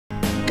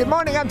Good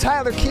morning, I'm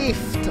Tyler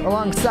Keefe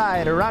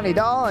alongside Ronnie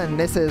Dahl, and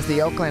this is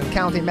the Oakland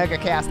County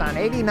Megacast on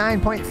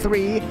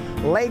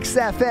 89.3 Lakes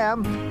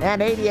FM and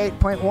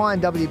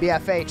 88.1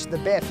 WBFH, The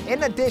Biff.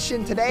 In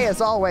addition, today, as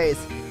always,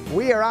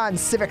 we are on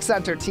Civic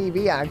Center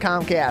TV on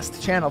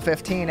Comcast, Channel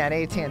 15 and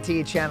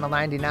AT&T Channel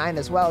 99,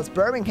 as well as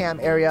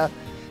Birmingham area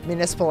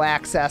municipal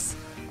access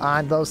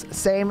on those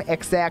same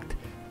exact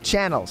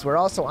channels. We're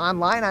also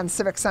online on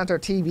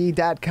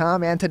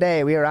civiccentertv.com, and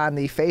today we are on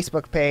the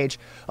Facebook page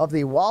of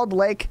the Walled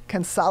Lake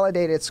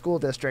Consolidated School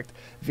District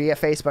via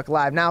Facebook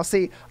Live. Now,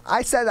 see,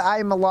 I said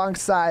I'm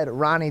alongside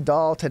Ronnie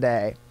Dahl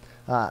today,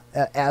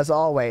 as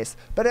always,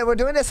 but we're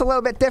doing this a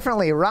little bit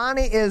differently.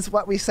 Ronnie is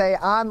what we say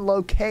on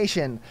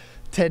location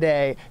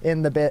today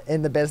in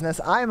the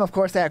business. I am, of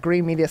course, at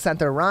Green Media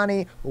Center.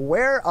 Ronnie,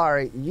 where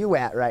are you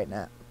at right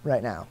now?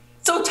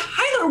 So,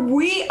 Tyler,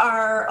 we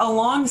are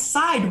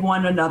alongside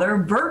one another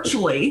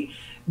virtually,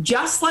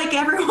 just like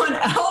everyone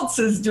else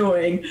is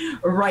doing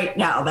right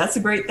now. That's the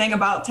great thing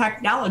about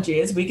technology,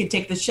 is we can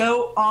take the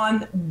show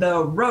on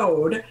the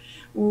road,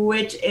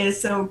 which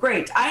is so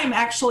great. I am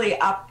actually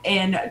up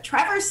in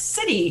Traverse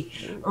City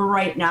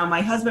right now. My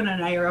husband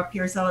and I are up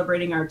here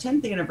celebrating our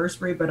 10th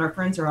anniversary, but our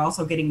friends are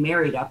also getting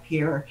married up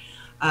here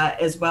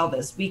as well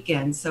this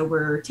weekend. So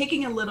we're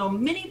taking a little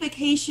mini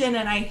vacation,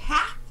 and I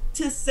have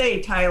to say,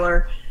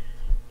 Tyler,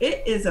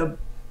 it is a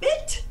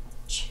bit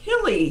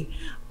chilly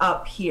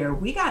up here.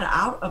 We got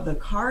out of the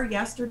car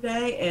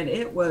yesterday and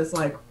it was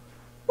like,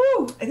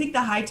 whew, I think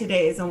the high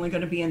today is only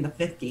going to be in the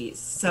 50s.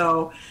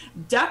 So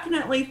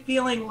definitely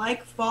feeling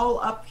like fall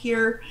up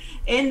here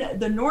in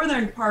the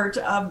northern part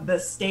of the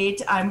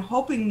state. I'm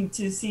hoping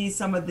to see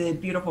some of the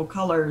beautiful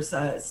colors,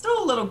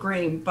 still a little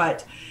green,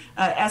 but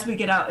as we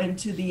get out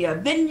into the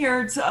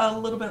vineyards a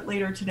little bit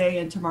later today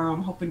and tomorrow,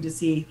 I'm hoping to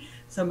see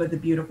some of the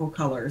beautiful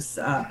colors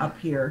up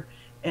here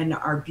in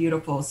our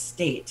beautiful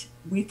state.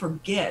 We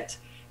forget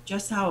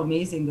just how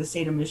amazing the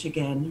state of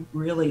Michigan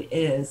really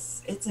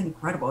is. It's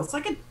incredible. It's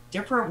like a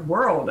different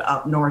world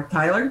up north,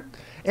 Tyler.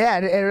 Yeah,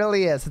 it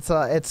really is.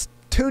 It's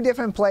two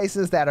different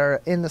places that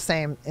are in the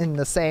same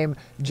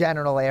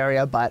general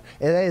area, but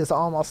it is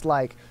almost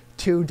like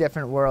two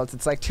different worlds.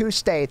 It's like two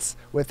states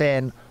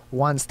within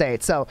one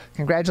state. So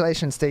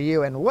congratulations to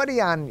you and Woody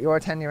on your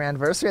 10-year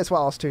anniversary, as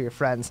well as to your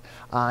friends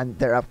on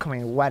their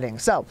upcoming wedding.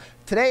 So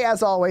today,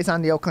 as always,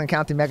 on the Oakland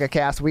County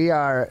Megacast, we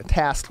are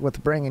tasked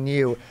with bringing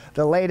you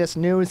the latest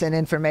news and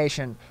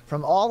information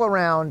from all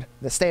around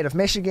the state of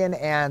Michigan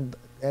and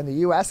in the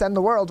U.S. and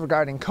the world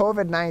regarding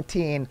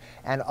COVID-19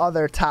 and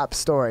other top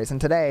stories. And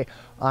today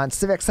on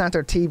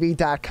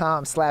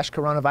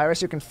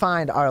civiccentertv.com/coronavirus, you can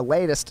find our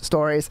latest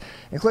stories,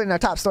 including our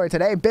top story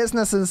today: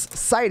 businesses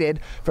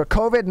cited for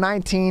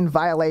COVID-19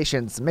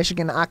 violations.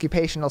 Michigan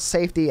Occupational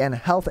Safety and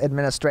Health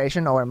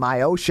Administration, or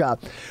MIOSHA,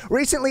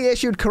 recently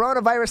issued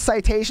coronavirus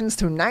citations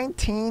to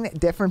 19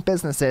 different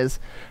businesses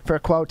for,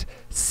 quote,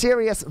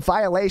 serious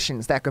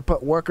violations that could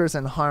put workers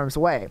in harm's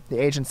way, the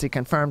agency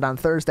confirmed on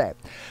Thursday.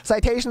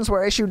 Citations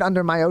were issued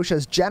under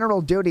MIOSHA's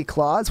General Duty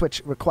Clause,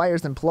 which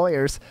requires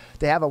employers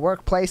to have a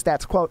workplace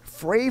that's, quote,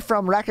 free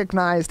from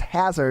recognized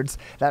hazards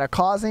that are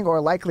causing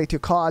or likely to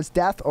cause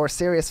death or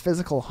serious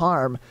physical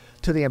harm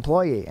to the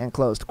employee, and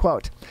closed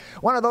quote.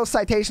 One of those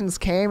citations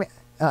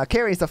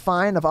carries a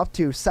fine of up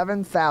to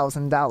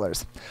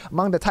 $7,000.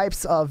 Among the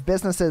types of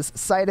businesses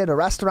cited: a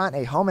restaurant,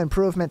 a home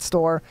improvement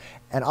store,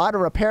 an auto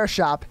repair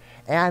shop,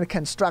 and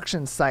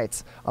construction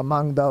sites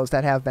among those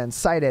that have been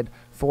cited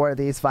for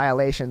these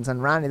violations.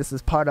 And Ronnie, this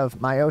is part of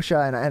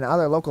MIOSHA and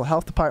other local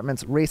health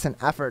departments' recent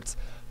efforts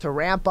to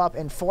ramp up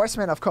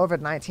enforcement of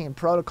COVID-19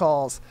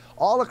 protocols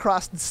all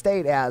across the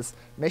state, as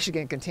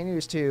Michigan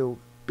continues to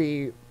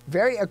be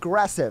very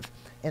aggressive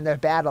in their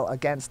battle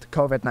against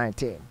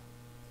COVID-19.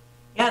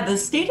 Yeah, the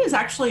state is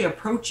actually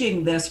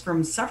approaching this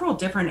from several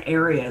different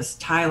areas,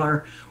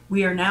 Tyler.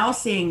 We are now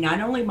seeing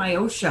not only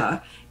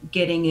MIOSHA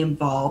getting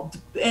involved,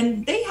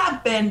 and they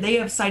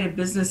have cited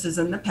businesses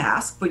in the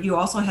past, but you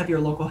also have your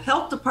local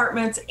health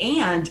departments,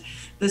 and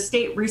the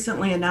state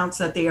recently announced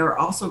that they are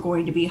also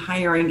going to be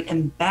hiring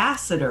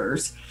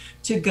ambassadors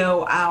to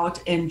go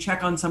out and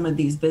check on some of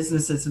these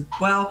businesses as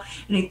well.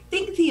 And I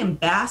think the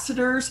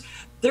ambassadors,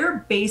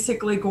 they're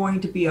basically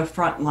going to be a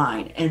front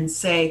line and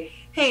say,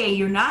 hey,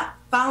 you're not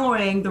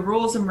following the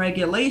rules and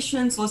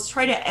regulations. Let's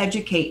try to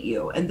educate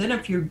you. And then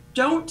if you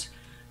don't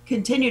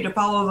continue to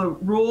follow the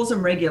rules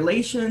and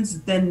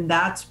regulations, then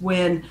that's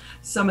when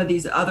some of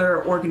these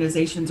other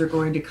organizations are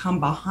going to come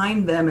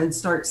behind them and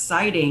start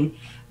citing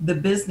the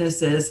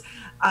businesses.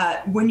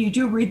 When you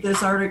do read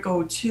this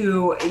article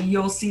too,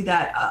 you'll see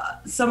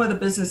that some of the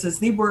businesses,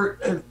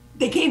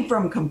 they came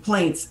from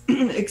complaints,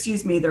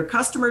 excuse me, they're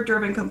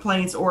customer-driven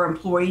complaints or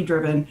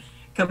employee-driven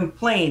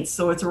complaints.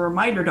 So it's a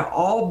reminder to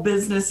all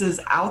businesses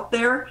out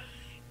there,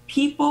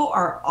 people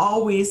are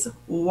always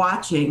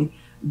watching.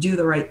 Do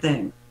the right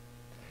thing.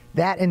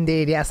 That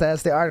indeed, yes,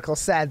 as the article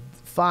said,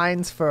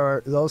 fines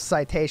for those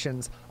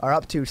citations are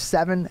up to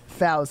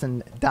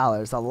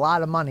 $7,000. A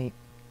lot of money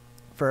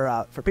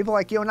for people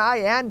like you and I,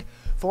 and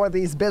for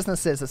these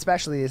businesses,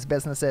 especially these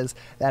businesses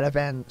that have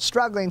been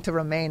struggling to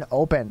remain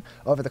open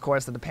over the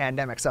course of the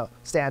pandemic. So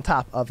stay on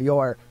top of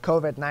your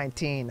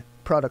COVID-19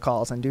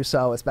 protocols and do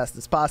so as best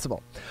as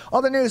possible.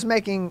 All the news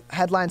making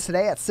headlines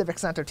today at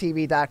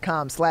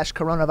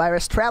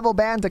civiccentertv.com/coronavirus. Travel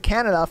ban to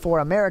Canada for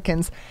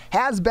Americans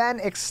has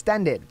been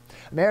extended.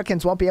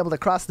 Americans won't be able to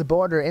cross the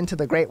border into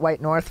the Great White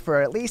North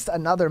for at least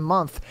another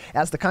month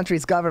as the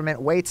country's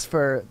government waits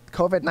for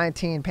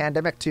COVID-19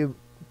 pandemic to,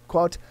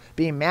 quote,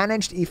 be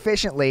managed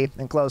efficiently,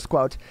 and close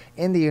quote,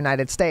 in the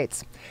United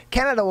States.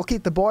 Canada will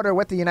keep the border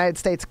with the United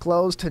States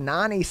closed to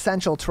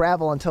non-essential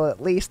travel until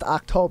at least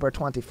October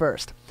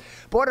 21st.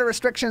 Border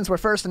restrictions were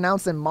first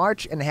announced in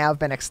March and have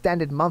been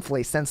extended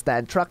monthly since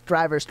then. Truck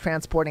drivers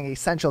transporting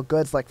essential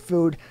goods like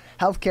food,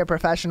 healthcare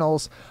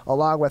professionals,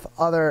 along with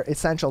other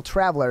essential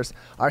travelers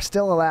are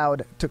still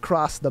allowed to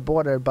cross the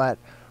border, but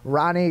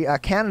Ronnie,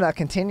 Canada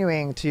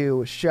continuing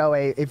to show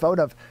a vote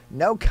of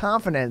no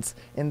confidence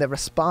in the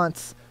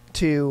response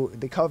to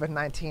the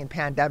COVID-19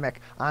 pandemic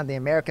on the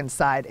American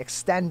side,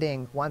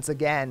 extending once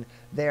again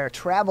their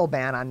travel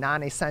ban on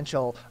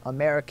non-essential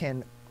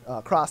American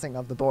crossing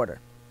of the border.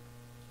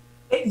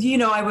 You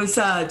know, I was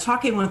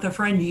talking with a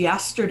friend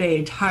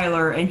yesterday,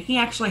 Tyler, and he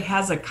actually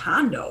has a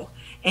condo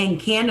in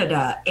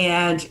Canada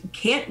and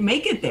can't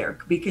make it there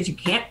because you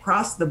can't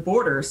cross the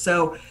border.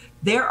 So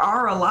there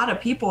are a lot of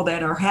people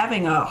that are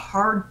having a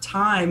hard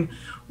time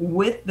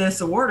with this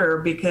order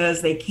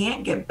because they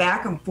can't get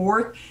back and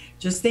forth.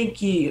 Just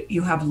think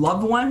you have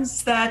loved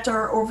ones that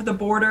are over the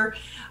border.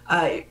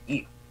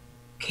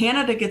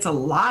 Canada gets a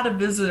lot of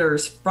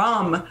visitors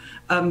from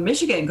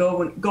Michigan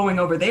going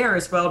over there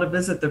as well to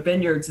visit the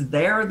vineyards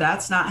there.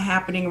 That's not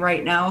happening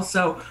right now.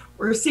 So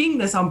we're seeing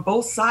this on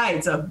both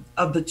sides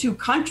of the two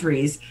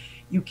countries.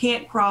 You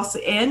can't cross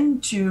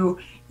into,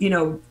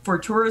 for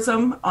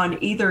tourism on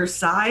either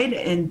side,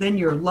 and then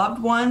your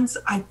loved ones.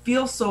 I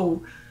feel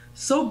so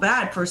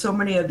bad for so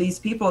many of these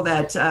people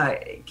that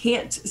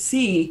can't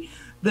see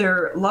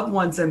their loved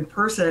ones in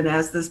person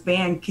as this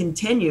ban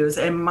continues.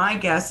 And my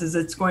guess is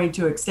it's going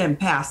to extend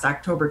past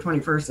October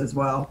 21st as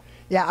well.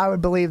 Yeah, I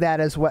would believe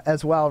that as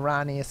well,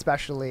 Ronnie,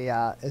 especially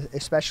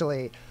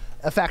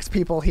affects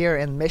people here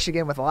in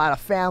Michigan with a lot of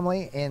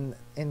family in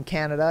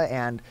Canada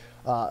and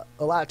a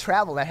lot of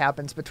travel that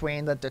happens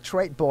between the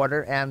Detroit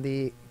border and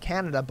the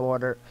Canada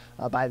border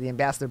by the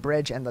Ambassador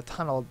Bridge and the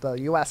tunnel. The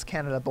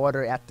U.S.-Canada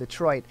border at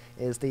Detroit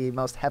is the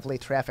most heavily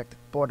trafficked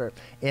border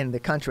in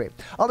the country.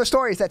 Other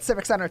stories at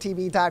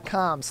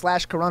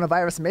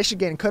civiccentertv.com/coronavirus.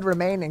 Michigan could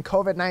remain in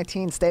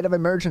COVID-19 state of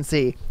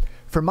emergency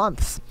for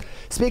months.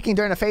 Speaking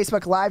during a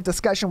Facebook Live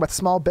discussion with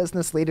small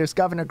business leaders,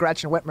 Governor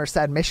Gretchen Whitmer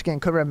said Michigan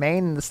could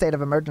remain in the state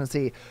of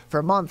emergency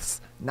for months,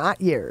 not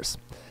years.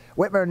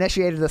 Whitmer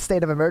initiated the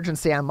state of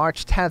emergency on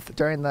March 10th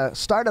during the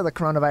start of the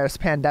coronavirus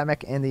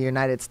pandemic in the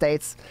United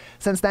States.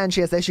 Since then,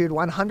 she has issued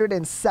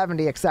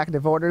 170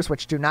 executive orders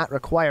which do not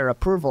require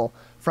approval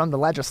from the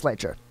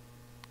legislature.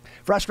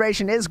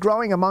 Frustration is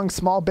growing among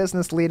small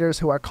business leaders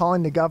who are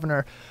calling the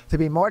governor to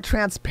be more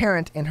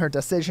transparent in her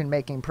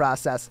decision-making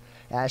process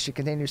as she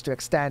continues to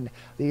extend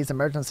these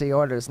emergency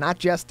orders. Not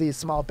just these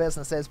small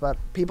businesses, but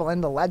people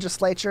in the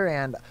legislature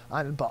and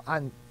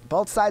on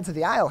both sides of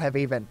the aisle have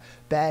even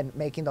been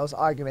making those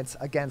arguments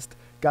against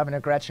Governor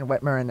Gretchen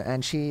Whitmer,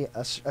 and she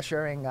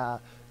assuring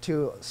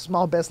to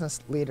small business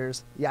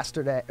leaders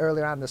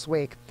earlier on this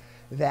week,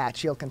 that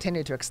she'll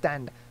continue to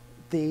extend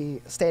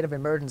the state of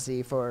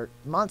emergency for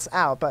months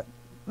out, but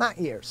not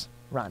years,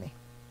 Ronnie.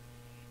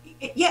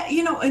 Yeah,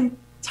 and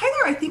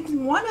Tyler, I think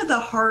one of the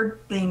hard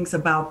things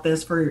about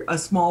this for a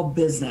small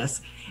business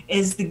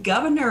is the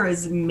governor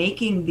is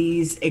making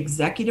these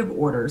executive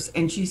orders,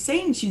 and she's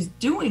saying she's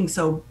doing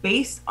so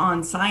based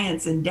on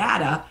science and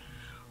data,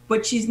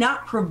 but she's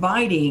not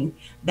providing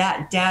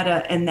that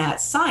data and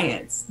that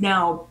science.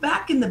 Now,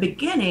 back in the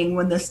beginning,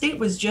 when the state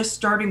was just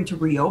starting to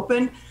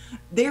reopen,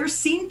 there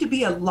seemed to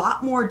be a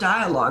lot more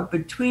dialogue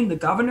between the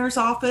governor's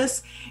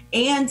office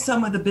and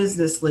some of the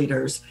business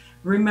leaders.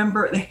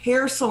 Remember, the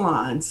hair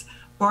salons,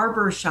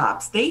 barber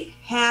shops, they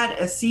had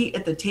a seat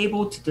at the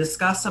table to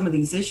discuss some of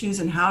these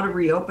issues and how to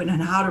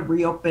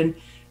reopen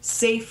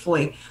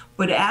safely.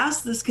 But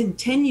as this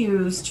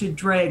continues to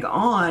drag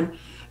on,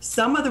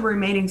 some of the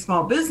remaining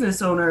small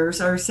business owners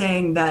are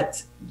saying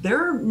that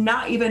they're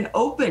not even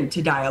open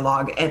to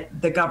dialogue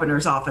at the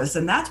governor's office.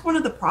 And that's one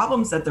of the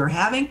problems that they're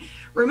having.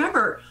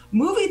 Remember,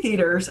 movie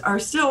theaters are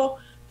still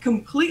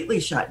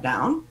completely shut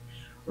down.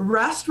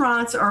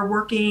 Restaurants are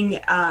working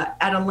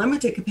at a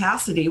limited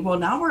capacity. Well,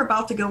 now we're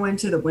about to go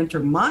into the winter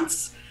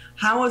months.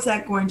 How is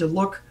that going to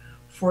look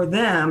for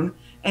them?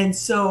 And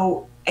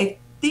so I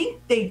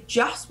think they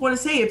just want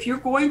to say, if you're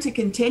going to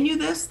continue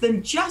this,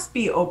 then just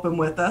be open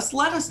with us.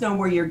 Let us know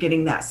where you're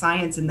getting that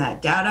science and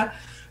that data,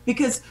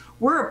 because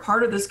we're a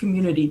part of this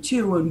community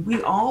too, and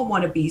we all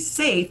want to be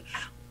safe.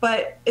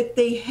 But if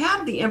they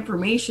have the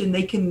information,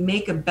 they can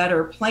make a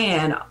better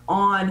plan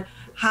on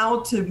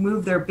how to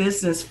move their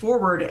business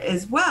forward,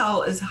 as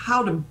well as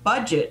how to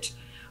budget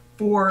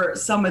for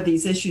some of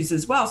these issues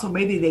as well. So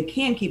maybe they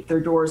can keep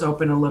their doors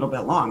open a little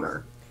bit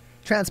longer.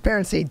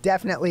 transparency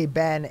definitely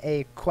been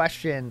a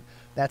question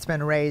that's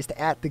been raised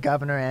at the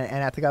governor and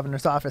at the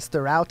governor's office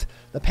throughout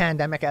the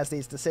pandemic as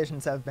these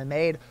decisions have been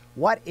made.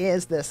 What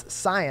is this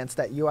science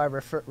that you are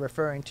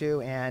referring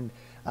to? And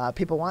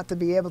people want to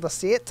be able to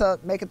see it to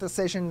make a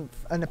decision,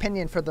 an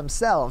opinion for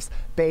themselves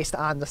based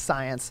on the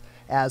science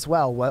as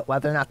well.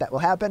 Whether or not that will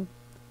happen,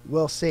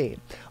 we'll see.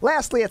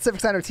 Lastly, at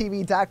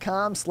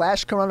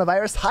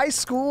civiccentertv.com/coronavirus, high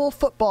school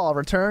football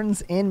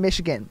returns in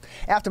Michigan.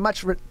 After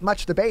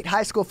much debate,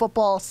 high school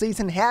football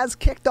season has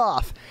kicked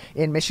off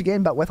in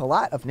Michigan, but with a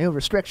lot of new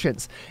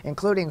restrictions,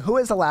 including who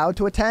is allowed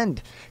to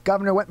attend.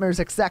 Governor Whitmer's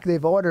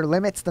executive order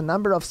limits the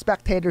number of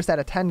spectators that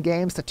attend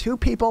games to 2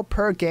 people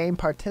per game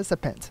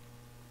participant.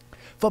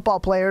 Football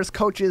players,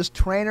 coaches,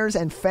 trainers,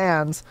 and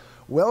fans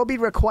will be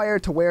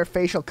required to wear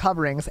facial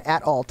coverings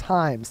at all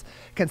times.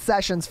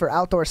 Concessions for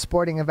outdoor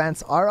sporting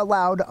events are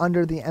allowed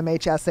under the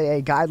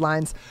MHSAA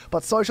guidelines,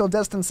 but social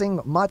distancing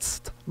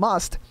must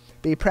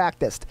be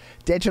practiced.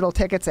 Digital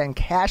tickets and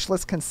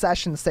cashless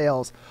concession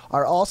sales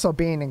are also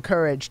being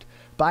encouraged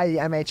by the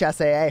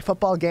MHSAA.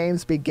 Football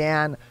games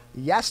began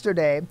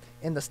yesterday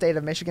in the state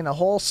of Michigan, a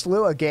whole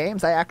slew of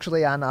games. I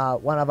actually, on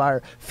one of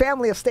our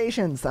family of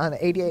stations on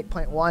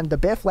 88.1, The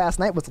Biff last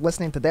night, was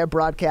listening to their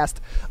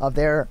broadcast of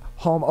their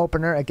home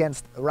opener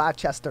against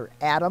Rochester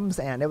Adams,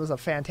 and it was a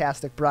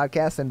fantastic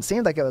broadcast, and it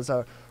seemed like it was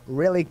a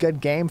really good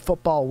game.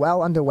 Football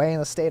well underway in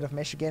the state of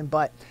Michigan,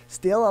 but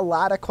still a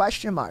lot of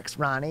question marks,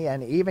 Ronnie.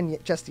 And even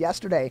just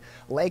yesterday,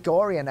 Lake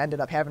Orion ended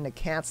up having to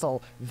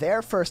cancel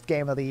their first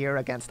game of the year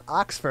against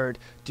Oxford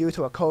due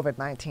to a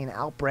COVID-19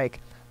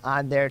 outbreak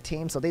on their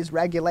team. So these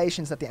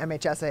regulations that the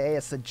MHSAA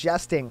is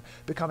suggesting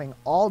becoming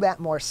all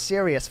that more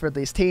serious for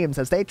these teams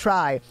as they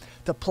try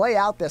to play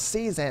out this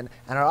season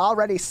and are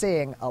already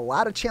seeing a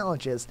lot of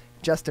challenges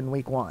just in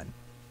week 1.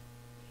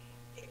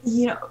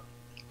 You know,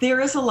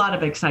 there is a lot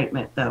of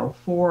excitement, though,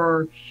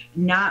 for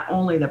not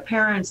only the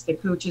parents, the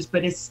coaches,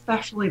 but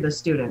especially the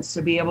students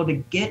to be able to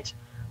get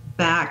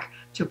back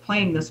to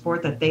playing the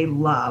sport that they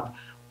love.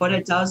 But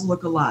it does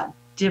look a lot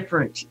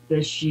different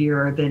this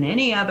year than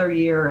any other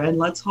year, and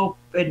let's hope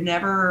it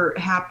never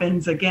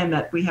happens again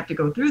that we have to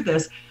go through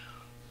this.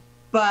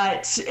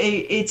 But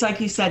it's like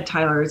you said,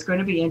 Tyler, it's going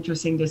to be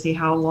interesting to see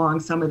how long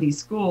some of these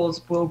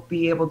schools will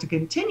be able to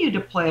continue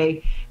to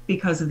play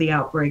because of the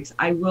outbreaks.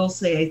 I will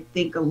say, I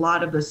think a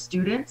lot of the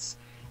students,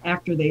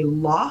 after they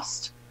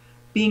lost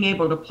being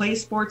able to play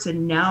sports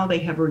and now they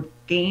have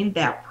regained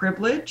that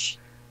privilege,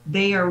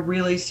 they are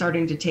really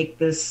starting to take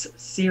this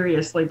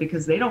seriously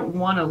because they don't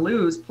want to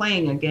lose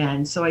playing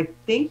again. So I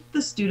think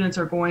the students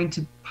are going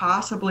to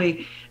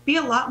possibly be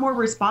a lot more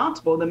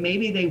responsible than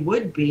maybe they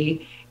would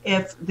be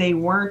if they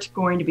weren't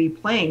going to be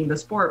playing the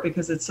sport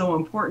because it's so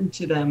important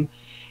to them.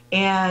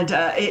 And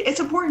it's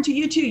important to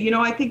you too. You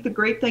know, I think the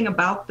great thing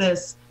about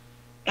this,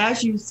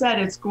 as you said,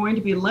 it's going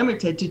to be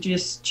limited to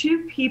just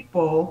 2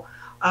 people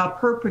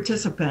per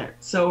participant.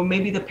 So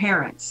maybe the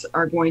parents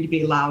are going to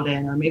be allowed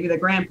in, or maybe the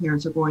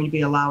grandparents are going to be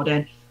allowed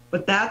in.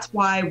 But that's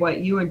why what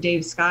you and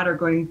Dave Scott are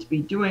going to be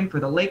doing for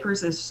the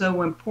Lakers is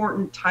so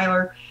important.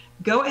 Tyler,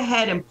 go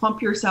ahead and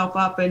pump yourself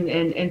up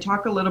and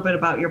talk a little bit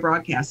about your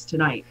broadcast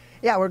tonight.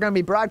 Yeah, we're going to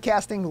be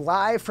broadcasting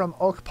live from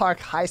Oak Park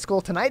High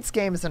School. Tonight's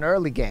game is an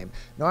early game.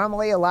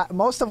 Normally,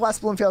 most of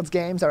West Bloomfield's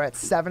games are at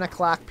 7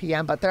 o'clock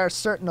p.m., but there are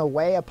certain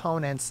away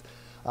opponents.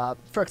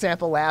 For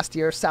example, last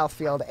year,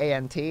 Southfield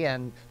A&T,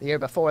 and the year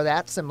before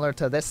that, similar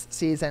to this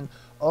season,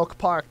 Oak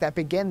Park, that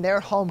begin their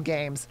home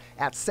games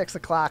at 6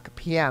 o'clock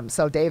p.m.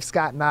 So Dave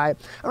Scott and I,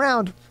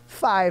 around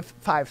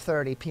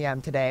 5:30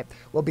 p.m. today,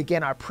 will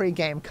begin our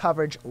pregame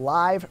coverage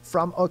live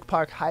from Oak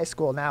Park High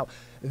School. Now,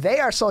 they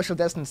are social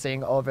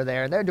distancing over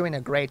there, and they're doing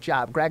a great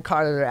job. Greg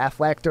Carter, their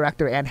athletic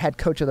director and head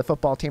coach of the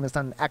football team, has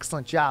done an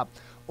excellent job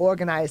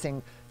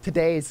organizing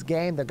today's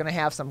game. They're going to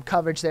have some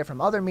coverage there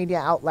from other media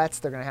outlets.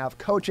 They're going to have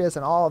coaches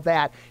and all of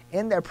that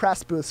in their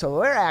press booth. So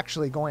we're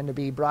actually going to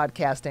be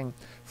broadcasting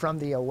from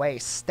the away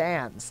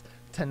stands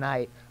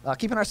tonight,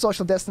 keeping our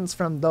social distance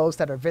from those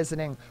that are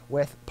visiting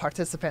with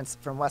participants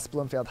from West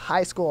Bloomfield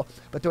High School,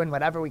 but doing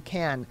whatever we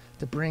can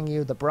to bring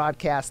you the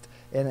broadcast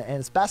in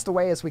as best a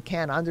way as we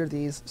can under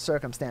these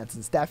circumstances.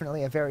 It's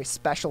definitely a very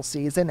special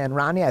season. And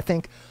Ronnie, I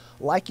think,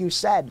 like you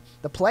said,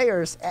 the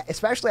players,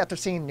 especially after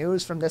seeing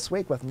news from this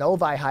week with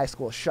Novi High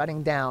School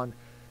shutting down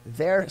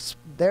their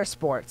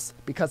sports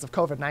because of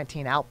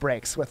COVID-19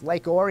 outbreaks, with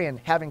Lake Orion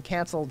having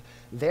canceled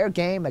their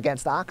game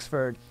against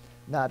Oxford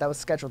that was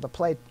scheduled to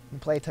play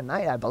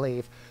tonight, I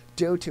believe,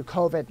 due to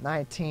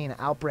COVID-19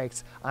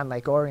 outbreaks on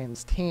Lake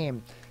Orion's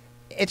team.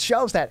 It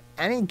shows that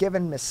any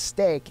given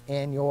mistake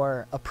in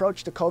your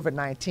approach to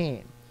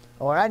COVID-19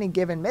 or any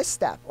given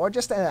misstep or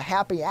just a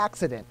happy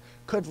accident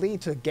could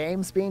lead to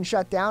games being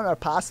shut down or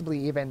possibly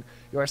even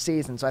your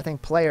season. So I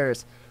think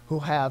players who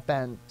have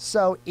been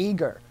so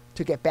eager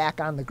to get back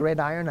on the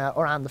gridiron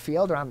or on the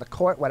field or on the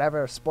court,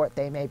 whatever sport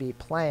they may be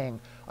playing,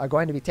 are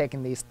going to be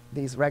taking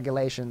these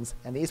regulations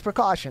and these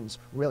precautions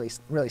really,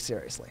 really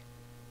seriously.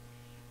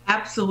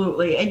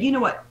 Absolutely. And you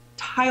know what,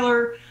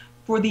 Tyler,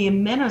 for the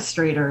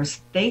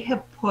administrators, they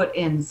have put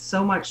in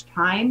so much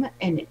time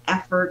and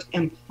effort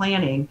and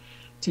planning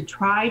to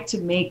try to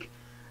make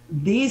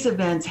these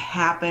events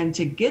happen,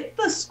 to get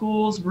the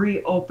schools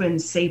reopened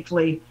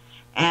safely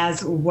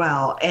as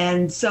well.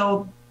 And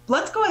so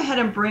let's go ahead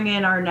and bring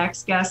in our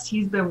next guest.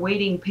 He's been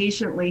waiting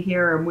patiently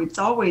here, and it's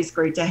always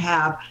great to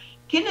have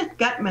Kenneth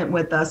Gutman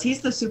with us.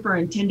 He's the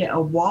superintendent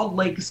of Walled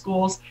Lake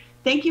Schools.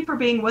 Thank you for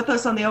being with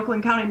us on the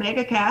Oakland County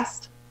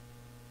Megacast.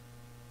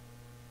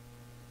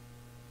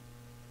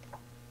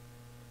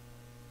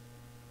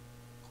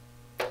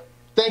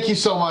 Thank you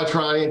so much,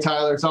 Ronnie and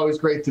Tyler. It's always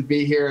great to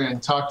be here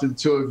and talk to the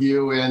two of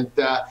you. And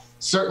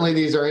certainly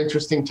these are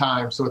interesting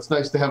times. So it's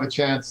nice to have a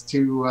chance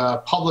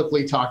to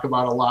publicly talk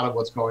about a lot of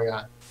what's going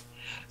on.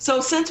 So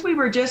since we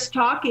were just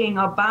talking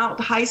about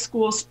high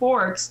school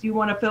sports, do you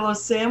want to fill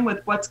us in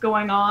with what's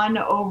going on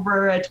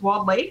over at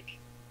Walled Lake?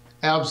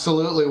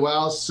 Absolutely.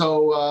 Well,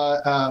 so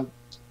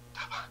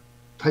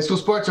high school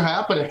sports are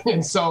happening.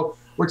 And so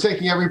we're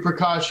taking every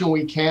precaution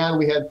we can.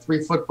 We had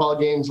 3 football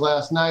games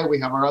last night. We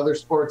have our other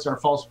sports, our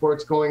fall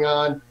sports going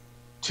on.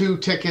 2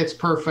 tickets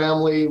per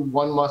family.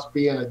 1 must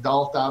be an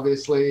adult,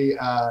 obviously.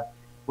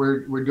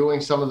 We're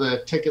doing some of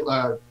the ticket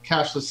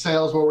cashless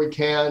sales where we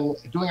can,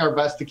 doing our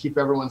best to keep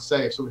everyone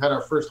safe. So we had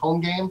our first home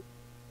game,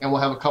 and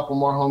we'll have a couple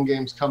more home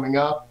games coming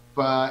up.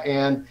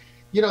 And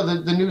you know,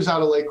 the news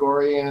out of Lake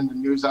Orion and the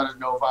news out of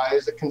Novi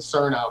is a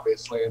concern,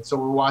 obviously. And so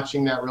we're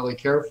watching that really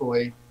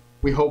carefully.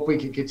 We hope we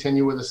can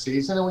continue with the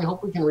season, and we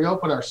hope we can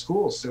reopen our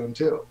schools soon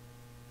too.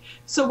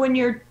 So when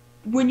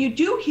you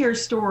do hear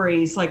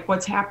stories like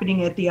what's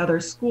happening at the other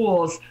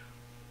schools,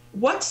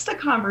 what's the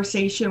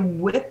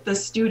conversation with the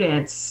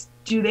students?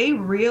 Do they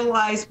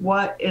realize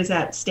what is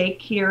at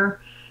stake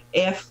here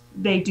if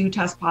they do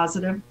test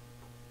positive?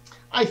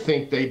 I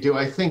think they do.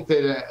 I think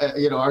that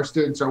you know, our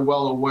students are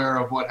well aware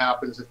of what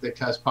happens if they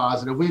test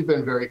positive. We've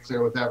been very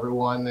clear with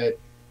everyone that,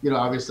 you know,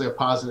 obviously a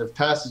positive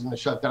test is going to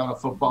shut down a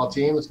football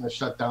team. It's going to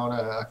shut down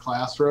a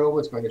classroom.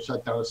 It's going to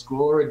shut down a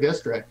school or a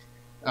district.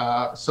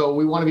 So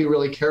we want to be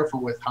really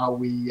careful with how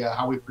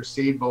we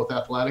proceed, both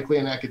athletically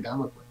and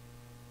academically.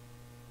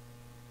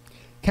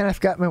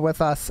 Kenneth Gutman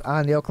with us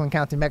on the Oakland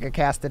County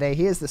Megacast today.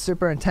 He is the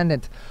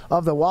superintendent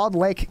of the Walled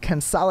Lake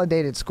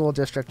Consolidated School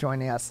District,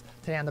 joining us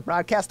today on the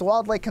broadcast. The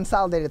Walled Lake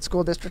Consolidated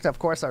School District, of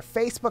course, our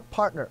Facebook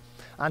partner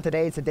on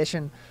today's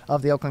edition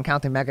of the Oakland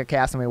County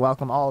Megacast, and we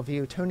welcome all of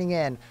you tuning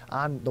in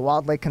on the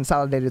Walled Lake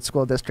Consolidated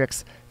School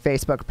District's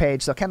Facebook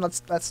page. So, Ken,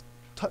 let's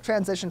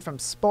transition from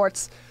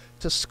sports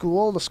to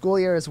school. The school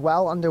year is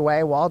well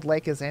underway. Walled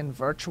Lake is in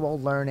virtual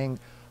learning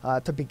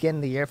to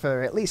begin the year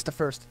for at least the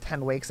first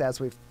 10 weeks, as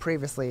we've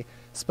previously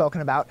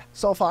spoken about.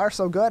 So far,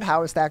 so good.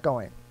 How is that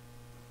going?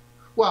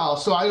 Well,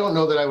 so I don't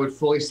know that I would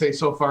fully say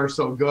so far,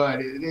 so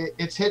good.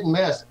 It's hit and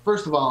miss.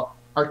 First of all,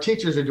 our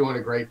teachers are doing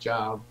a great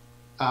job.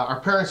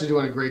 Our parents are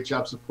doing a great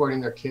job supporting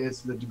their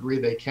kids to the degree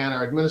they can.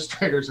 Our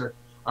administrators are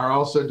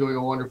also doing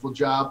a wonderful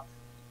job.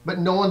 But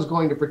no one's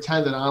going to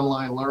pretend that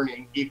online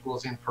learning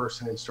equals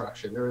in-person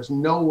instruction. There is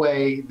no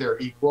way they're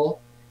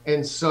equal.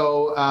 And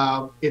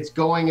so it's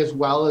going as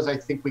well as I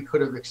think we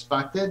could have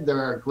expected. There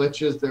are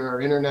glitches, there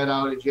are internet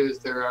outages,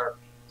 there are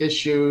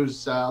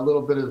issues, a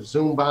little bit of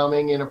Zoom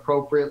bombing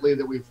inappropriately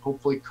that we've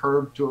hopefully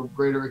curbed to a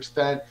greater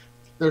extent.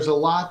 There's a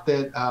lot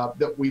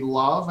that we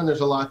love, and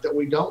there's a lot that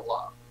we don't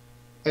love.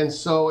 And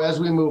so as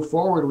we move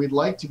forward, we'd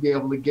like to be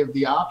able to give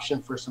the option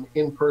for some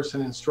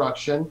in-person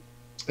instruction.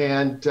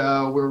 And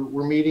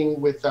we're meeting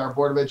with our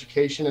Board of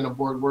Education in a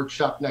board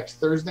workshop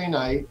next Thursday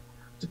night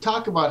to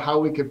talk about how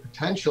we could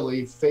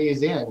potentially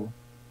phase in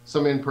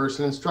some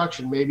in-person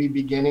instruction, maybe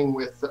beginning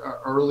with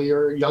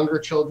younger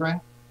children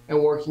and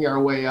working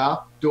our way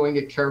up, doing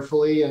it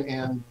carefully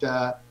and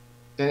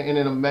in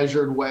a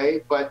measured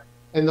way.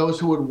 And those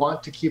who would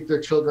want to keep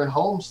their children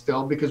home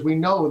still, because we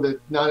know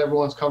that not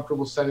everyone's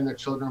comfortable sending their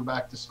children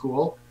back to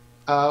school,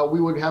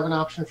 we would have an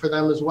option for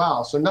them as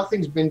well. So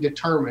nothing's been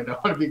determined. I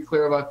want to be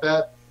clear about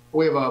that.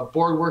 We have a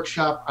board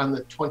workshop on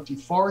the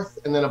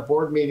 24th and then a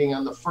board meeting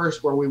on the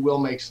 1st where we will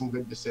make some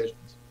good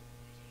decisions.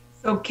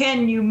 So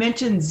Ken, you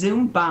mentioned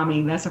Zoom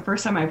bombing. That's the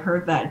first time I've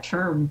heard that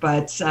term,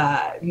 but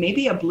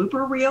maybe a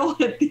blooper reel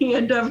at the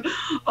end of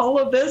all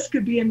of this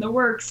could be in the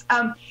works.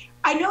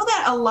 I know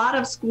that a lot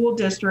of school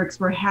districts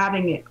were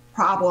having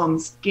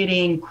problems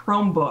getting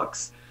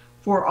Chromebooks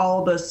for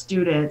all the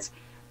students.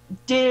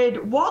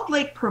 Did Walled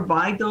Lake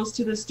provide those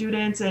to the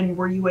students, and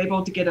were you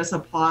able to get a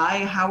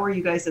supply? How are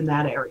you guys in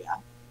that area?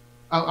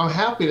 I'm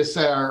happy to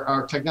say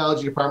our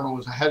technology department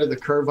was ahead of the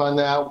curve on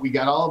that. We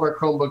got all of our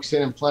Chromebooks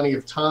in plenty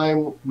of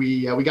time.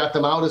 We got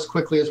them out as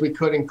quickly as we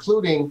could,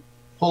 including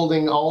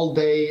holding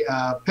all-day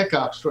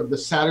pickups for the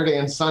Saturday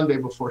and Sunday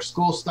before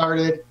school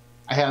started.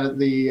 I had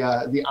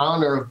the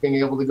honor of being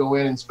able to go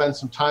in and spend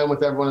some time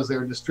with everyone as they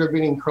were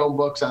distributing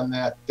Chromebooks on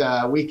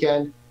that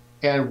weekend.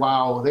 And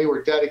wow, they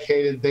were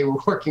dedicated. They were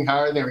working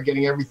hard. And they were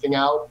getting everything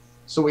out.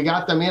 So we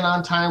got them in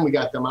on time, we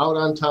got them out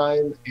on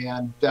time,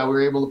 and we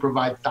were able to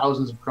provide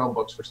thousands of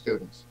Chromebooks for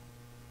students.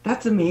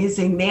 That's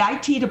amazing. The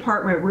IT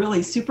department really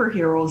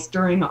superheroes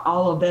during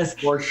all of this.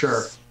 For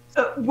sure.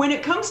 When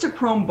it comes to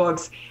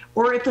Chromebooks,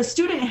 or if a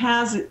student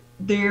has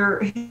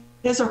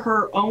his or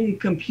her own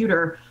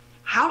computer,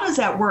 how does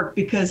that work?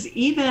 Because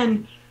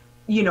even,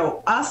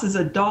 us as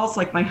adults,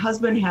 like my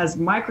husband has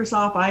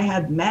Microsoft, I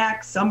had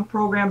Mac, some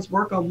programs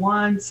work on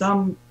one,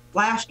 some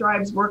flash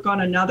drives work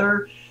on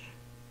another.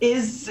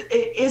 Is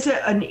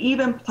it an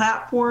even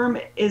platform?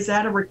 Is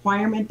that a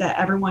requirement that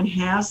everyone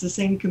has the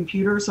same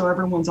computer so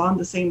everyone's on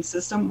the same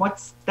system?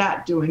 What's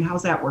that doing?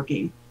 How's that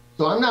working?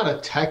 So I'm not a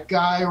tech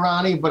guy,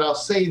 Ronnie, but I'll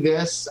say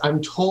this.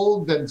 I'm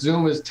told that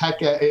Zoom is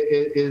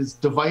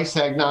device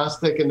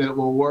agnostic and that it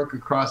will work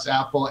across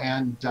Apple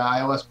and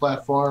iOS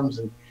platforms.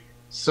 And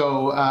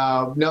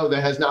so, no,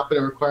 there has not been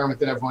a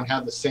requirement that everyone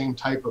have the same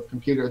type of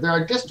computer. There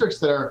are districts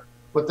that are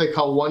what they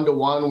call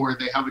one-to-one, where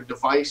they have a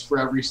device for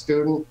every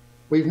student.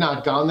 We've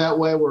not gone that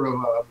way. We're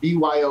a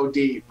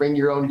BYOD, bring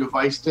your own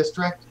device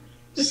district.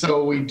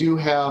 So we do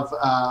have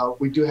a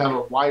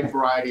wide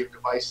variety of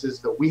devices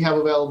that we have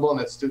available and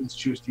that students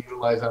choose to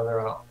utilize on their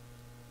own.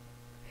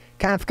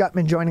 Kenneth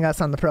Gutman joining us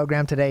on the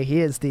program today.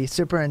 He is the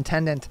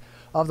superintendent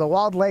of the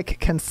Walled Lake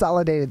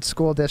Consolidated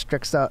School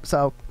District.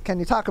 So can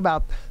you talk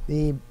about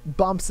the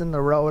bumps in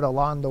the road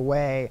along the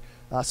way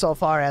so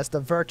far as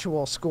the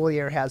virtual school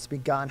year has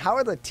begun? How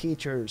are the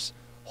teachers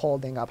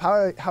holding up? How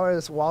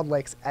are Walled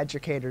Lake's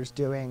educators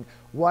doing?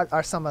 What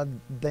are some of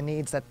the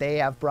needs that they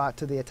have brought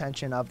to the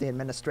attention of the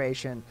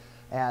administration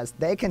as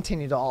they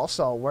continue to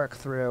also work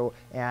through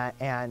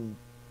and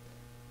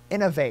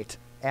innovate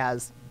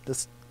as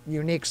this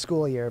unique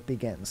school year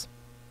begins?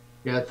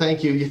 Yeah,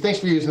 thank you. Thanks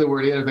for using the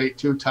word innovate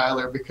too,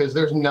 Tyler, because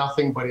there's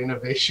nothing but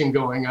innovation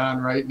going on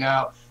right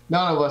now.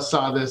 None of us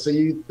saw this. So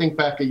you think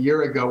back a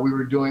year ago, we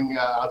were doing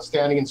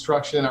outstanding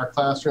instruction in our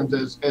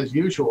classrooms as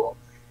usual.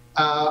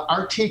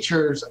 Our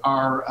teachers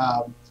are,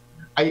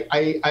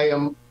 I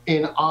am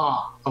in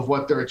awe of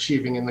what they're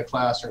achieving in the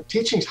classroom.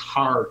 Teaching's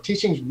hard.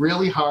 Teaching's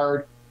really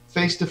hard,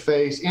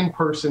 face-to-face, in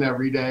person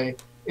every day.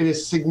 It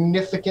is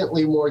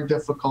significantly more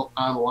difficult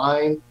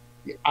online.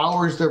 The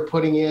hours they're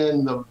putting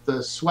in,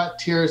 the sweat,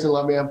 tears, and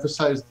let me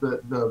emphasize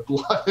the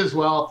blood as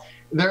well.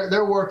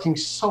 They're working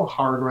so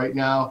hard right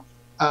now.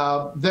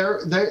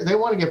 They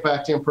want to get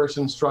back to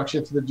in-person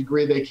instruction to the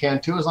degree they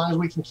can too, as long as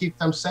we can keep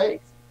them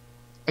safe.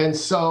 And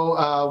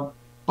so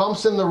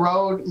bumps in the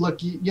road, look,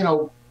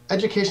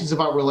 education is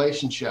about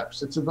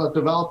relationships. It's about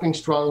developing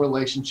strong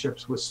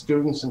relationships with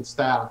students and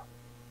staff.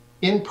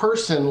 In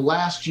person,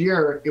 last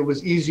year, it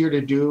was easier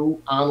to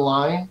do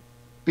online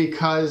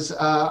because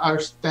our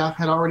staff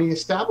had already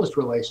established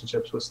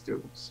relationships with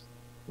students.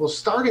 Well,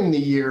 starting the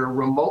year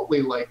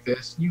remotely like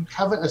this, you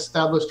haven't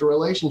established a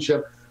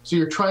relationship, so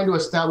you're trying to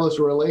establish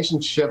a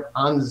relationship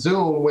on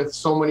Zoom with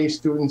so many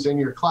students in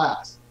your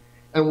class.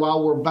 And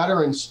while we're better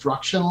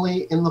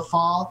instructionally in the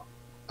fall,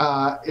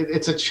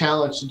 it's a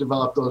challenge to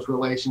develop those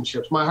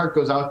relationships. My heart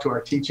goes out to our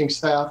teaching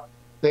staff.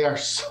 They are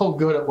so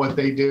good at what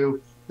they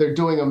do. They're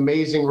doing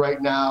amazing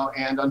right now,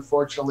 and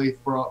unfortunately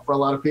for a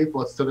lot of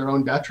people, it's to their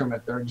own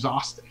detriment. They're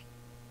exhausted.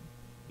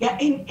 Yeah,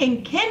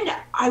 and Ken,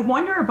 I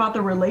wonder about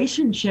the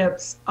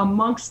relationships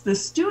amongst the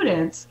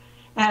students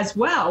as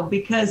well,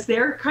 because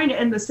they're kind of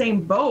in the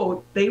same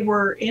boat. They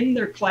were in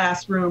their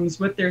classrooms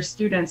with their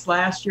students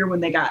last year when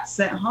they got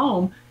sent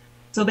home,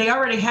 so they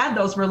already had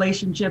those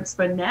relationships,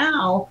 but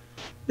now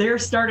they're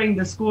starting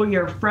the school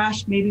year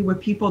fresh, maybe with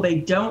people they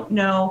don't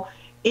know.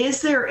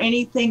 Is there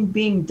anything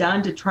being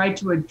done to try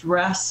to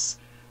address,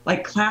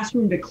 like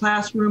classroom to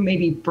classroom,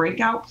 maybe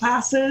breakout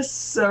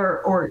classes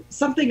or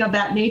something of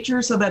that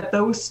nature, so that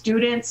those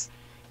students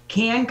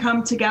can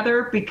come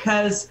together?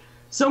 Because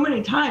so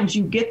many times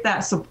you get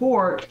that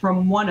support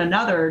from one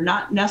another,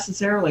 not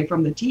necessarily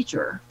from the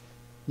teacher.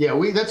 Yeah,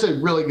 that's a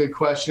really good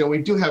question. We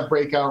do have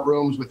breakout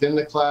rooms within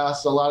the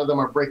class. A lot of them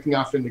are breaking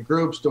off into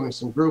groups, doing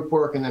some group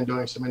work, and then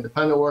doing some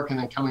independent work, and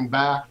then coming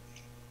back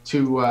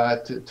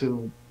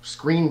to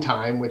screen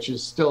time, which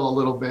is still a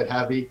little bit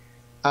heavy.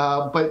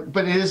 But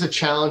it is a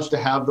challenge to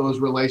have those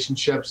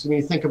relationships. I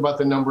mean, you think about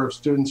the number of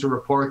students who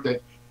report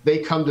that they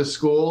come to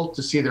school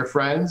to see their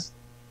friends,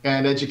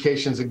 and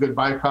education is a good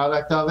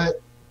byproduct of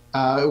it.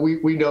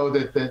 We know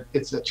that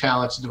it's a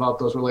challenge to develop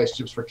those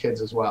relationships for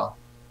kids as well.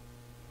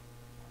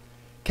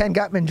 Ken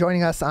Gutman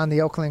joining us on the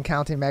Oakland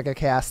County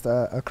Megacast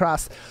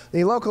across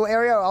the local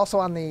area, also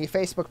on the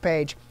Facebook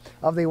page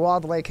of the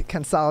Walled Lake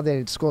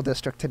Consolidated School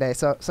District today.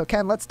 So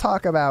Ken, let's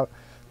talk about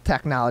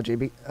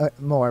technology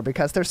more,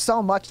 because there's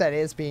so much that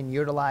is being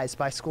utilized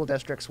by school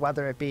districts,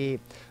 whether it be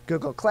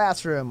Google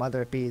Classroom,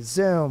 whether it be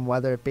Zoom,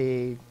 whether it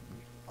be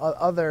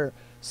other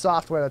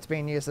software that's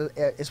being used.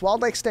 Is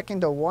Walled Lake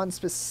sticking to one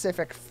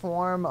specific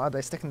form? Are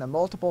they sticking to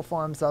multiple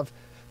forms of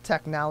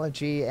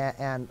technology,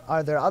 and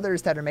are there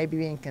others that are maybe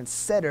being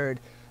considered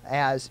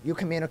as you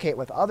communicate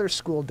with other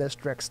school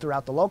districts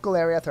throughout the local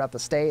area, throughout the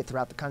state,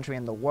 throughout the country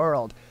and the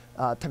world,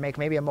 to make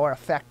maybe a more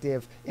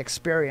effective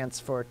experience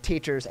for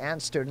teachers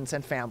and students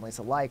and families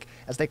alike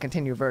as they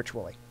continue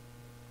virtually?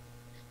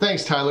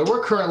 Thanks, Tyler.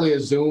 We're currently a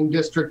Zoom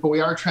district, but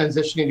we are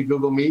transitioning to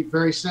Google Meet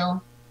very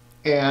soon.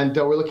 And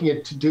we're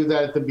looking to do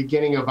that at the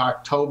beginning of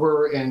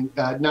October, and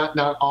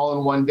not all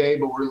in one day,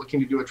 but we're looking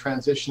to do a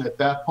transition at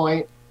that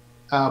point.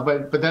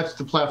 But that's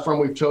the platform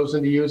we've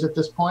chosen to use at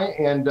this point,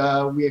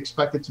 and we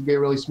expect it to be a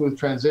really smooth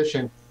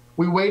transition.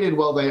 We waited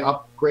while they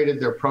upgraded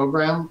their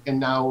program, and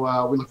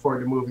now we look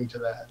forward to moving to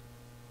that.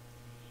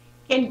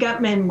 Ken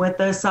Gutman with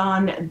us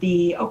on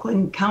the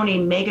Oakland County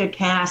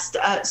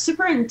Megacast.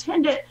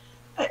 Superintendent,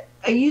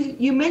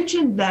 you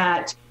mentioned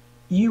that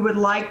you would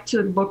like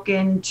to look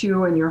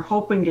into, and you're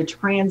hoping to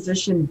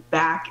transition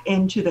back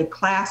into the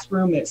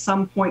classroom at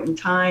some point in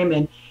time,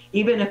 and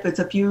even if it's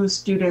a few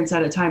students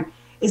at a time.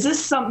 Is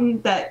this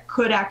something that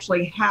could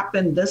actually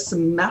happen this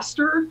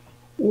semester,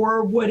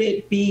 or would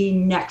it be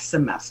next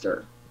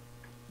semester?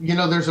 You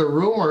know, there's a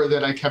rumor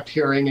that I kept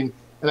hearing, and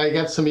I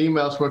get some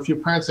emails from a few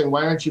parents saying,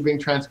 why aren't you being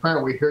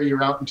transparent? We hear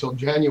you're out until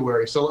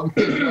January. So let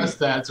me address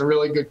that. It's a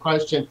really good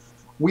question.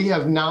 We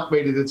have not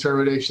made a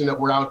determination that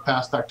we're out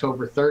past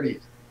October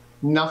 30th.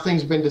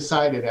 Nothing's been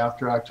decided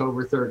after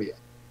October 30th.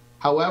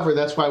 However,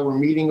 that's why we're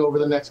meeting over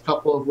the next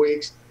couple of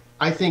weeks.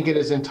 I think it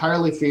is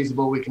entirely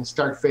feasible we can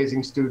start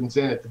phasing students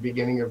in at the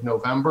beginning of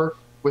November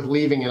with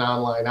leaving an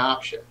online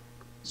option.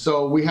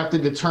 So we have to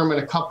determine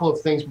a couple of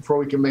things before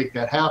we can make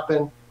that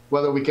happen.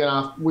 Whether we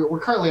can, we're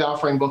currently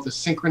offering both a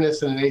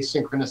synchronous and an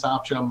asynchronous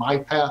option, a My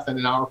Path and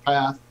an Our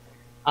Path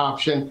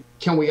option.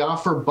 Can we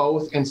offer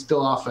both and still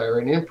offer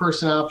an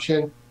in-person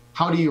option?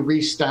 How do you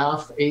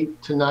restaff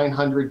 800 to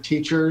 900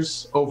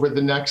 teachers over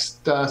the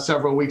next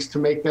several weeks to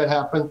make that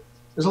happen?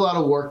 There's a lot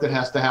of work that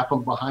has to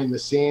happen behind the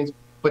scenes.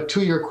 But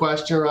to your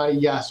question, Ronnie,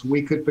 yes,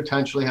 we could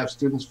potentially have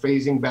students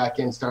phasing back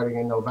in starting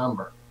in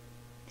November.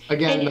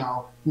 Again,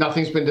 no,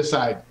 nothing's been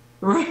decided.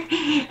 Right.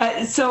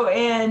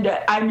 And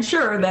I'm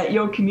sure that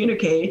you'll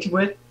communicate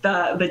with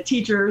the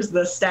teachers,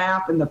 the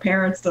staff, and the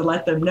parents to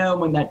let them know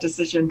when that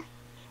decision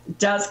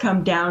does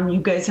come down. You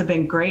guys have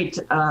been great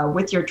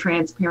with your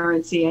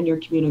transparency and your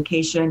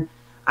communication.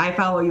 I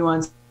follow you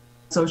on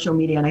social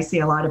media, and I see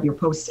a lot of your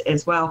posts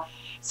as well.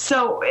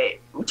 So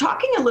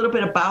talking a little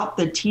bit about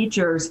the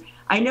teachers,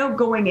 I know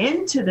going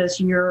into this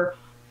year,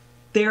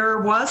 there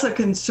was a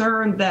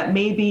concern that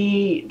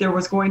maybe there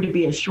was going to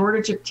be a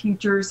shortage of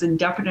teachers and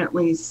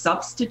definitely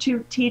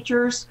substitute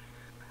teachers.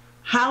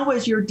 How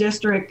was your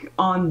district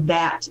on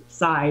that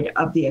side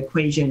of the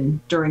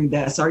equation during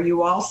this? Are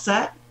you all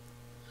set?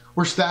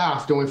 We're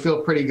staffed and we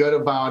feel pretty good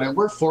about it.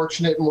 We're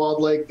fortunate in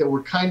Walled Lake that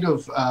we're kind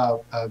of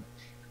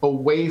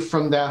away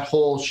from that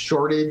whole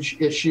shortage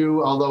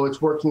issue, although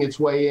it's working its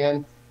way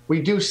in.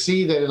 We do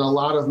see that in a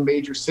lot of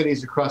major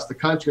cities across the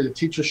country, the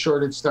teacher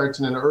shortage starts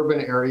in an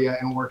urban area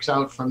and works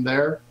out from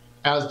there,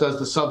 as does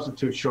the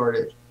substitute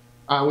shortage.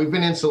 We've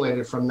been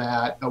insulated from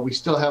that. We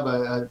still have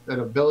an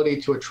ability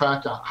to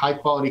attract high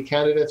quality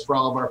candidates for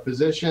all of our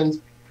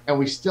positions. And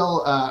we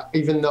still,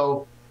 even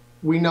though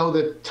we know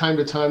that time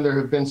to time there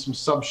have been some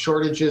sub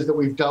shortages that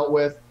we've dealt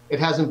with, it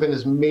hasn't been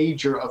as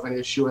major of an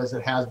issue as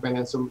it has been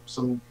in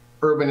some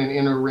urban and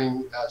inner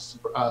ring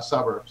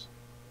suburbs.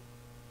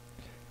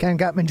 Ken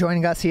Gutman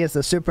joining us. He is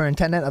the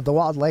superintendent of the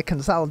Walled Lake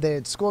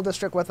Consolidated School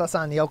District with us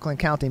on the Oakland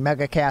County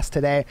Megacast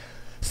today.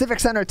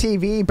 Civic Center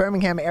TV,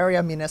 Birmingham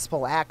Area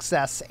Municipal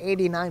Access,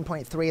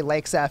 89.3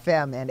 Lakes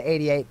FM and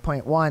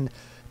 88.1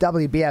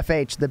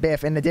 WBFH, the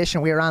BIF. In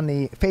addition, we are on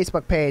the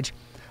Facebook page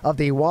of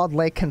the Walled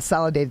Lake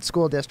Consolidated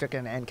School District.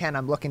 And Ken,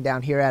 I'm looking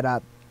down here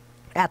at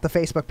the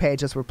Facebook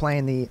page as we're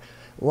playing the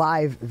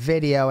live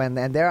video, and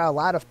there are a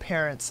lot of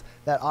parents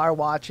that are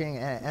watching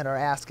and are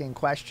asking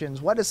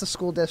questions. What is the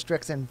school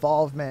district's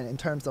involvement in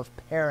terms of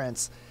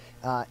parents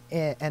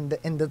in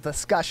the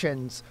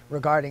discussions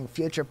regarding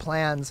future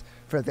plans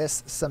for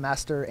this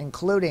semester,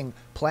 including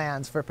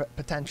plans for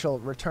potential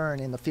return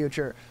in the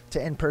future to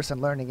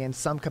in-person learning in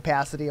some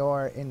capacity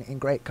or in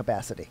great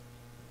capacity?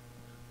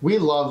 We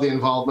love the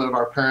involvement of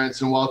our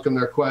parents and welcome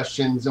their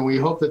questions, and we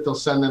hope that they'll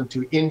send them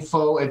to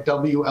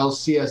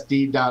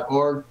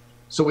info@wlcsd.org.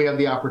 So we have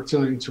the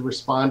opportunity to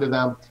respond to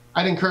them.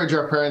 I'd encourage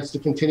our parents to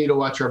continue to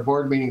watch our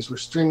board meetings. We're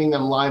streaming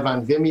them live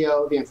on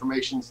Vimeo. The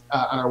information's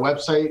on our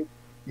website.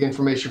 The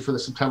information for the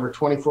September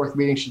 24th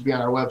meeting should be on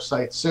our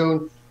website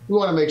soon. We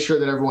want to make sure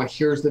that everyone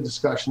hears the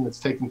discussion that's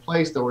taking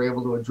place, that we're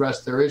able to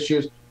address their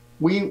issues.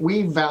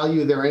 We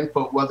value their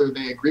input, whether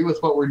they agree with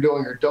what we're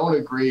doing or don't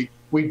agree.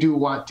 We do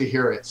want to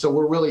hear it. So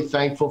we're really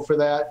thankful for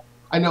that.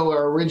 I know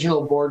our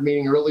original board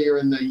meeting earlier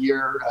in the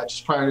year,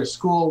 just prior to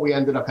school, we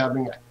ended up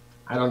having a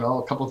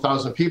couple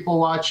thousand people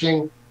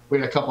watching. We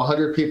had a couple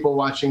hundred people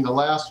watching the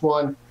last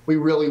one. We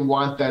really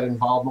want that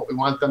involvement. We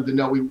want them to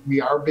know we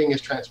are being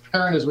as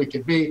transparent as we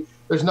can be.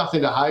 There's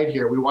nothing to hide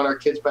here. We want our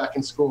kids back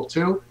in school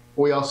too.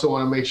 We also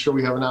want to make sure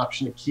we have an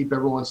option to keep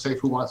everyone safe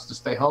who wants to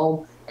stay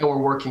home, and we're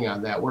working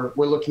on that. We're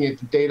looking at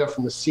the data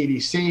from the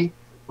CDC.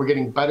 We're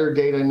getting better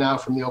data now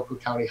from the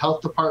Oakland County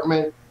Health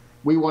Department.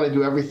 We want to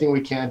do everything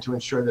we can to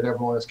ensure that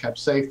everyone is kept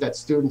safe, that's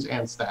students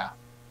and staff.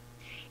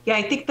 Yeah,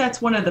 I think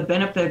that's one of the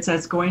benefits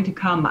that's going to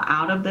come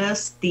out of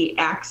this, the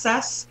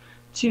access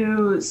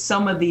to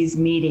some of these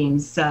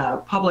meetings,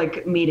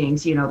 public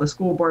meetings, the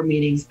school board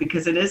meetings,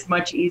 because it is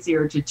much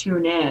easier to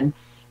tune in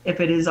if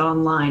it is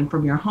online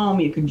from your home.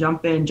 You can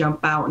jump in,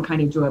 jump out, and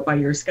kind of do it by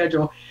your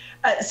schedule.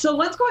 So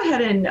let's go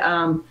ahead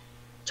and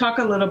talk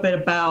a little bit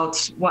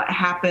about what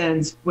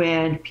happens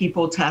when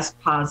people test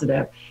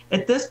positive.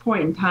 At this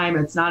point in time,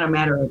 it's not a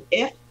matter of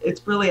if,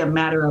 it's really a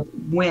matter of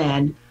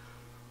when.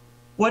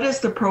 What is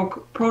the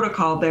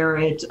protocol there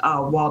at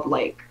Walled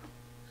Lake?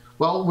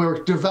 Well,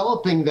 we're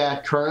developing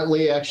that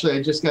currently. Actually,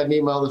 I just got an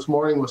email this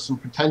morning with some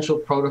potential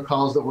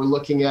protocols that we're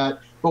looking at,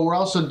 but we're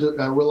also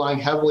relying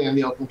heavily on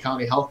the Oakland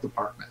County Health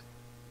Department.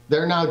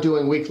 They're now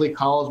doing weekly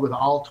calls with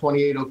all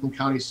 28 Oakland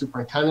County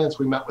superintendents.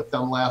 We met with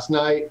them last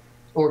night, and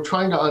we're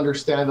trying to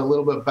understand a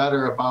little bit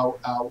better about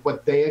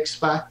what they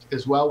expect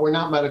as well. We're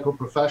not medical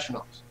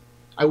professionals.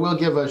 I will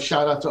give a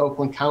shout out to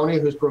Oakland County,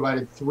 who's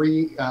provided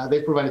three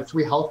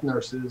health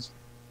nurses,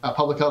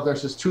 public health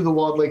nurses, to the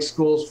Walled Lake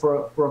schools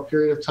for a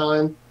period of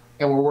time.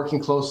 And we're working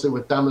closely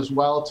with them as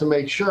well to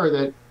make sure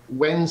that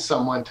when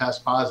someone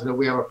tests positive,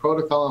 we have a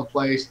protocol in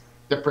place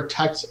that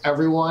protects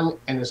everyone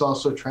and is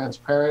also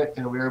transparent,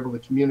 and we're able to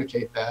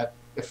communicate that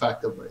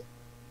effectively.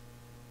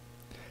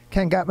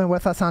 Ken Gutman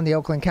with us on the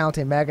Oakland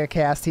County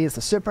Megacast. He is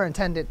the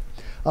superintendent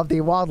of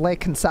the Walled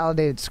Lake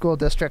Consolidated School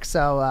District.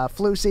 So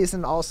flu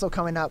season also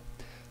coming up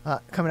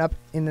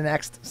in the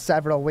next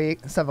several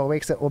weeks.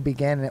 It will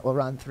begin, and it will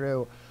run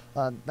through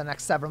the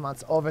next several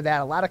months. Over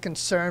that, a lot of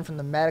concern from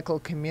the medical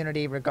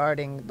community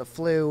regarding the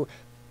flu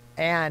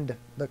and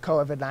the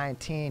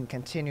COVID-19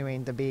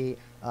 continuing to be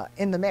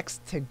in the mix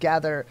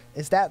together.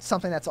 Is that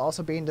something that's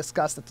also being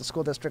discussed at the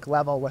school district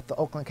level with the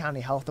Oakland County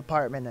Health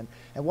Department? And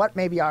what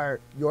maybe are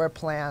your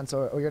plans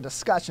or your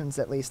discussions,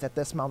 at least at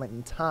this moment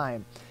in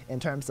time, in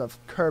terms of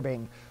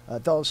curbing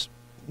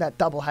that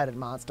double-headed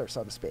monster,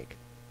 so to speak?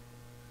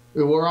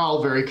 We're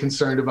all very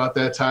concerned about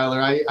that,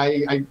 Tyler.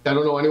 I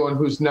don't know anyone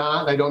who's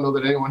not. I don't know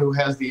that anyone who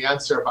has the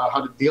answer about how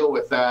to deal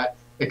with that,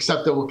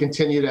 except that we'll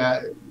continue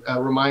to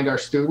remind our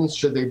students,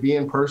 should they be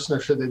in person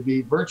or should they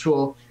be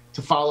virtual,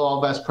 to follow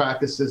all best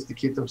practices to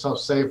keep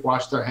themselves safe,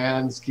 wash their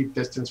hands, keep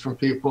distance from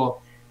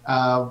people.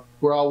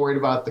 We're all worried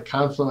about the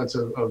confluence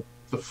of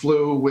the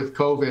flu with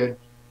COVID,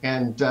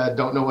 and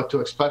don't know what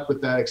to expect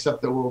with that,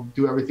 except that we'll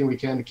do everything we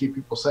can to keep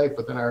people safe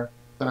within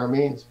our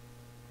means.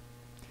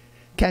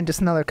 Ken,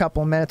 just another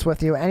couple of minutes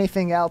with you.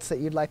 Anything else that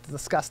you'd like to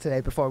discuss today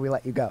before we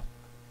let you go?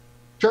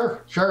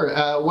 Sure.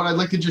 What I'd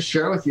like to just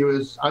share with you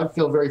is I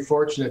feel very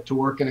fortunate to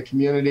work in a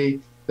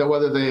community that,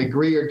 whether they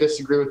agree or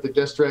disagree with the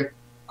district,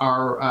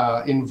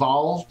 are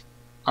involved,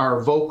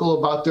 are vocal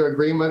about their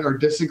agreement or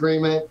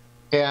disagreement,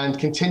 and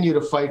continue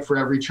to fight for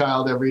every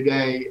child every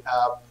day.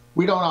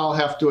 We don't all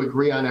have to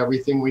agree on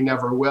everything. We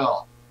never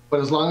will.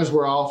 But as long as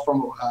we're all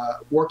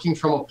working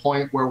from a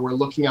point where we're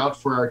looking out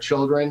for our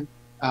children,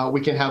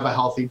 we can have a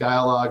healthy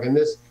dialogue. And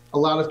a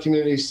lot of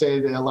communities say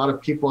that, a lot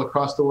of people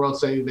across the world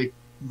say they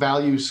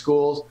value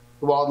schools.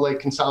 The Walled Lake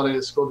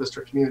Consolidated School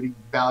District community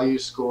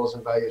values schools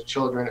and values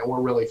children, and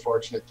we're really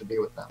fortunate to be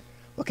with them.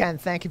 Well, Ken,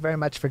 thank you very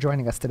much for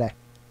joining us today.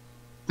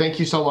 Thank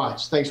you so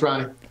much. Thanks,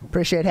 Ronnie.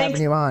 Appreciate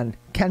having you on.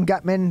 Ken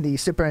Gutman, the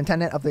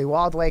superintendent of the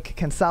Walled Lake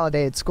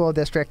Consolidated School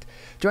District,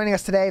 joining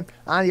us today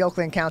on the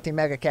Oakland County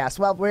Megacast.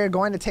 Well, we're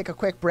going to take a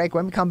quick break.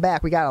 When we come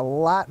back, we got a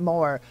lot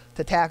more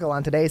to tackle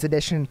on today's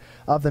edition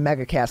of the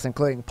Megacast,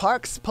 including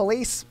parks,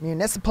 police,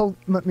 municipal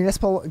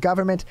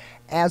government,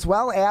 as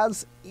well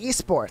as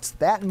esports.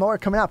 That and more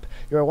coming up.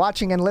 You're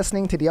watching and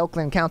listening to the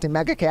Oakland County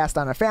Megacast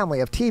on a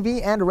family of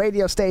TV and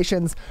radio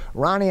stations.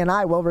 Ronnie and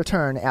I will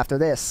return after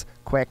this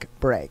quick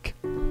break.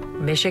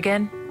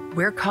 Michigan,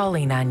 we're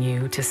calling on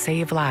you to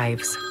save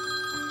lives.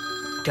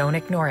 Don't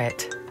ignore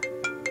it.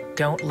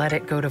 Don't let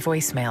it go to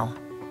voicemail.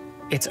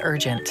 It's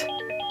urgent.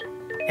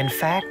 In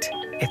fact,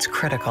 it's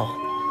critical.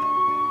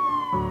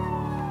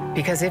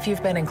 Because if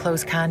you've been in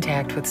close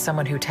contact with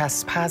someone who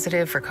tests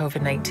positive for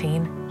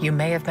COVID-19, you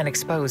may have been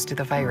exposed to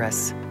the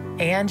virus.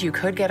 And you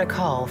could get a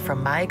call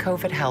from My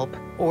COVID Help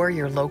or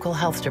your local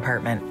health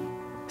department.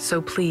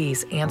 So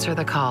please answer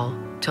the call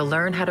to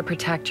learn how to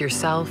protect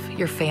yourself,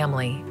 your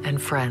family,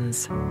 and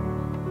friends.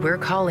 We're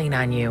calling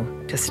on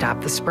you to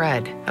stop the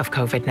spread of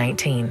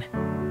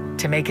COVID-19,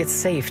 to make it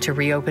safe to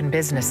reopen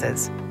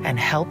businesses and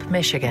help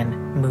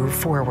Michigan move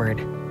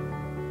forward.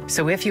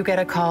 So if you get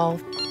a call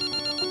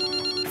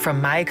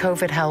from My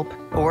COVID Help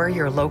or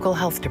your local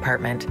health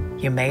department,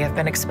 you may have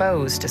been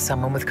exposed to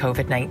someone with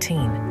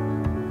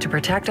COVID-19. To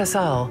protect us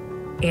all,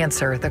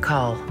 answer the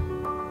call.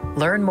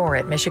 Learn more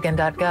at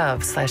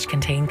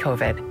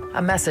michigan.gov/containcovid.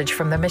 A message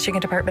from the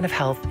Michigan Department of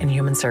Health and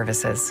Human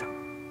Services.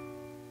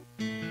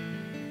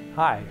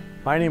 Hi,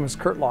 my name is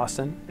Kurt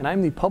Lawson, and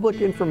I'm the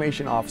Public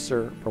Information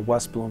Officer for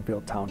West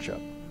Bloomfield Township.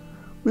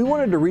 We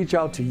wanted to reach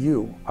out to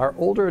you, our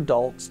older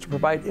adults, to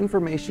provide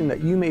information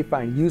that you may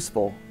find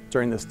useful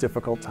during this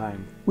difficult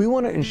time. We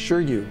want to ensure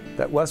you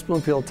that West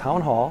Bloomfield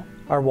Town Hall,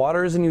 our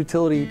Waters and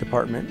Utility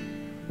Department,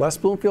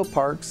 West Bloomfield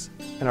Parks,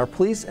 and our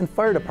police and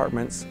fire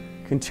departments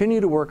continue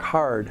to work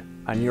hard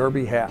on your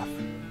behalf.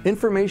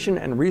 Information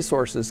and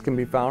resources can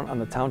be found on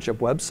the Township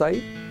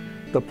website,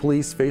 the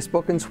police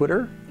Facebook and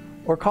Twitter,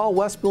 or call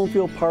West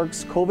Bloomfield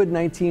Parks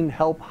COVID-19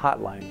 Help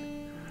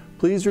Hotline.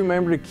 Please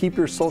remember to keep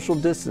your social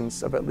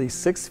distance of at least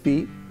 6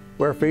 feet,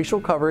 wear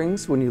facial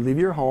coverings when you leave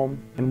your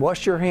home, and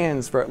wash your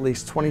hands for at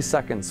least 20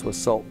 seconds with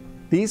soap.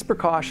 These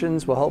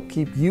precautions will help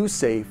keep you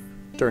safe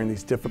during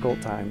these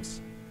difficult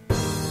times.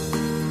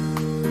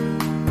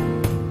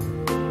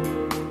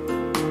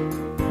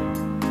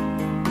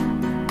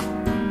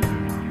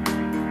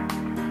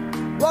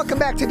 Welcome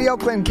back to the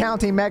Oakland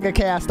County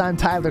Megacast. I'm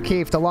Tyler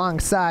Keefe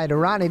alongside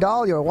Ronnie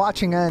Dahl. You're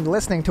watching and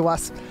listening to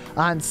us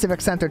on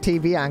Civic Center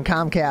TV on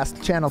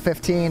Comcast Channel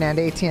 15 and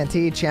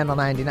AT&T Channel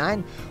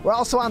 99. We're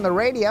also on the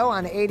radio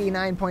on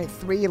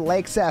 89.3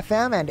 Lakes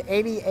FM and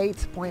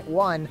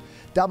 88.1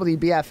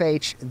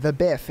 WBFH The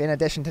Biff. In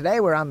addition,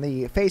 today we're on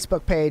the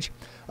Facebook page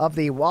of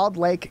the Walled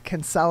Lake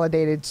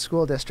Consolidated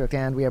School District,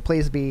 and we are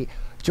pleased to be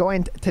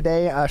joined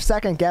today. Our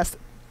second guest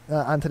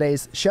on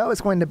today's show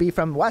is going to be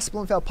from West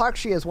Bloomfield Park.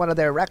 She is one of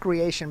their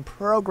recreation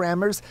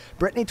programmers.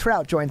 Brittany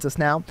Trout joins us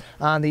now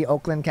on the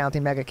Oakland County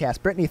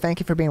Megacast. Brittany, thank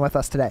you for being with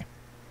us today.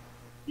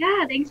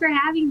 Yeah, thanks for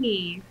having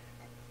me.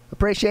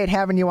 Appreciate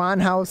having you on.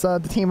 How's the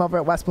team over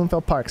at West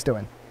Bloomfield Parks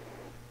doing?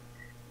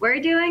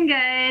 We're doing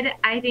good.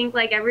 I think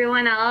like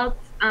everyone else,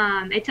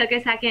 it took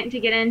a second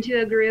to get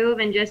into a groove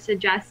and just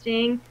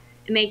adjusting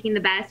and making the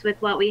best with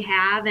what we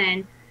have.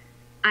 And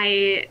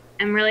I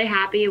am really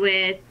happy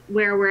with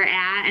where we're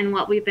at and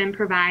what we've been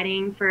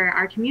providing for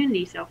our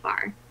community so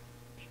far.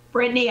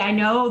 Brittany, I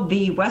know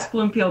the West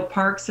Bloomfield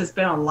Parks has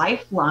been a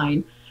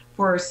lifeline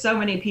for so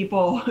many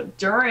people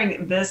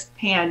during this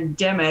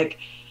pandemic.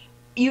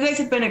 You guys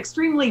have been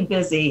extremely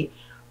busy,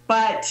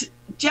 but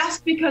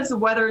just because the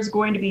weather is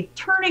going to be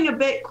turning a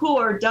bit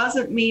cooler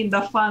doesn't mean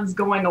the fun's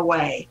going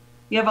away.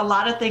 You have a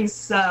lot of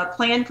things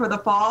planned for the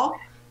fall.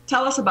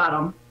 Tell us about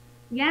them.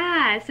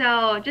 Yeah,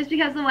 so just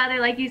because the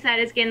weather, like you said,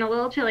 is getting a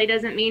little chilly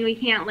doesn't mean we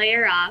can't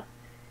layer up.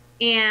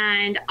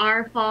 And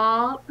our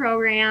fall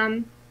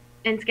program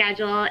and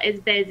schedule is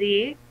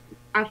busy.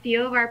 A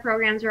few of our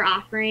programs we're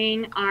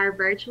offering are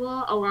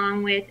virtual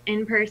along with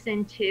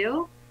in-person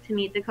too, to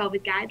meet the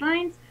COVID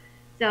guidelines.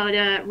 So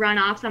to run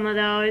off some of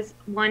those,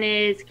 one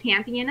is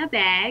camping in a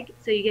bag.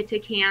 So you get to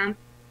camp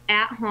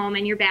at home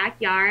in your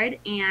backyard.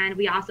 And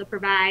we also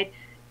provide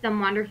some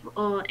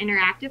wonderful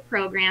interactive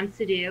programs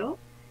to do.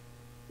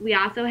 We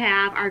also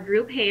have our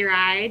group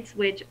hayrides,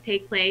 which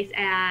take place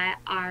at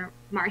our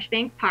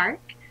Marshbank Park.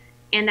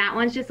 And that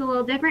one's just a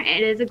little different.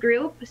 It is a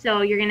group,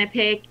 so you're going to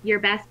pick your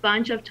best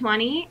bunch of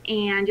 20,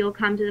 and you'll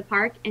come to the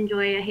park,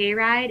 enjoy a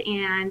hayride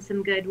and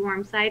some good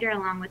warm cider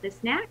along with a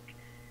snack.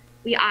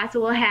 We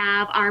also will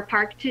have our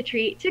Park to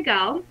Treat to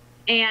Go,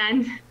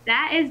 and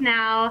that is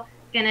now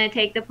going to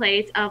take the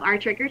place of our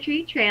Trick or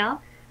Treat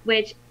Trail,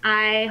 which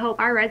I hope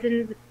our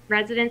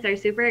residents are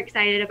super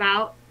excited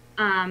about.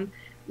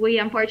 We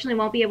unfortunately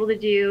won't be able to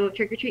do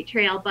Trick or Treat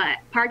Trail, but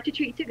Park to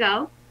Treat to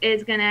Go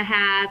is going to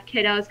have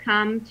kiddos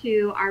come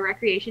to our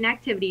recreation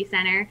activity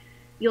center.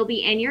 You'll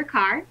be in your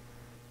car,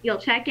 you'll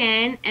check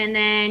in, and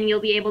then you'll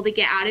be able to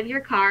get out of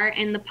your car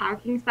in the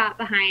parking spot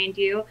behind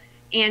you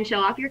and show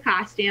off your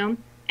costume.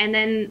 And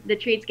then the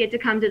treats get to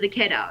come to the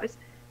kiddos.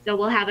 So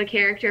we'll have a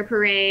character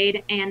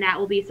parade, and that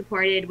will be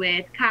supported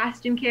with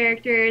costume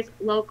characters,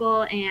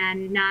 local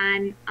and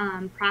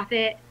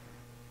non-profit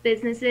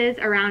businesses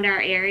around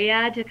our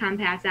area to come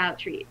pass out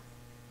treats.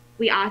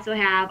 We also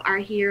have our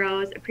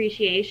Heroes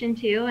Appreciation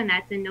too, and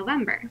that's in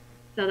November.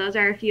 So those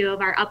are a few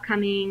of our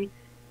upcoming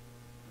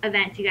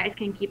events you guys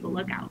can keep a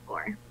lookout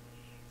for.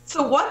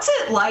 So what's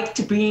it like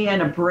to be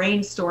in a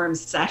brainstorm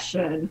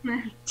session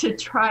to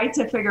try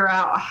to figure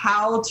out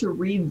how to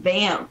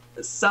revamp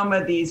some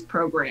of these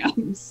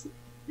programs?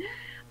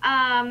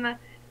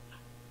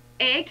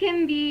 It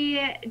can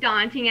be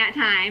daunting at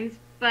times,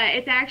 but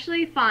it's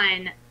actually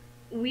fun.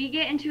 We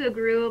get into a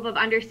groove of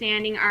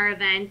understanding our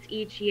events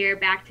each year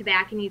back to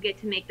back, and you get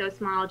to make those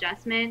small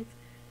adjustments.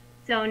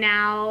 So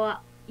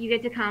now you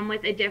get to come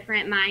with a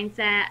different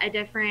mindset, a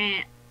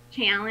different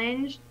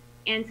challenge.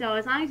 And so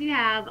as long as you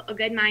have a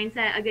good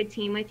mindset, a good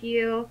team with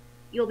you,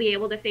 you'll be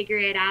able to figure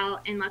it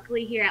out. And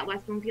luckily here at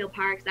West Bloomfield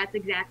Parks, that's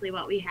exactly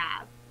what we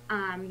have.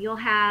 You'll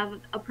have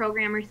a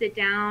programmer sit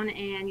down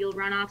and you'll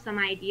run off some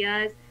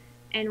ideas.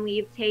 And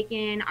we've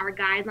taken our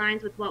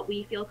guidelines with what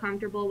we feel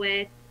comfortable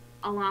with,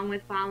 along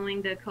with following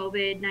the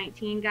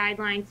COVID-19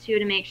 guidelines too,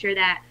 to make sure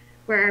that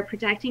we're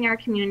protecting our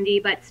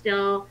community, but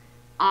still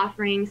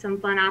offering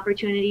some fun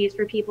opportunities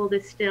for people to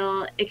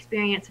still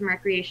experience some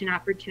recreation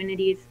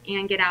opportunities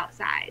and get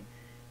outside.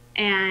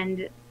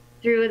 And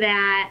through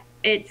that,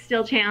 it's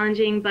still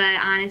challenging, but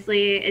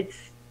honestly,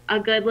 it's a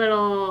good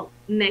little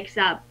mix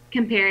up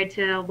compared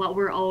to what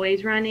we're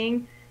always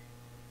running.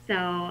 So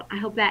I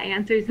hope that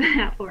answers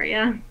that for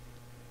you.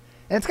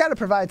 And it's got to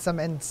provide some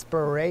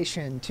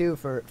inspiration, too,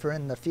 for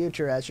in the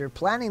future. As you're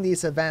planning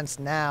these events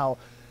now,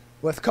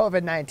 with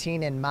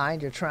COVID-19 in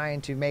mind, you're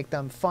trying to make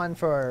them fun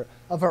for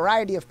a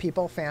variety of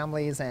people,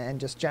 families, and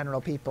just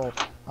general people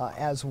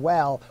as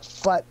well.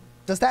 But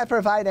does that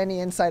provide any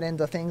insight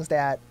into things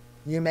that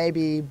you may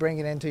be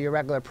bringing into your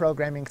regular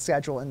programming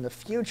schedule in the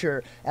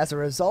future as a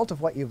result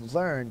of what you've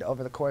learned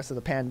over the course of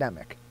the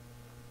pandemic?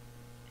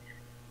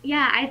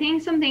 Yeah, I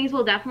think some things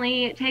we'll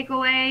definitely take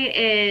away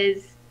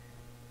is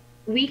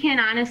we can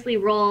honestly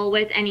roll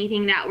with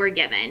anything that we're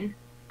given.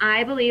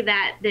 I believe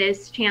that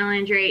this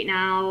challenge right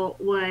now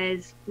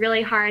was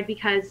really hard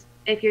because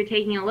if you're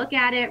taking a look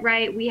at it,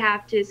 right, we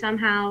have to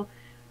somehow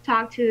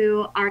talk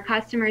to our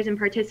customers and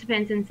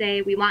participants and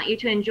say, we want you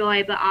to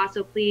enjoy, but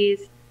also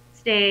please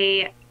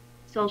stay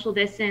social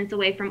distance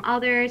away from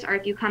others, or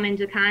if you come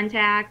into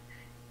contact.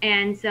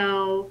 And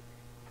so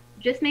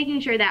just making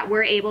sure that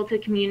we're able to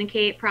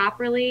communicate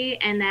properly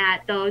and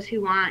that those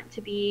who want to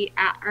be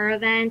at our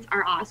events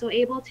are also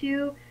able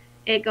to.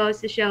 It goes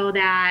to show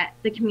that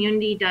the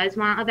community does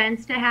want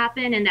events to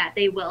happen and that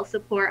they will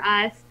support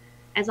us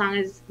as long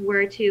as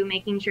we're to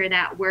making sure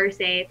that we're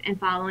safe and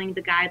following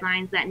the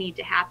guidelines that need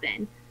to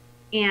happen.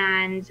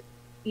 And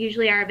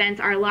usually our events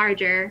are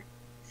larger.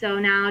 So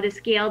now to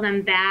scale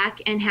them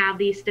back and have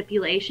these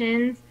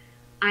stipulations,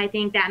 I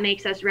think that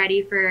makes us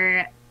ready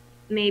for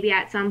maybe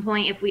at some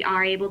point, if we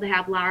are able to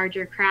have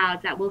larger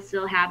crowds, that we'll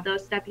still have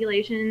those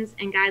stipulations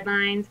and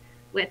guidelines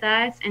with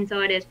us. And so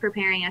it is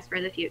preparing us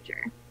for the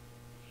future.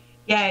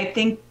 Yeah, I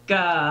think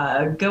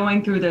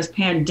going through this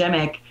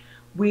pandemic,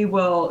 we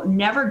will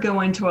never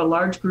go into a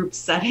large group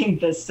setting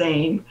the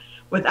same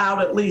without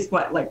at least,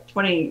 like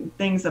 20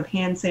 things of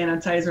hand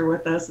sanitizer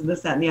with us and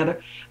this, that, and the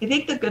other. I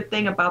think the good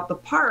thing about the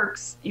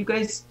parks, you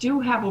guys do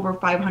have over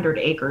 500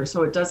 acres,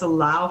 so it does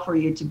allow for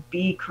you to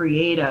be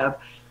creative.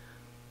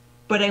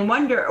 But I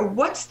wonder,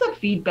 what's the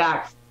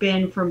feedback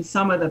been from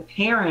some of the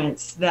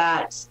parents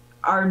that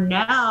are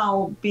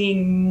now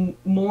being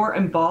more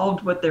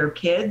involved with their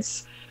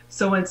kids?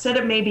 So instead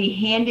of maybe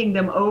handing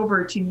them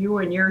over to you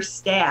and your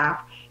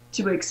staff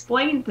to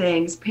explain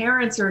things,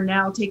 parents are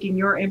now taking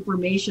your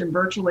information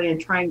virtually and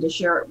trying to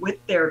share it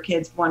with their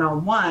kids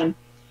one-on-one.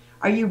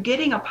 Are you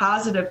getting a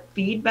positive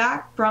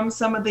feedback from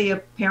some of the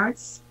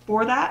parents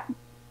for that?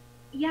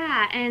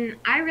 Yeah, and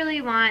I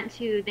really want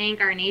to thank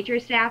our nature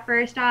staff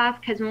first off,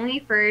 because when we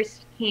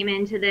first came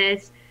into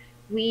this,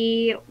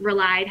 we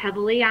relied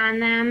heavily on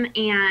them,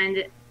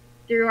 and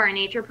through our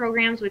nature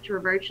programs, which were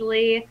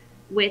virtually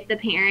with the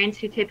parents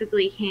who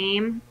typically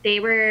came, they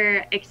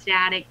were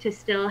ecstatic to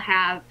still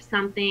have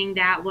something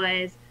that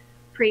was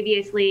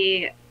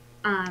previously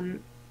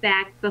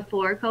back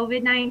before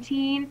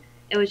COVID-19.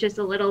 It was just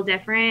a little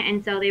different,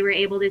 and so they were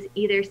able to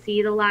either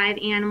see the live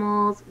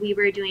animals, we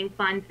were doing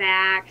fun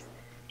facts,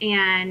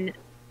 and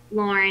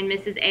Lauren,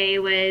 Mrs. A,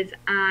 was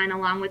on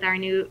along with our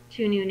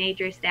two new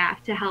nature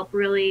staff to help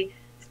really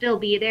still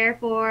be there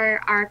for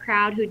our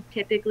crowd who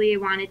typically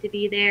wanted to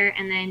be there.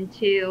 And then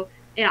two,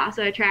 it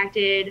also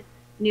attracted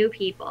new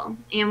people.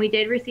 And we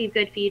did receive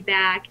good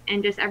feedback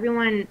and just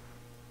everyone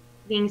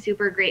being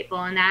super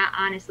grateful. And that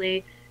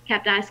honestly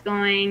kept us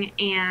going.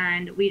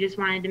 And we just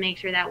wanted to make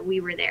sure that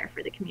we were there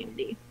for the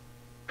community.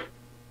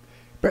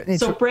 Brittany,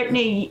 so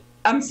Brittany,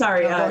 I'm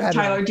sorry, no, ahead,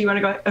 Tyler, man. do you want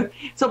to go?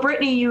 So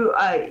Brittany,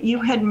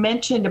 you had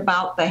mentioned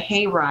about the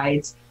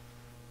hayrides,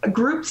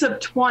 groups of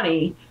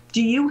 20.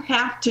 Do you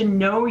have to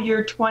know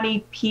your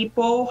 20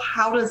 people?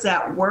 How does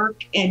that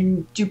work?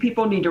 And do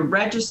people need to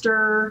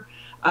register?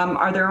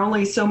 Are there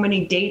only so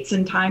many dates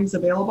and times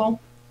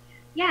available?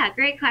 Yeah,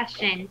 great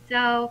question.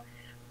 So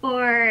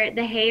for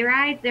the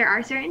hayrides, there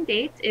are certain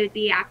dates. It would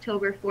be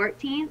October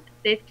 14th,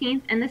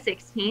 15th, and the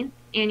 16th.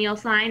 And you'll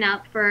sign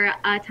up for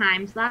a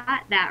time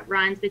slot that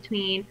runs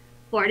between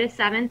 4 to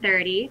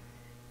 7:30,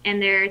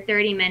 and they're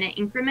 30-minute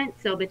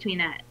increments. So between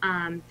that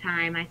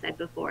time I said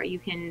before, you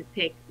can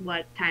pick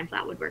what time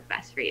slot would work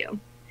best for you.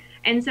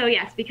 And so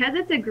yes, because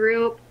it's a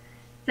group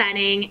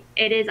setting,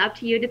 it is up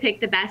to you to pick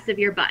the best of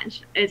your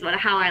bunch, is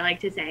how I like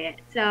to say it.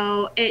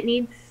 So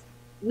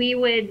we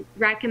would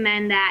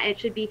recommend that it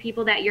should be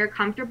people that you're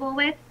comfortable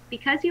with,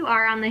 because you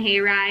are on the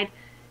hayride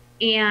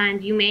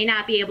and you may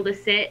not be able to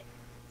sit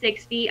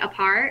 6 feet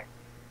apart.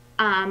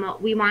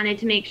 We wanted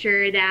to make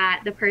sure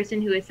that the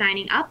person who is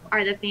signing up,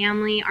 or the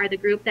family, or the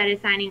group that is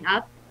signing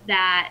up,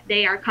 that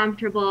they are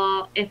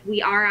comfortable if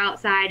we are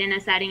outside in a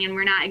setting and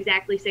we're not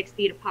exactly 6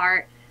 feet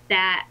apart,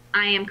 that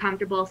I am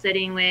comfortable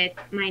sitting with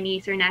my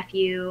niece or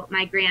nephew,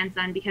 my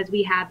grandson, because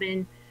we have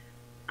been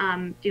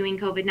doing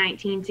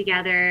COVID-19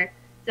 together.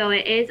 So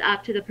it is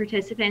up to the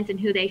participants and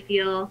who they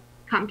feel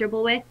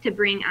comfortable with to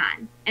bring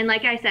on. And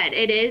like I said,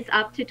 it is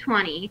up to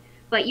 20,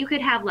 but you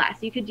could have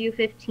less. You could do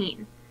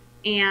 15.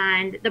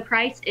 And the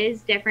price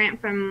is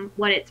different from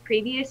what it's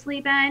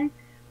previously been,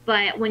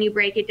 but when you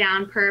break it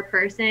down per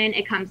person,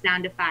 it comes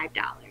down to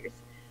 $5.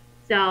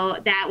 So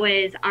that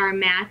was our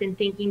math and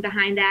thinking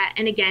behind that.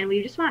 And again,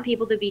 we just want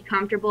people to be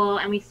comfortable,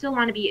 and we still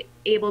want to be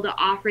able to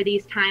offer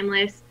these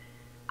timeless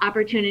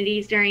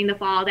opportunities during the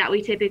fall that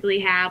we typically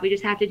have. We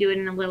just have to do it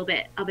in a little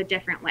bit of a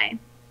different way.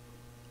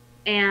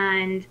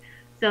 And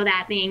so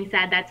that being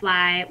said, that's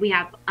why we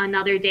have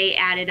another date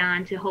added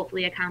on to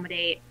hopefully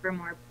accommodate for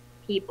more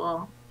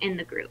people in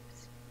the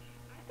groups.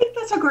 I think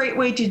that's a great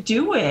way to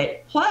do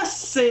it.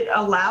 Plus, it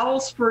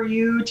allows for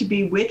you to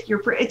be with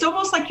it's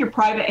almost like your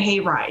private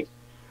hayride,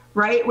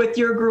 right? With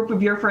your group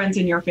of your friends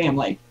and your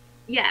family.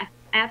 Yeah,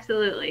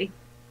 absolutely.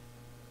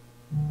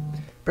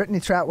 Brittany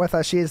Trout with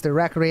us. She is the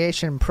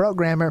recreation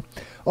programmer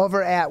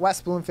over at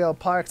West Bloomfield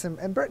Parks.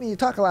 And Brittany, you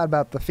talk a lot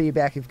about the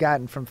feedback you've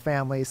gotten from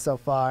families so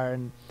far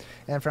and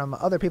from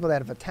other people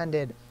that have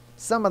attended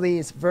some of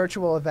these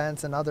virtual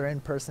events and other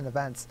in-person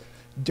events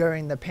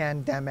during the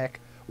pandemic.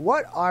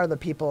 What are the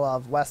people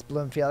of West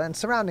Bloomfield and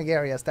surrounding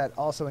areas that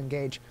also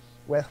engage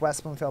with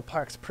West Bloomfield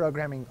Parks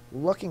programming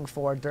looking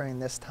for during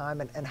this time?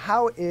 And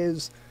how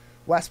is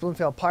West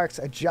Bloomfield Parks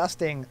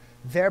adjusting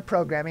their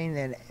programming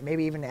and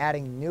maybe even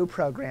adding new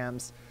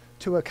programs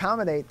to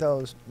accommodate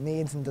those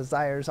needs and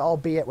desires,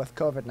 albeit with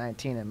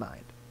COVID-19 in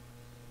mind?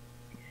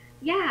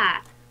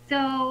 Yeah,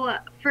 so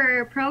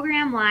for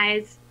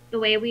program-wise, the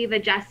way we've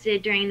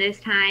adjusted during this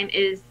time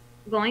is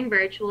going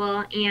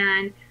virtual,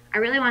 and I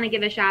really want to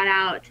give a shout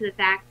out to the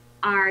fact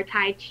our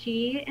Tai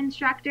Chi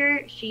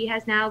instructor, she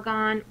has now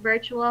gone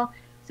virtual.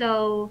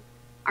 So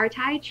our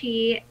Tai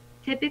Chi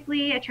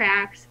typically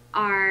attracts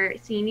our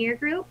senior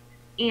group,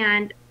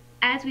 and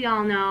as we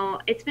all know,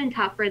 it's been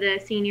tough for the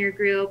senior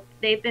group.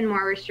 They've been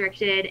more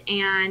restricted,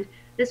 and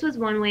this was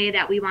one way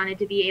that we wanted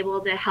to be able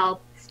to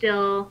help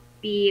still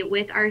be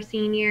with our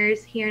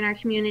seniors here in our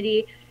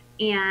community,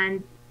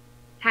 and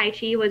Tai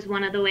Chi was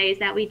one of the ways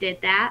that we did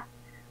that,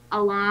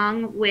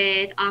 along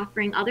with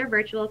offering other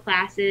virtual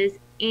classes.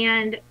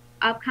 And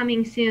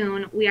upcoming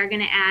soon, we are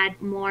going to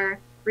add more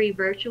free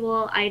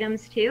virtual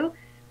items too.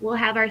 We'll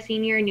have our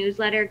senior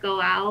newsletter go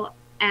out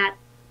at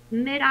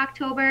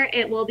mid-October.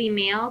 It will be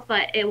mailed,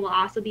 but it will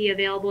also be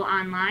available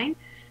online.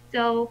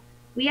 So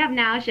we have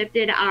now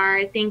shifted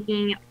our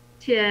thinking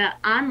to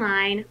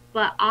online,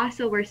 but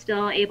also we're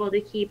still able to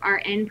keep our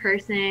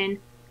in-person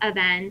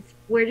events.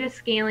 We're just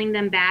scaling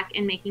them back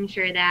and making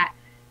sure that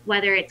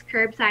whether it's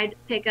curbside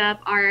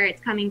pickup or it's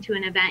coming to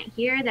an event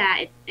here, that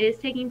it is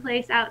taking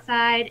place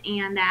outside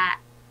and that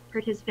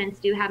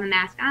participants do have a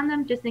mask on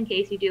them, just in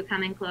case you do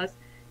come in close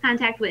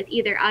contact with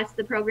either us,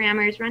 the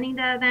programmers running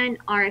the event,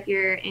 or if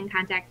you're in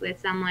contact with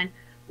someone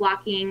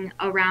walking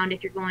around,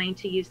 if you're going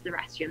to use the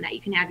restroom, that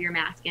you can have your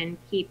mask and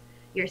keep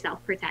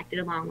yourself protected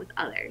along with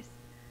others.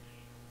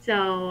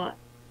 So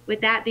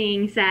with that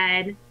being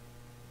said,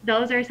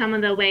 those are some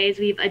of the ways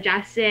we've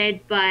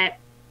adjusted, but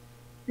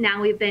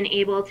now we've been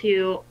able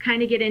to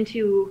kind of get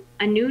into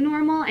a new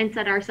normal and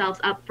set ourselves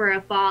up for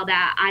a fall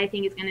that I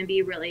think is going to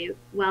be really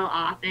well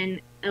off,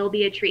 and it'll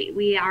be a treat.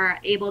 We are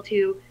able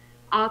to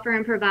offer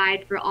and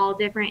provide for all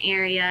different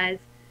areas,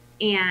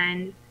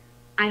 and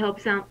I hope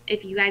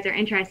if you guys are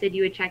interested,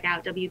 you would check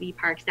out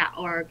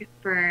wbparks.org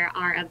for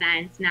our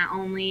events, not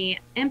only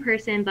in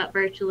person but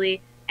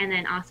virtually, and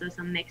then also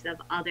some mix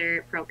of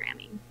other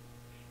programming.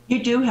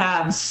 You do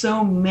have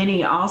so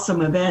many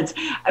awesome events.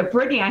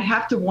 Brittany, I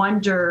have to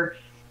wonder,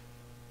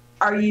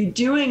 are you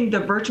doing the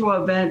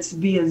virtual events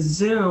via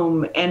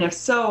Zoom? And if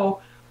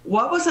so,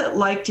 what was it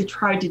like to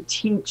try to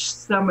teach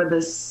some of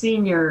the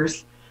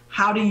seniors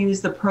how to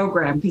use the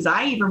program? Because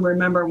I even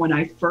remember when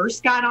I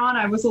first got on,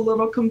 I was a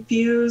little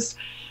confused.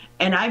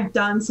 And I've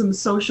done some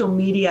social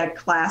media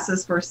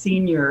classes for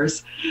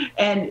seniors,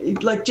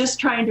 and like just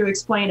trying to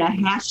explain a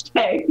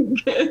hashtag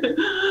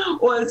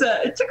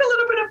it took a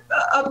little bit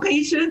of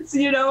patience,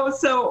 you know.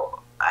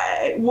 So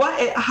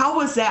how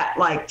was that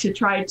like to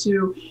try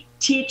to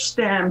teach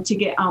them to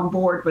get on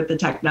board with the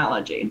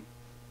technology?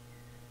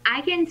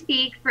 I can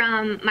speak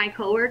from my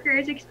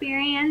coworkers'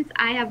 experience.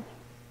 I have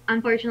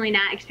unfortunately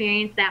not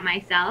experienced that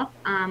myself.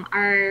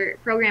 Our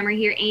programmer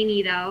here,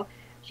 Amy, though,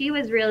 she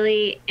was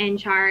really in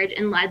charge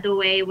and led the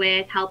way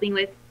with helping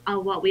with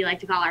what we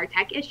like to call our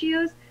tech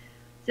issues.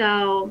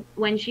 So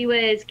when she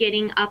was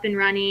getting up and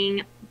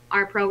running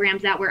our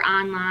programs that were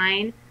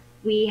online,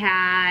 we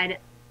had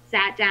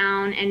sat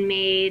down and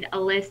made a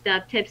list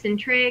of tips and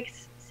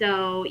tricks.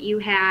 So you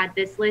had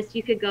this list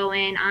you could go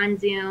in on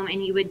Zoom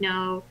and you would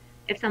know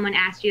if someone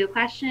asked you a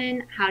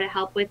question, how to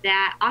help with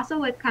that. Also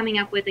with coming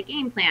up with a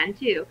game plan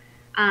too.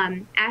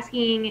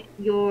 Asking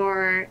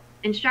your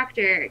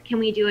instructor, can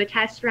we do a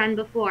test run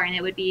before? And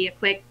it would be a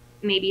quick,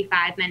 maybe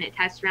 5-minute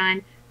test run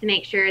to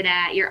make sure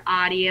that your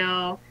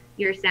audio,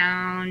 your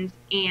sound,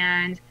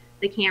 and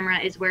the camera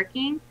is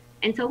working.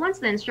 And so once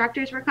the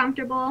instructors were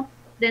comfortable,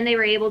 then they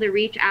were able to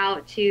reach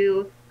out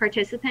to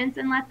participants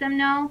and let them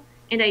know.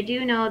 And I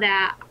do know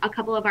that a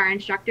couple of our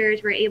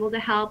instructors were able to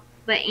help,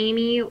 but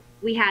Amy,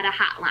 we had a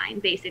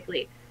hotline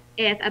basically.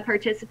 If a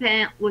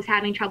participant was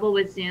having trouble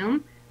with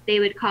Zoom, they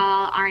would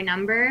call our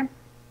number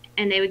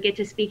and they would get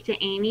to speak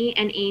to Amy,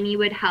 and Amy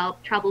would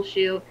help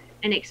troubleshoot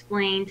and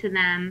explain to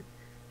them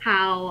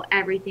how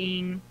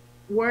everything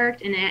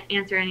worked and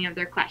answer any of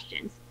their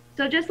questions.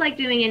 So just like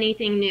doing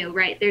anything new,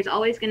 right? There's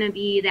always going to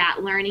be that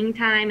learning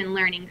time and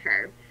learning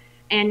curve.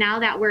 And now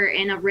that we're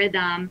in a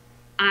rhythm,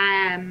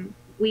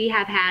 we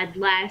have had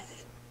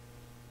less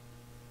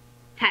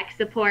tech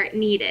support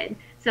needed.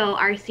 So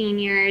our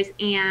seniors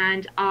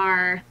and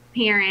our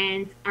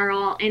parents are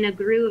all in a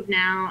groove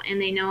now,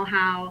 and they know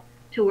how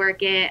to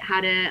work it, how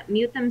to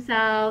mute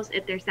themselves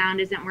if their sound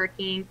isn't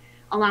working,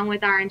 along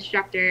with our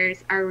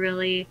instructors are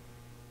really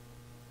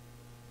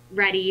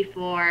ready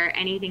for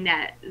anything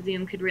that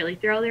Zoom could really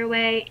throw their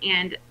way.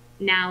 And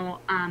now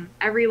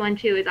everyone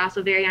too is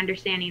also very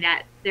understanding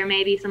that there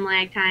may be some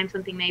lag time,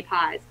 something may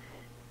pause,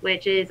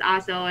 which is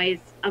also always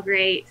a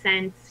great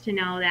sense to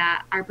know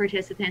that our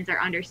participants are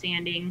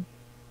understanding.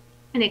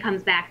 And it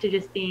comes back to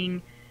just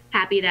being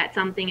happy that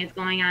something is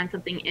going on,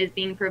 something is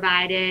being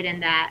provided,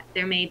 and that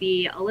there may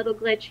be a little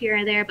glitch here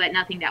and there, but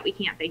nothing that we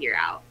can't figure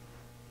out.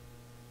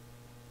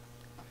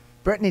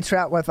 Brittany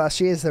Trout with us.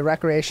 She is the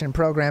recreation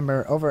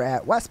programmer over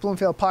at West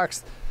Bloomfield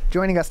Parks,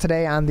 joining us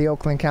today on the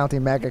Oakland County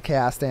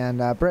Megacast.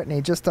 And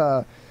Brittany, just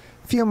a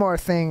few more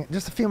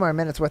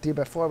minutes with you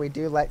before we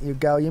do let you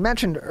go. You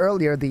mentioned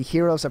earlier the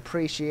Heroes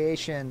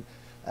Appreciation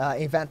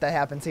event that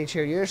happens each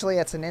year. Usually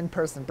it's an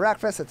in-person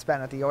breakfast. It's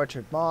been at the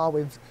Orchard Mall.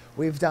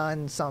 We've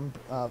done some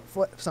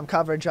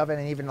coverage of it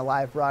and even a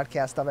live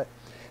broadcast of it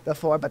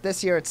before, but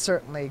this year it's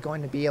certainly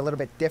going to be a little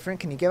bit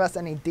different. Can you give us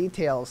any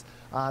details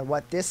on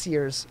what this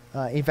year's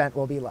event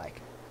will be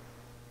like?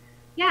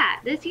 Yeah,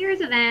 this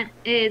year's event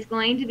is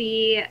going to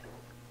be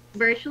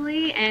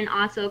virtually and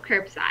also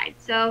curbside.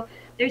 So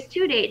there's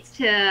 2 dates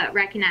to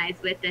recognize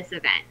with this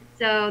event.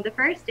 So the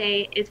first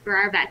date is for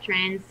our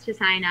veterans to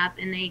sign up,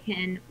 and they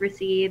can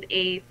receive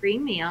a free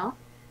meal,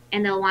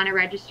 and they'll want to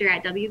register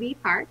at WB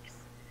Parks.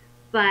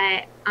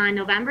 But on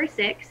November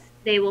 6th,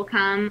 they will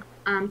come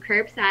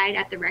curbside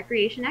at the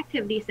Recreation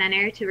Activity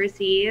Center to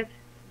receive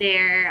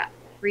their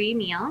free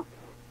meal.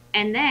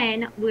 And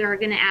then we're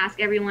going to ask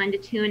everyone to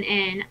tune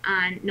in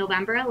on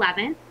November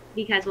 11th,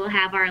 because we'll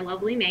have our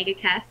lovely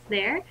Megacast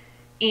there,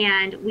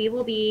 and we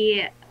will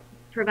be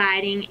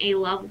providing a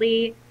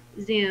lovely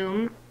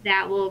Zoom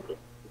that will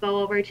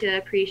go over to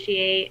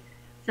appreciate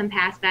some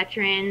past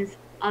veterans,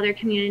 other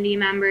community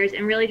members,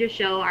 and really just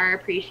show our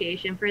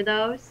appreciation for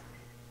those.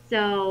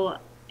 So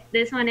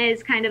this one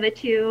is kind of a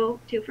two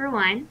for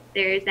one.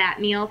 There's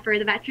that meal for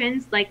the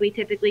veterans, like we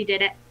typically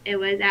did it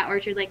was at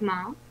Orchard Lake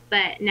Mall,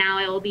 but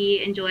now it will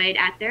be enjoyed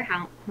at their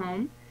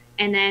home.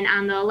 And then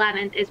on the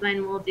 11th is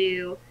when we'll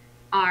do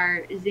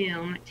our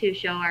Zoom to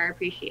show our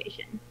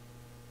appreciation.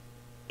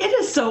 It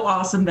is so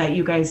awesome that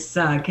you guys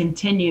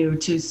continue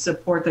to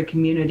support the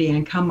community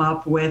and come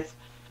up with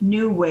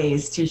new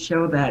ways to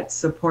show that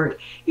support.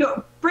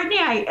 Brittany,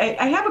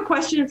 I have a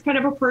question. It's kind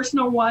of a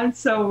personal one,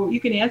 so you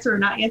can answer or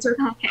not answer.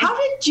 Okay. How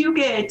did you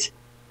get,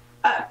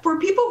 for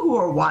people who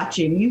are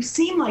watching, you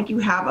seem like you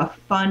have a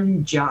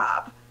fun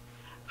job.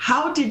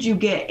 How did you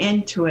get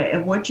into it,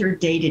 and what's your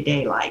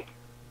day-to-day like?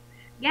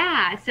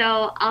 Yeah,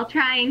 so I'll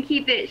try and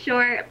keep it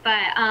short,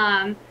 but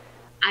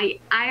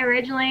I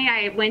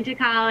originally went to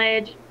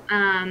college.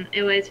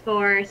 It was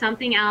for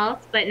something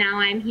else, but now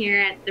I'm here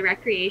at the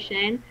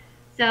recreation.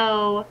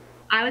 So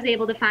I was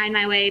able to find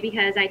my way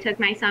because I took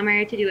my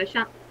summer to do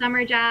a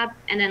summer job,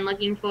 and then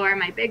looking for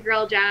my big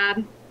girl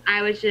job,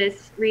 I was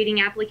just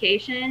reading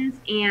applications.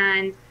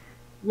 And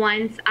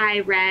once I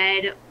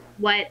read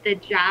what the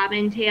job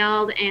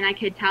entailed, and I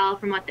could tell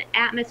from what the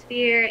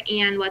atmosphere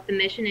and what the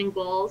mission and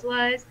goals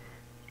was,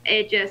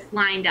 it just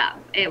lined up.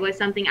 It was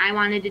something I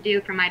wanted to do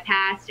from my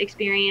past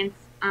experience.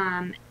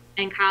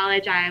 In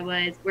college, I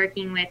was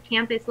working with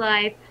campus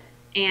life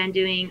and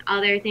doing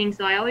other things,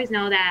 so I always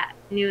knew that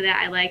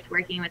I liked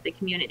working with the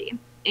community.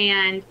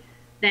 And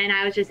then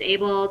I was just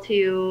able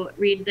to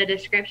read the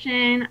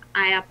description.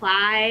 I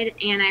applied,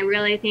 and I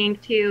really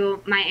think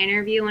too, my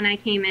interview when I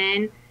came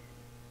in,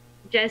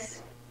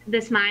 just the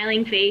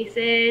smiling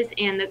faces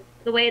and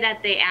the way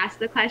that they asked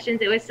the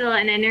questions, it was still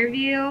an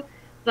interview,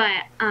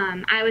 but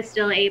I was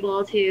still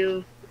able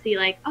to see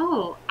like,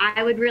 oh,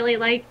 I would really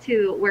like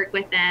to work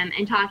with them,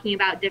 and talking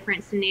about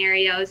different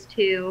scenarios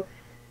too,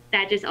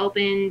 that just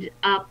opened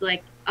up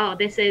like, oh,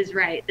 this is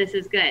right, this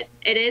is good.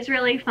 It is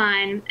really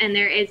fun, and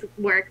there is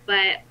work,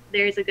 but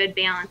there's a good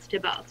balance to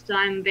both. So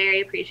I'm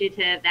very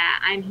appreciative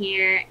that I'm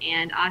here,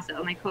 and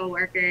also my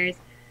coworkers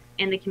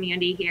and the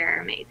community here are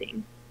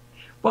amazing.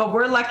 Well,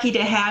 we're lucky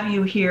to have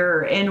you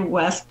here in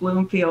West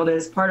Bloomfield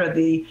as part of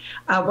the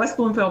West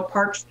Bloomfield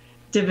Parks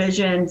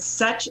Division.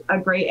 Such a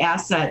great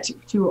asset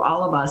to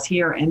all of us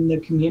here in the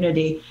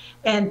community.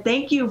 And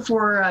thank you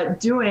for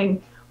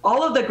doing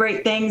all of the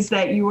great things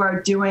that you are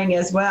doing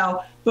as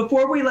well.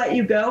 Before we let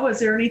you go, is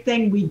there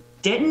anything we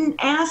didn't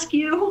ask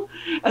you?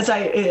 As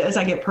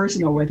I get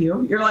personal with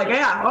you, you're like,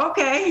 yeah,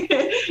 okay.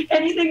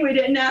 Anything we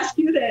didn't ask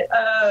you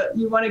that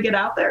you want to get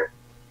out there?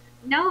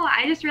 No,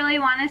 I just really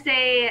want to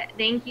say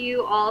thank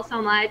you all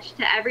so much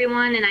to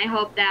everyone, and I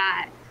hope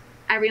that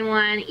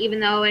everyone, even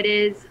though it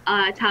is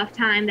a tough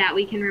time, that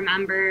we can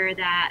remember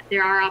that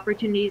there are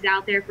opportunities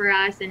out there for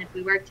us, and if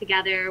we work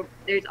together,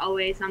 there's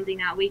always something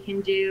that we can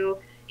do,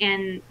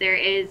 and there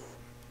is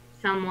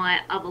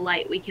somewhat of a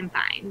light we can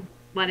find,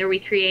 whether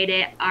we create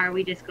it or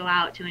we just go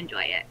out to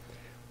enjoy it.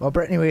 Well,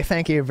 Brittany, we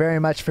thank you very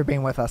much for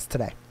being with us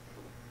today.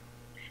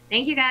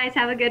 Thank you, guys.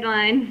 Have a good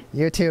one.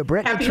 You too.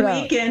 Brittany Trout.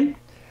 Happy weekend.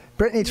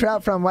 Brittany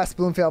Trout from West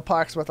Bloomfield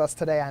Parks with us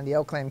today on the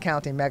Oakland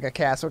County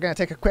Megacast. We're going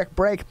to take a quick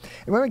break,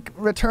 and when we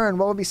return,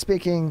 we'll be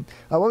shifting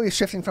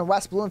from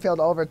West Bloomfield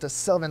over to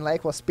Sylvan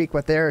Lake. We'll speak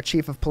with their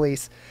Chief of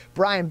Police,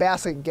 Brian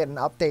Bassett, and get an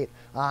update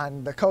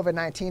on the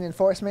COVID-19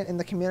 enforcement in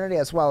the community,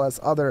 as well as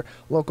other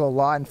local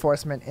law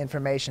enforcement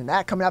information.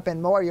 That coming up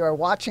and more. You are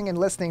watching and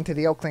listening to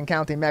the Oakland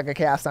County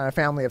Megacast on a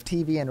family of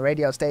TV and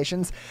radio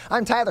stations.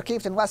 I'm Tyler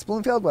Keefe in West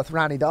Bloomfield with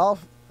Ronnie Dahl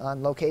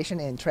on location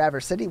in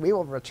Traverse City. We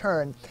will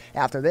return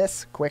after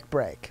this quick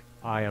break.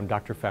 Hi, I'm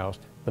Dr. Faust,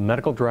 the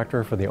Medical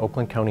Director for the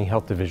Oakland County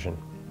Health Division.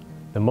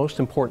 The most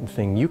important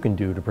thing you can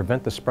do to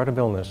prevent the spread of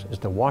illness is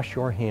to wash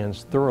your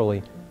hands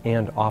thoroughly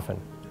and often.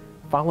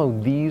 Follow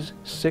these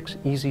 6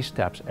 easy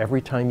steps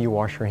every time you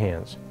wash your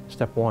hands.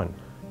 Step 1,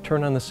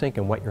 turn on the sink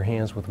and wet your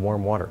hands with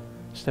warm water.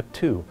 Step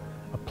 2,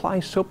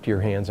 apply soap to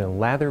your hands and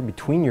lather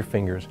between your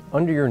fingers,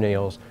 under your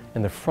nails,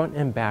 and the front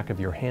and back of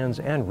your hands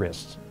and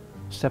wrists.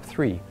 Step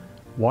 3,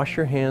 wash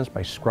your hands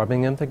by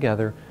scrubbing them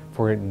together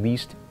for at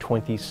least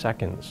 20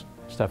 seconds.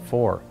 Step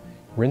 4,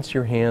 rinse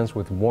your hands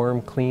with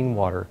warm, clean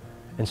water.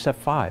 And step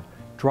 5,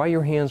 dry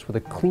your hands with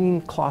a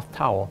clean cloth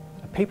towel,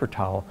 a paper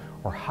towel,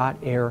 or hot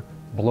air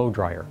blow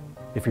dryer.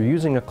 If you're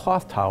using a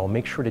cloth towel,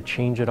 make sure to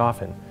change it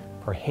often.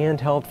 For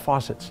handheld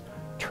faucets,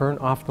 turn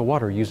off the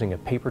water using a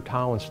paper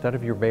towel instead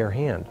of your bare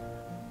hand.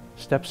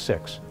 Step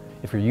 6,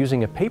 if you're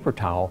using a paper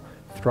towel,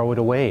 throw it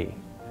away.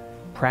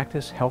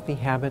 Practice healthy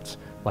habits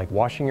like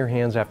washing your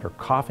hands after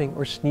coughing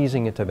or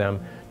sneezing into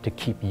them to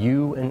keep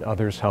you and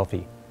others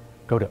healthy.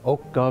 Go to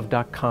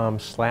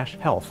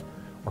oakgov.com/health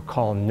or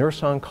call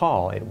Nurse on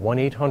Call at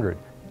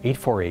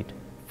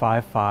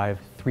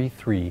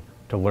 1-800-848-5533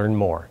 to learn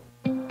more.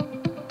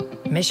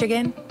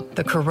 Michigan,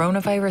 the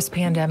coronavirus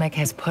pandemic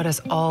has put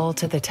us all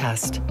to the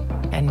test.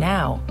 And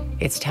now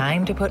it's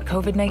time to put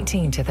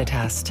COVID-19 to the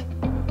test.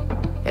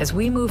 As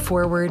we move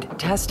forward,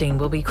 testing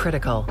will be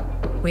critical.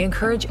 We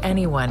encourage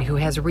anyone who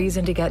has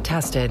reason to get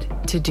tested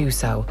to do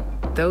so,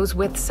 those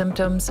with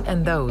symptoms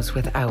and those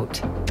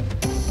without.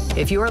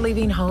 If you are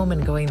leaving home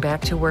and going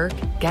back to work,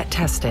 get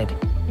tested.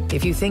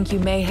 If you think you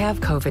may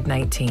have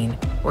COVID-19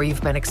 or you've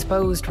been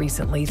exposed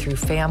recently through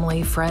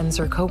family, friends,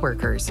 or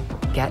coworkers,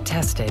 get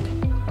tested.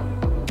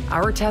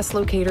 Our test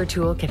locator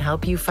tool can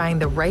help you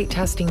find the right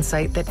testing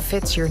site that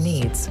fits your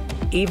needs.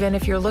 Even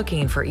if you're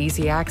looking for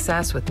easy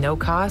access with no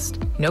cost,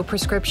 no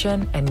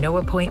prescription, and no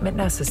appointment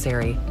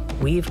necessary,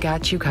 we've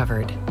got you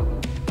covered.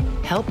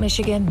 Help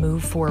Michigan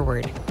move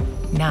forward,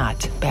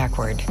 not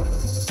backward.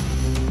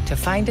 To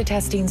find a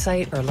testing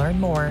site or learn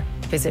more,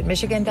 visit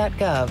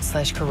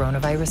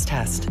michigan.gov/coronavirus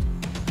test.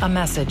 A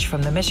message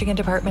from the Michigan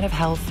Department of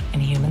Health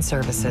and Human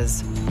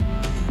Services.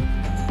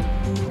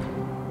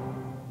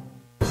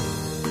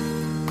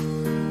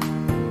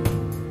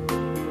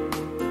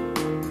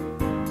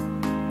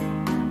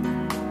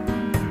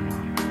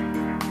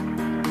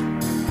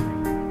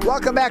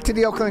 Welcome back to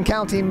the Oakland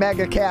County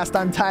Megacast.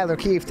 I'm Tyler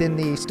Keefe in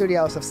the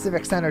studios of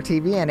Civic Center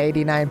TV and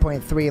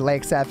 89.3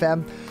 Lakes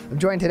FM. I'm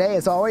joined today,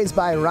 as always,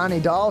 by Ronnie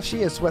Dahl.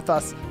 She is with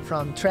us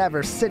from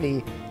Traverse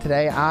City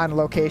today on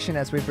location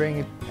as we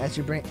bring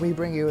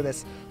you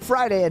this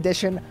Friday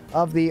edition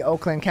of the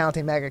Oakland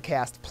County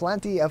Megacast.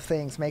 Plenty of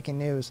things making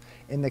news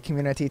in the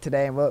community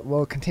today, and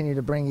we'll continue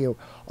to bring you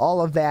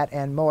all of that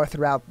and more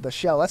throughout the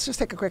show. Let's just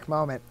take a quick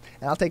moment,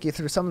 and I'll take you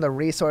through some of the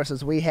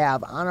resources we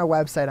have on our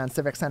website on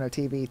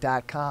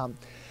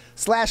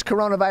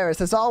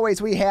civiccentertv.com/coronavirus. As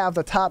always, we have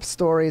the top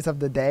stories of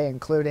the day,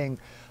 including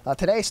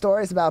today's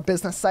stories about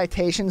business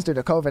citations due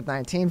to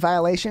COVID-19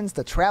 violations,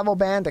 the travel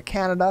ban to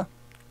Canada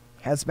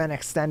has been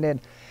extended,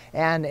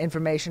 and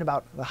information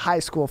about the high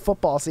school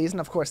football season.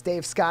 Of course,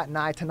 Dave Scott and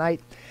I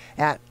tonight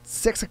at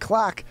 6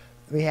 o'clock,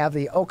 we have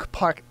the Oak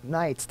Park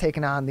Knights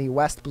taking on the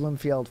West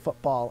Bloomfield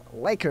football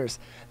Lakers.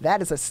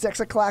 That is a 6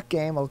 o'clock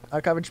game.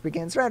 Our coverage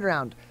begins right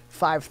around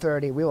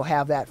 5:30. We will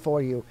have that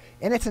for you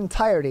in its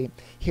entirety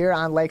here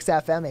on Lakes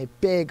FM, a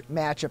big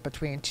matchup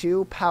between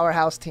two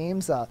powerhouse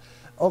teams.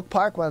 Oak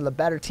Park, one of the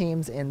better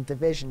teams in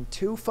Division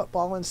II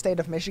football in the state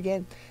of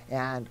Michigan,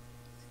 and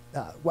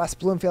West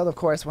Bloomfield, of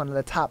course, one of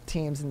the top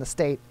teams in the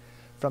state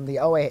from the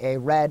OAA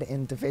Red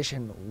in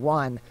Division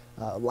I.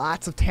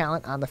 Lots of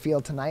talent on the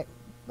field tonight.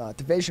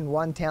 Division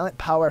I talent,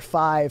 Power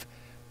 5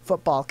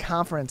 football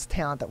conference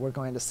talent that we're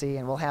going to see,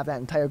 and we'll have that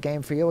entire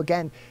game for you.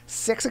 Again,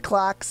 6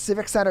 o'clock,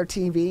 Civic Center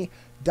TV,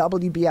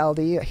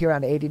 WBLD here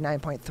on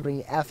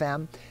 89.3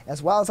 FM,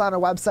 as well as on our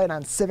website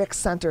on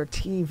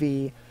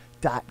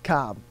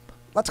civiccentertv.com.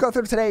 Let's go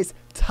through today's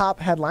top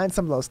headlines.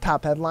 Some of those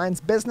top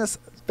headlines.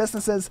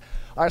 Businesses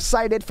are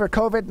cited for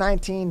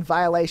COVID-19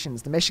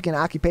 violations. The Michigan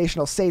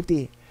Occupational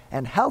Safety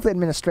and Health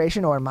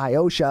Administration, or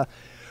MIOSHA,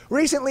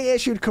 recently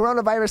issued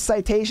coronavirus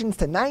citations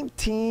to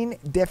 19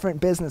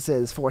 different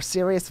businesses for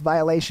serious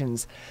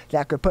violations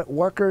that could put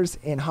workers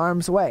in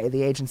harm's way,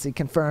 the agency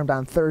confirmed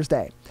on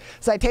Thursday.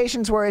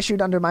 Citations were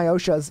issued under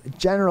MIOSHA's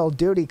General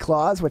Duty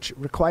Clause, which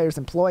requires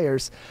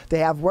employers to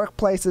have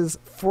workplaces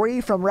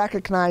free from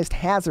recognized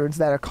hazards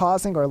that are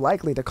causing or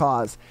likely to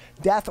cause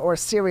death or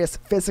serious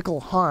physical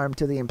harm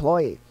to the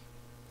employee.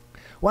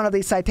 One of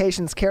these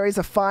citations carries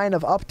a fine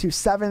of up to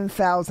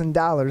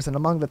 $7,000, and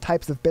among the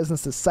types of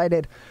businesses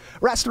cited,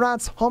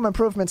 restaurants, home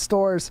improvement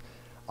stores,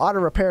 auto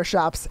repair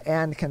shops,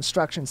 and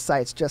construction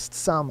sites. Just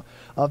some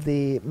of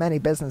the many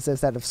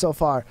businesses that have so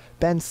far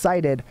been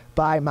cited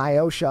by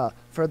MIOSHA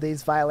for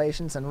these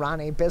violations. And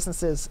Ronnie,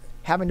 businesses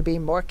having to be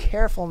more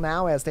careful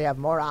now as they have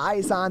more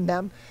eyes on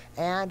them,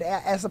 and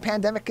as the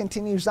pandemic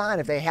continues on,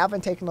 if they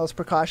haven't taken those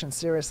precautions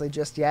seriously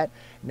just yet,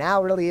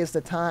 now really is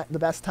the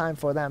best time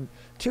for them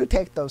to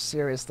take those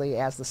seriously,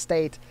 as the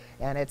state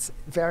and its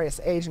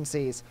various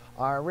agencies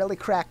are really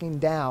cracking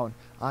down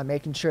on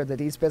making sure that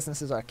these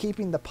businesses are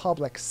keeping the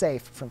public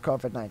safe from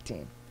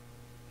COVID-19.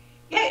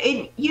 Yeah,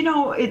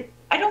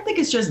 I don't think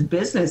it's just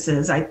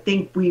businesses. I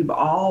think we've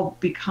all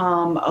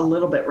become a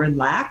little bit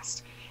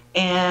relaxed,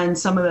 and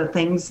some of the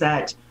things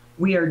that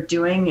we are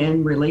doing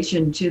in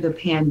relation to the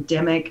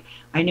pandemic.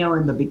 I know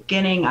in the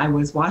beginning I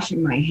was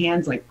washing my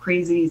hands like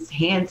crazy,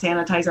 hand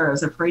sanitizer. I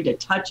was afraid to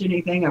touch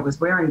anything. I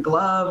was wearing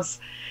gloves.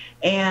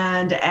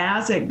 And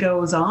as it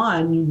goes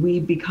on,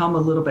 we become a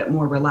little bit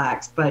more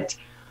relaxed. But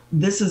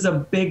this is a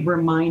big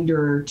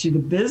reminder to the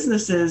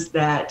businesses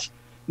that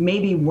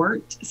maybe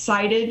weren't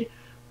cited,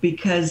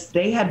 because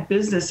they had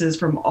businesses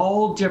from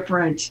all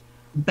different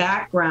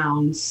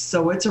backgrounds.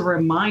 So it's a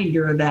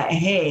reminder that,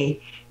 hey,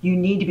 you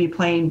need to be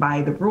playing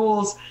by the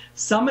rules.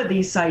 Some of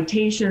these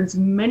citations,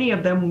 many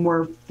of them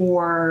were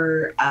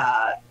for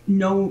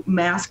no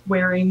mask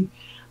wearing,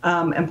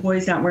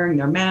 employees not wearing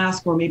their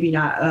mask, or maybe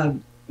not,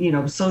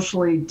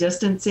 socially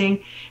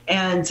distancing.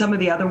 And some of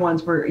the other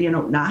ones were,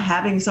 not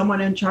having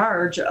someone in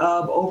charge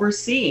of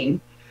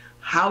overseeing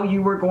how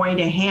you were going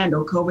to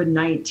handle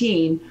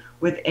COVID-19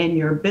 within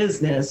your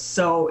business.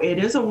 So it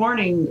is a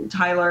warning,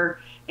 Tyler,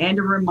 and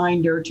a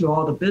reminder to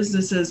all the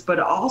businesses, but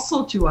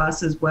also to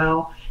us as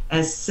well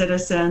as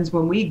citizens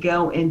when we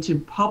go into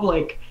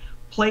public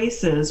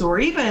places or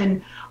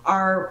even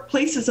our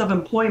places of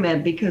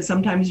employment, because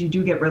sometimes you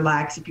do get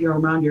relaxed if you're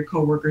around your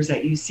coworkers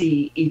that you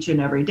see each and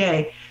every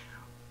day.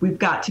 We've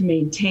got to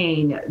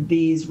maintain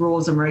these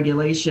rules and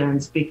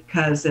regulations,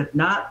 because if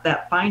not,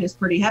 that fine is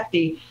pretty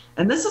hefty.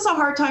 And this is a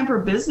hard time for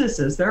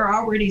businesses. They're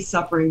already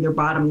suffering their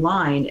bottom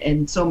line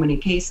in so many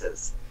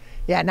cases.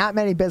 Yeah, not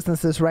many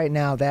businesses right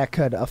now that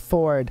could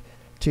afford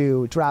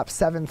to drop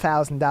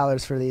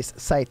 $7,000 for these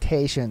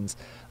citations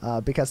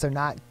because they're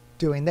not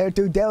doing their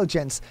due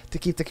diligence to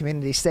keep the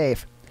community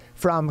safe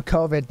from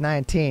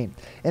COVID-19.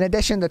 In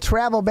addition, the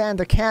travel ban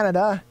to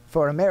Canada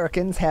for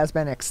Americans has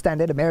been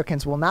extended.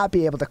 Americans will not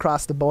be able to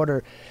cross the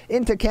border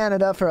into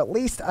Canada for at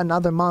least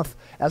another month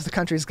as the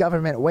country's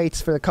government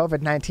waits for the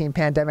COVID-19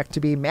 pandemic to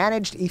be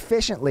managed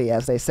efficiently,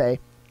 as they say,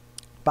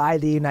 by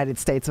the United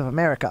States of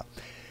America.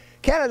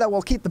 Canada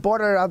will keep the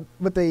border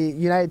with the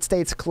United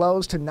States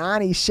closed to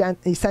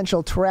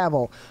non-essential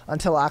travel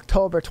until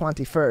October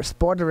 21st.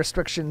 Border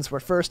restrictions were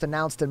first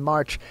announced in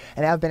March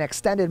and have been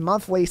extended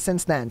monthly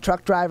since then.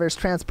 Truck drivers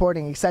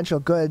transporting essential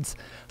goods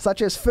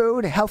such as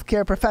food,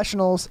 healthcare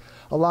professionals,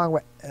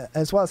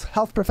 as well as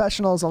health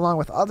professionals, along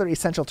with other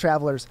essential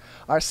travelers,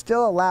 are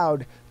still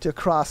allowed to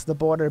cross the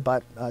border,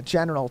 but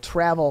general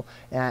travel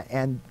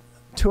and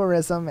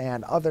tourism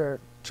and other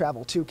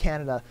travel to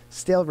Canada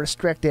still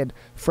restricted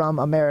from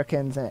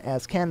Americans,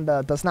 as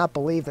Canada does not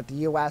believe that the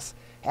U.S.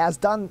 has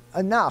done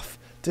enough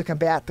to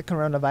combat the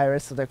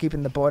coronavirus, so they're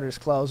keeping the borders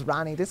closed.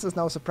 Ronnie, this is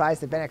no surprise.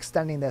 They've been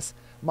extending this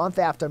month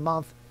after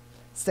month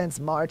since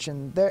March,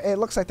 and it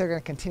looks like they're going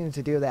to continue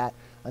to do that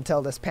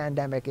until this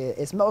pandemic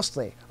is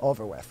mostly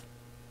over with.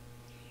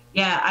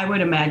 Yeah, I would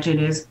imagine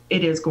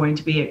it is going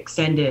to be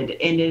extended,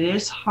 and it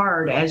is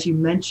hard, as you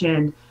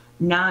mentioned,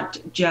 not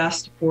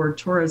just for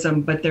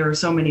tourism, but there are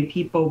so many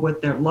people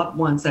with their loved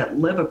ones that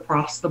live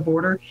across the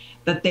border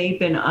that they've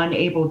been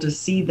unable to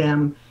see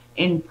them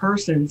in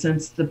person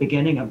since the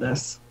beginning of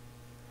this.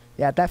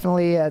 Yeah,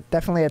 definitely a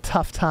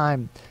tough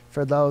time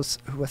for those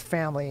with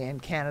family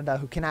in Canada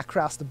who cannot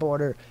cross the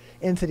border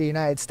into the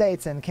United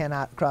States and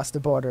cannot cross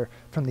the border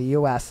from the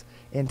U.S.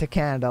 into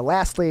Canada.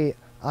 Lastly,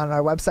 on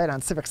our website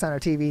on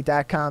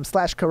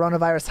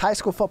civiccentertv.com/coronavirus, high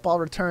school football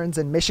returns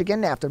in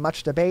Michigan after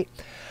much debate.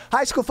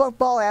 High school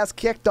football has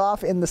kicked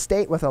off in the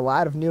state with a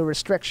lot of new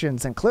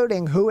restrictions,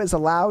 including who is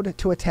allowed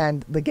to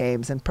attend the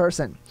games in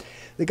person.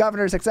 The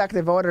governor's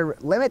executive order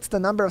limits the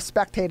number of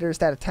spectators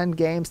that attend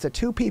games to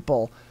 2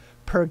 people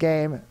per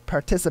game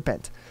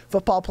participant.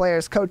 Football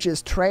players,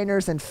 coaches,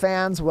 trainers, and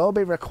fans will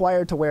be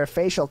required to wear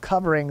facial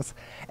coverings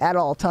at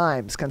all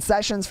times.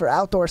 Concessions for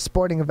outdoor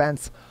sporting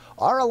events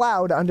are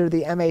allowed under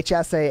the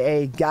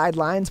MHSAA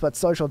guidelines, but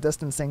social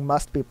distancing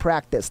must be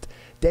practiced.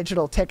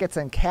 Digital tickets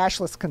and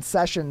cashless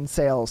concession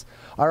sales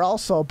are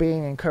also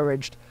being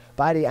encouraged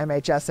by the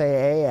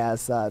MHSAA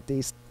as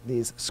these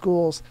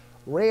schools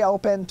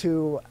reopen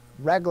to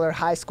regular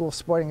high school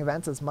sporting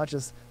events as much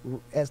as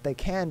they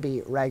can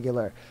be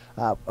regular,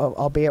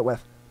 albeit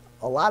with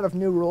a lot of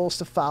new rules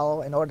to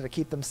follow in order to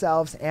keep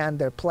themselves and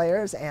their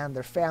players and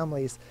their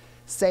families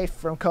safe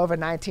from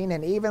COVID-19.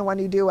 And even when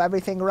you do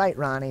everything right,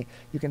 Ronnie,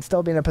 you can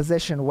still be in a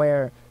position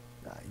where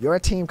your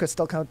team could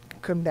still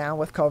come down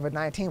with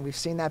COVID-19. We've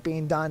seen that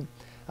being done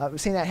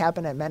We've seen that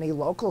happen at many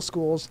local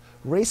schools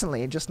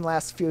recently, just in the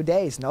last few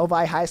days.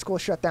 Novi High School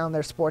shut down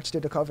their sports due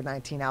to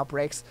COVID-19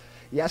 outbreaks.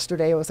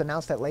 Yesterday, it was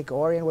announced that Lake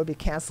Orion would be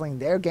canceling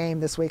their game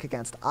this week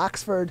against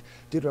Oxford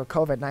due to a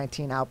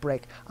COVID-19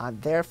 outbreak on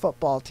their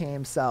football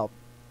team. So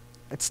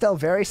it's still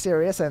very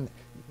serious, and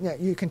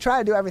you can try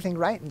to do everything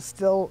right and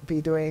still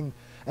be doing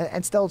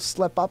and still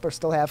slip up or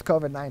still have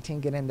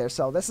COVID-19 get in there.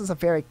 So this is a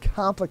very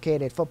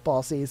complicated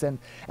football season,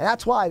 and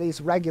that's why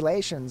these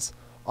regulations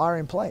are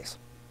in place.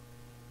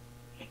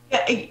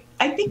 Yeah,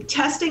 I think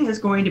testing is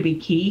going to be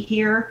key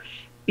here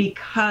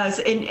because,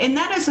 and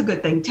that is a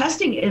good thing.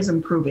 Testing is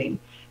improving.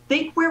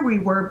 Think where we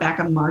were back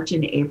in March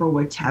and April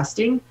with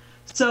testing.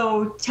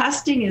 So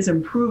testing is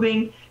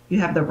improving. You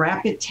have the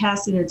rapid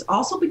test, and it's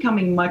also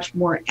becoming much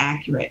more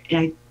accurate. And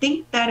I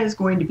think that is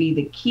going to be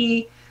the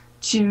key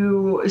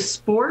to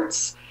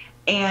sports.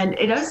 And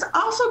it is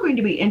also going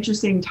to be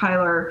interesting,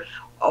 Tyler,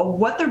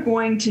 what they're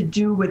going to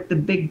do with the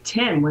Big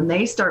Ten when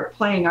they start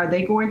playing. Are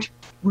they going to,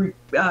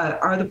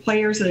 are the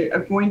players are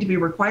going to be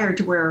required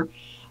to wear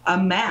a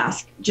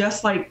mask,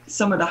 just like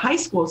some of the high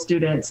school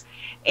students?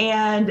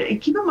 And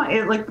keep in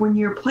mind, like when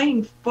you're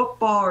playing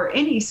football or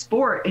any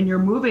sport and you're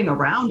moving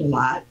around a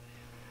lot,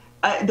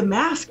 the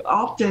mask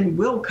often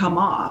will come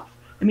off.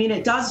 I mean,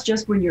 it does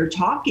just when you're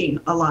talking,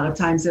 a lot of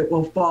times it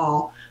will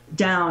fall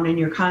down and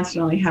you're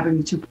constantly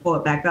having to pull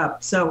it back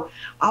up. So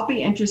I'll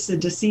be interested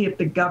to see if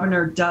the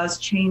governor does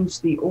change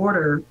the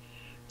order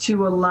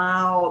to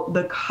allow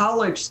the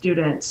college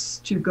students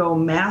to go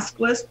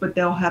maskless, but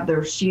they'll have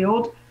their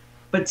shield,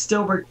 but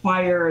still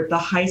require the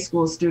high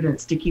school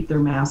students to keep their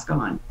mask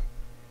on.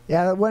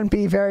 Yeah, that wouldn't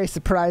be very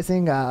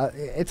surprising.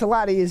 It's a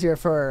lot easier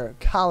for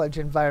college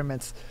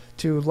environments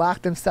to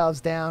lock themselves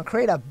down,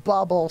 create a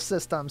bubble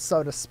system,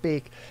 so to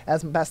speak,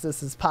 as best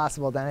as is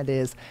possible than it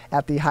is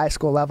at the high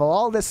school level.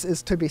 All this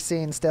is to be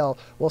seen still.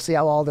 We'll see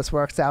how all this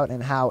works out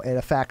and how it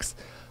affects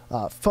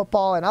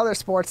football and other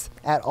sports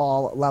at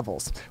all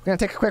levels. We're going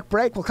to take a quick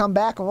break. We'll come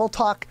back and we'll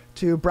talk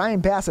to Brian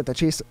Bassett,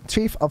 the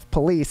chief of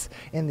police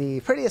in the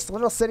prettiest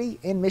little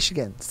city in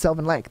Michigan,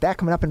 Sylvan Lake. That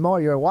coming up and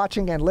more. You're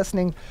watching and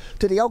listening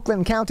to the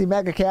Oakland County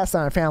Megacast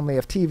on a family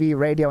of TV,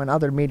 radio, and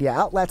other media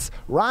outlets.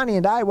 Ronnie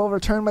and I will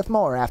return with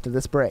more after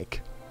this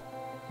break.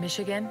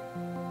 Michigan,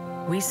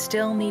 we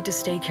still need to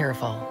stay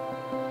careful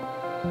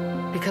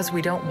because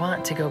we don't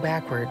want to go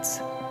backwards,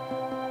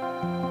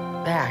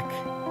 back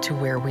to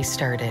where we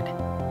started.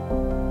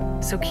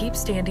 So keep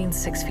standing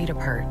 6 feet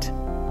apart.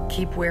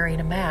 Keep wearing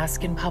a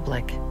mask in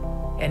public.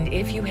 And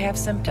if you have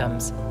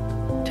symptoms,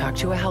 talk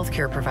to a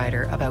healthcare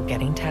provider about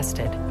getting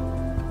tested.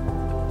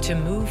 To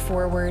move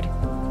forward,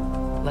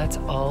 let's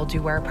all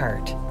do our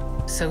part.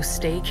 So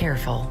stay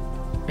careful.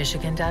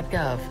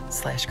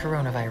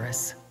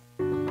 Michigan.gov/coronavirus.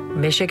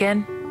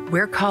 Michigan,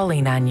 we're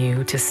calling on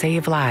you to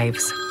save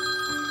lives.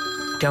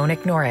 Don't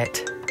ignore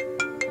it.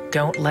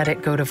 Don't let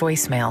it go to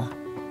voicemail.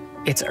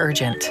 It's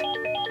urgent.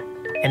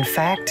 In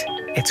fact,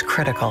 it's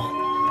critical.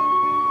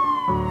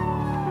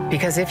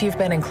 Because if you've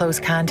been in close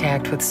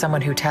contact with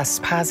someone who tests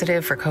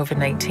positive for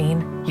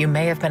COVID-19, you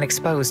may have been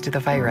exposed to the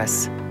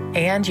virus.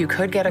 And you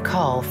could get a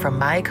call from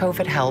My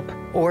COVID Help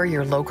or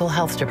your local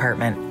health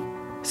department.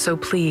 So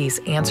please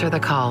answer the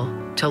call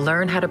to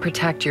learn how to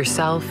protect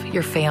yourself,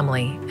 your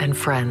family, and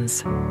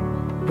friends.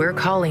 We're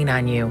calling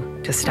on you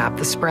to stop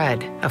the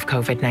spread of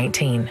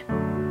COVID-19,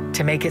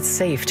 to make it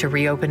safe to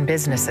reopen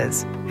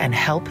businesses and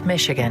help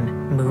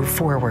Michigan move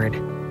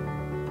forward.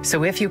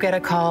 So if you get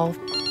a call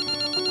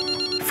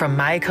from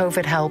My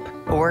COVID Help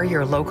or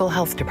your local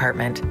health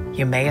department,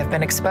 you may have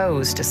been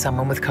exposed to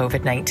someone with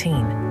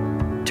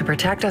COVID-19. To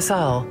protect us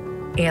all,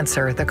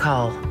 answer the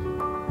call.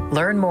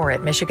 Learn more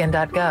at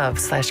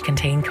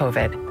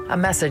michigan.gov/containcovid. A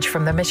message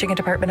from the Michigan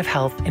Department of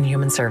Health and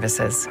Human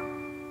Services.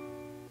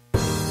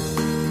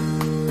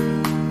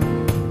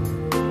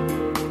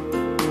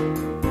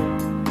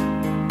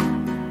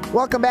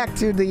 Welcome back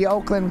to the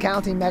Oakland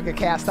County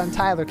Megacast. I'm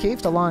Tyler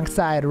Kieft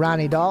alongside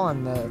Ronnie Dahl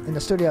in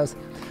the studios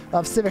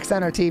of Civic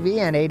Center TV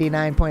and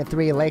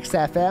 89.3 Lakes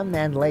FM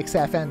and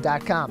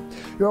lakesfm.com.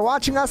 You're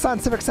watching us on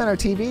Civic Center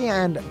TV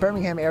and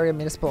Birmingham Area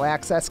Municipal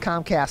Access,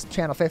 Comcast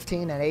Channel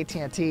 15 and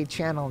AT&T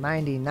Channel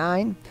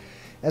 99,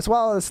 as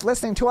well as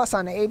listening to us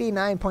on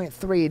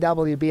 89.3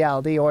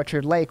 WBLD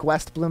Orchard Lake,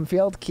 West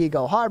Bloomfield,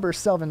 Keego Harbor,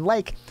 Sylvan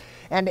Lake,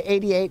 and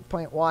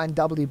 88.1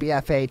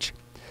 WBFH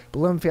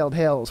Bloomfield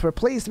Hills. We're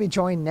pleased to be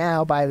joined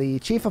now by the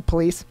Chief of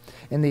Police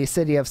in the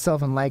city of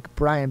Sylvan Lake,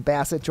 Brian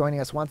Bassett, joining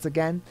us once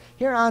again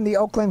here on the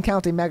Oakland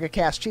County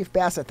Megacast. Chief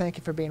Bassett, thank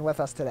you for being with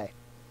us today.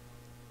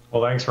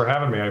 Well, thanks for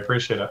having me. I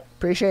appreciate it.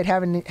 Appreciate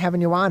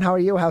having you on. How are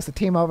you? How's the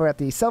team over at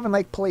the Sylvan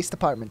Lake Police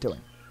Department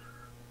doing?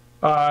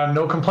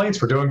 No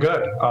complaints. We're doing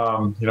good.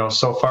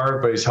 So far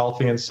everybody's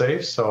healthy and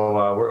safe,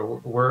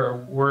 so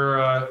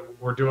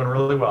we're doing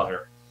really well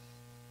here.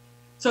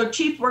 So,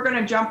 Chief, we're going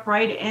to jump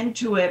right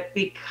into it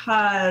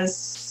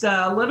because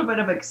a little bit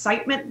of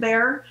excitement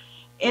there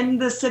in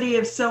the city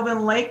of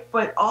Sylvan Lake,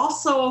 but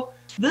also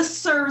this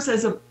serves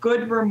as a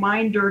good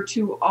reminder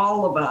to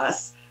all of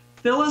us.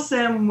 Fill us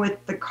in with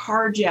the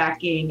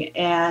carjacking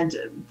and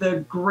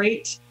the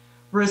great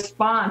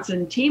response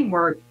and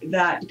teamwork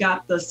that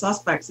got the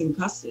suspects in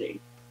custody?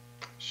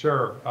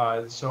 Sure.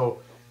 So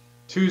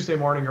Tuesday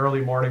morning,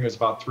 early morning, it was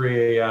about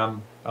 3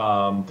 a.m.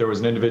 There was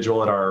an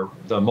individual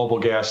at the mobile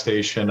gas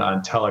station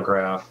on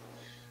Telegraph.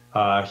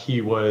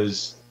 He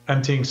was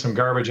emptying some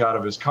garbage out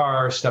of his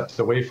car, stepped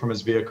away from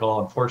his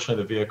vehicle.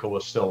 Unfortunately, the vehicle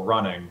was still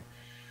running.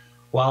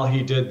 While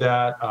he did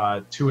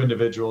that,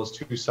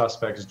 two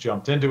suspects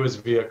jumped into his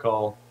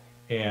vehicle,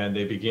 and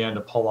they began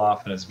to pull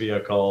off in his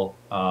vehicle.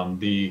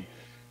 The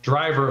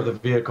driver of the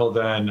vehicle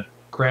then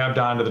grabbed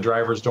onto the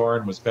driver's door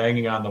and was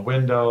banging on the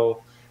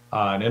window,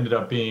 and ended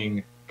up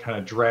being kind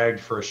of dragged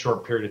for a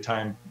short period of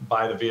time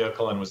by the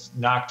vehicle and was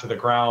knocked to the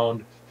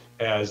ground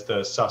as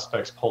the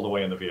suspects pulled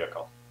away in the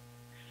vehicle.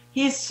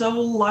 He's so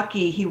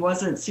lucky he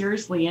wasn't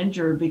seriously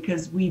injured,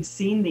 because we've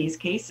seen these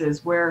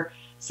cases where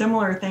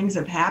similar things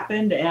have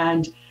happened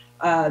and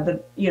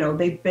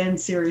they've been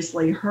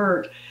seriously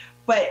hurt.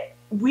 But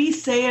we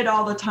say it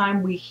all the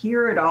time, we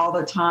hear it all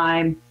the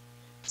time,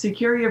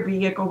 secure your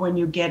vehicle when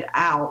you get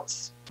out,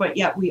 but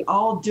yet we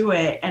all do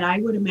it. And I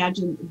would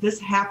imagine this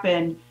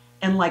happened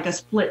in like a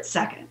split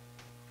second.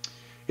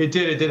 It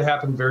did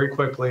happen very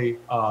quickly.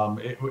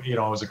 It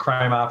was a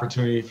crime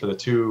opportunity for the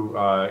two,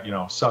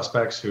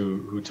 suspects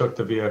who took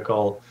the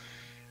vehicle.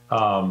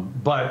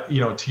 But,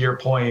 to your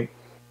point,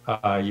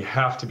 you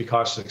have to be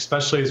cautious,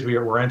 especially as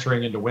we're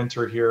entering into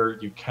winter here.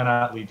 You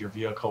cannot leave your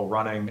vehicle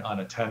running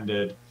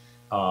unattended.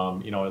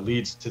 It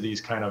leads to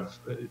these kind of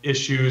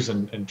issues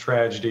and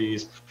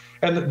tragedies.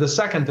 And the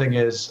second thing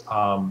is,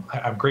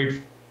 I'm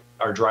grateful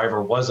our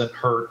driver wasn't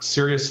hurt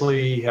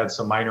seriously. He had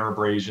some minor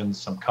abrasions,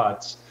 some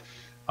cuts.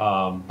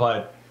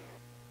 But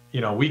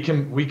we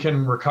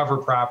can recover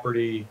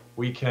property.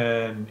 We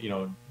can,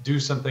 do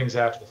some things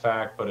after the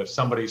fact. But if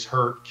somebody's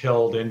hurt,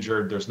 killed,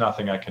 injured, there's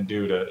nothing I can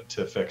do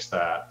to fix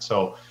that.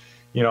 So,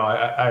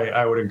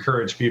 I would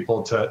encourage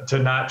people to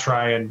not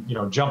try and,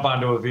 jump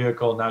onto a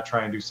vehicle, not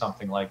try and do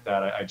something like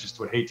that. I just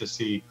would hate to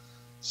see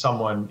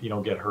someone,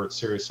 get hurt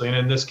seriously. And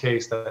in this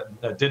case,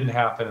 that didn't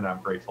happen, and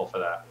I'm grateful for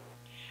that.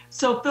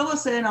 So fill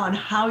us in on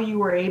how you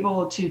were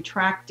able to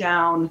track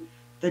down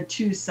the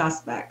two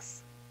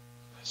suspects.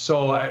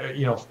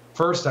 So,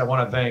 first I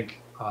want to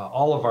thank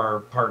all of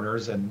our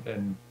partners,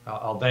 and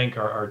I'll thank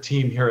our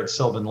team here at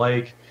Sylvan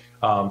Lake,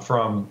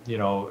 from,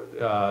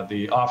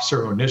 the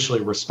officer who initially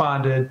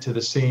responded to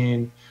the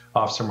scene,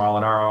 Officer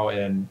Molinaro,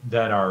 and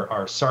then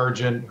our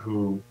sergeant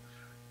who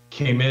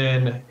came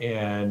in,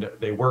 and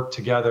they worked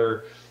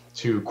together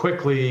to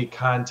quickly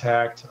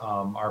contact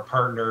our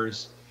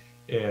partners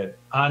at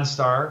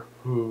OnStar,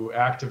 who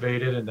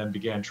activated and then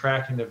began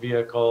tracking the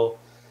vehicle,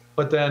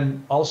 but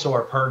then also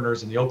our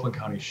partners in the Oakland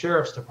County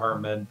Sheriff's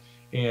Department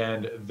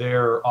and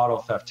their auto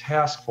theft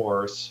task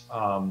force.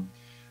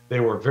 They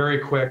were very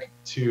quick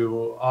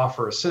to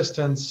offer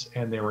assistance,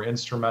 and they were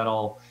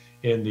instrumental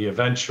in the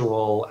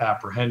eventual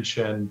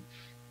apprehension.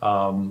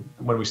 When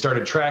we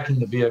started tracking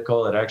the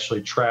vehicle, it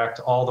actually tracked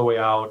all the way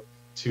out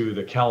to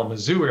the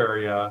Kalamazoo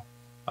area,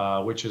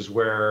 which is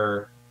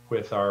where,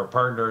 with our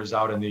partners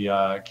out in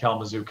the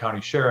Kalamazoo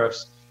County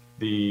Sheriffs,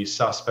 the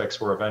suspects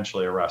were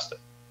eventually arrested.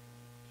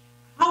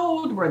 How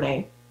old were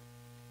they?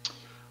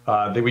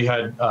 We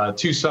had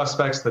two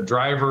suspects. The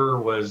driver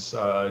was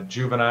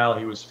juvenile,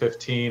 he was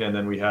 15, and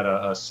then we had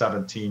a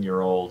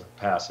 17-year-old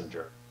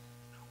passenger.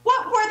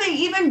 What were they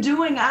even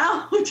doing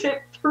out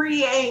at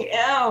 3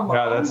 a.m.?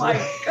 Oh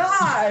my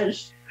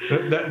gosh.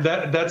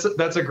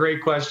 That's a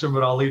great question,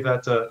 but I'll leave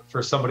that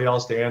for somebody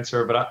else to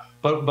answer.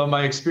 But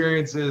my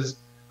experience is,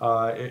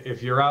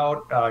 if you're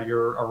out,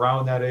 you're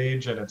around that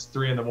age, and it's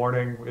 3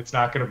 a.m, it's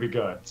not going to be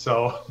good.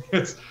 So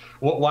it's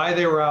why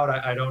they were out.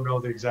 I don't know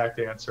the exact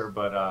answer,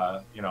 but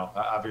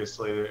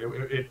obviously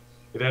it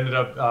ended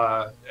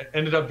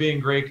up being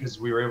great because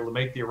we were able to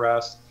make the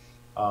arrest.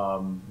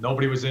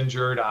 Nobody was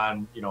injured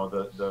on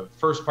the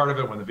first part of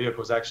it when the vehicle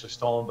was actually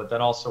stolen, but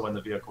then also when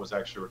the vehicle was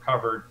actually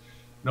recovered,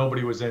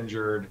 nobody was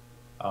injured.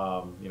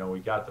 We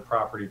got the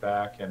property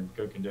back in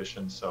good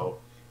condition. So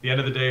at the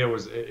end of the day,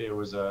 it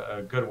was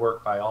a good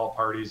work by all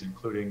parties,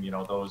 including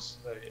those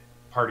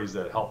parties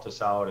that helped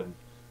us out, and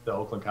the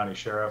Oakland County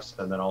Sheriffs,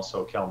 and then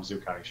also Kalamazoo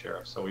County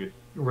Sheriffs. So we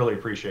really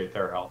appreciate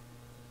their help.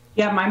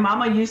 Yeah, my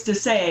mama used to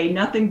say,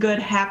 nothing good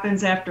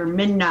happens after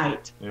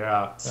midnight.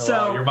 Yeah.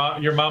 So well,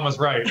 your mama's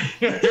right.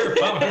 Your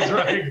mama's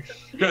right,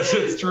 because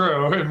it's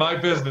true. In my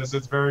business,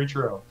 it's very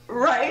true.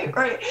 Right.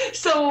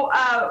 So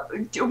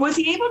was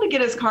he able to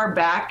get his car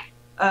back,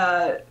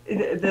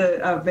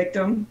 the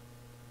victim?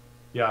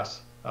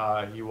 Yes,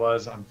 he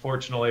was.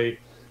 Unfortunately,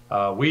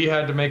 we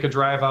had to make a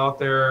drive out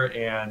there,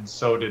 and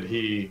so did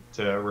he,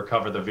 to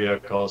recover the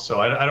vehicle.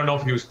 So I don't know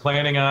if he was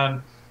planning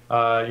on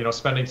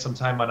spending some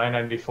time on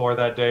I-94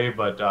 that day,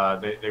 but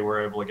they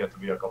were able to get the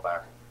vehicle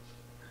back.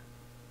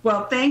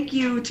 Well, thank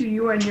you to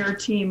you and your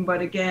team.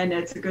 But again,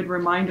 it's a good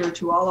reminder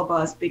to all of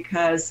us,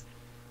 because,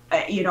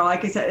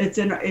 like I said,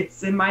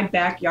 it's in my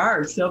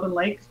backyard. Sylvan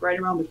Lake's right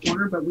around the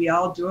corner, but we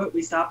all do it.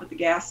 We stop at the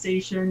gas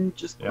station,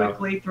 just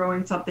quickly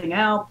throwing something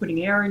out,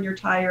 putting air in your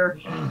tire,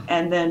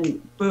 and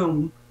then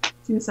boom,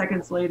 2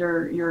 seconds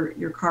later,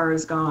 your car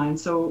is gone.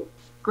 So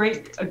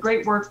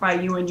great work by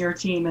you and your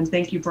team, and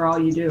thank you for all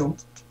you do.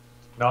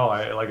 No,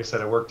 like I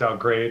said, it worked out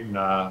great, and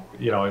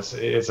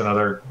it's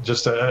another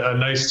just a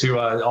nice to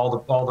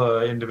all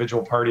the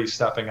individual parties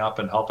stepping up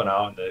and helping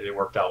out, and it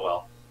worked out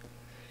well.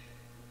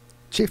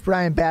 Chief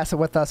Brian Bassett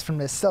with us from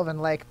the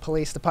Sylvan Lake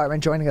Police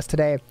Department, joining us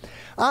today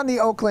on the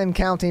Oakland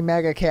County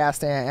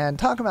Megacast, and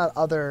talking about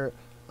other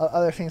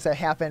things that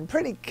happen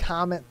pretty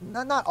common,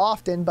 not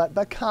often,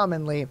 but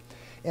commonly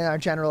in our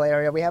general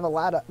area. We have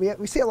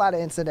we see a lot of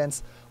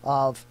incidents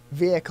of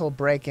vehicle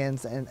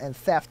break-ins and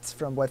thefts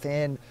from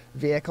within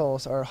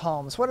vehicles or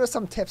homes. What are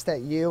some tips that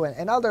you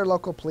and other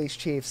local police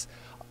chiefs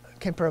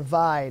can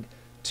provide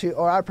to,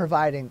 or are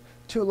providing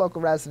to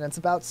local residents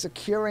about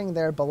securing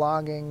their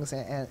belongings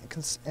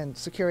and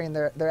securing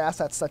their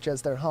assets, such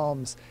as their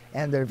homes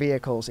and their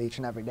vehicles, each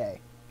and every day?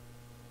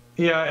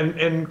 Yeah,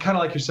 and kind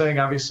of like you're saying,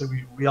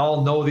 obviously we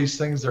all know these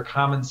things, they're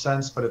common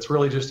sense, but it's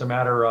really just a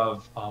matter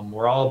of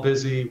we're all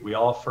busy, we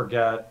all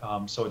forget,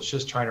 so it's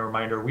just trying to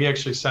reminder. We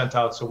actually sent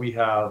out, so we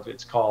have,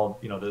 it's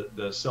called,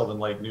 the Sylvan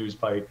Lake News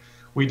Bite.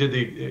 We did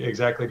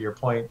exactly to your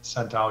point,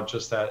 sent out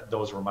just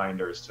those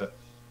reminders to,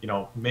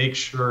 make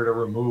sure to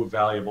remove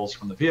valuables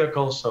from the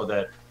vehicle, so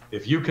that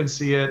if you can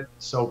see it,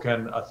 so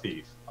can a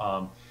thief.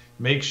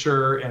 Make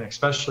sure, and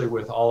especially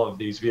with all of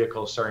these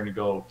vehicles starting to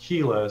go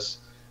keyless,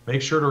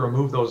 make sure to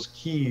remove those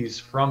keys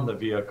from the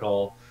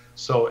vehicle.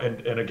 So,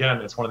 and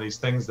again, it's one of these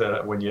things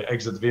that when you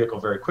exit the vehicle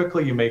very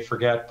quickly, you may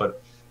forget,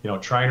 but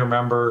try and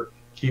remember,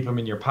 keep them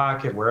in your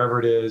pocket, wherever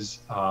it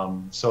is,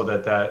 so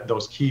that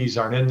those keys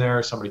aren't in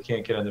there, somebody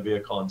can't get in the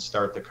vehicle and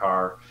start the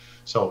car.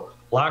 So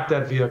lock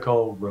that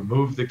vehicle,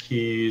 remove the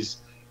keys,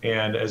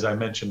 and as I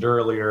mentioned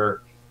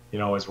earlier,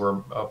 as we're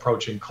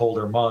approaching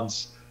colder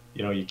months,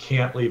 you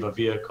can't leave a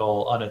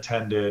vehicle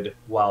unattended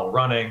while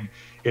running.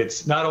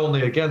 It's not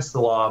only against the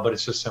law, but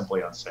it's just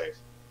simply unsafe.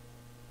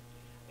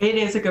 It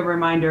is a good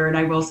reminder, and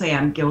I will say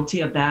I'm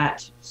guilty of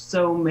that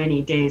so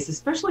many days,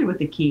 especially with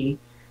the key.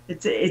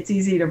 It's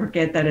easy to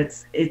forget that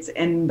it's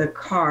in the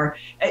car.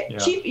 Yeah.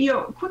 Chief,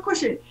 quick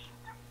question.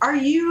 Are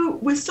you,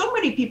 with so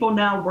many people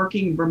now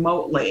working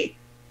remotely,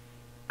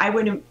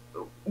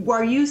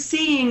 are you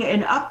seeing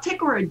an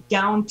uptick or a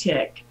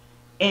downtick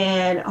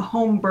in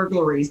home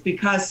burglaries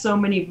because so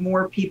many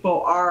more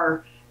people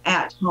are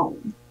at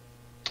home?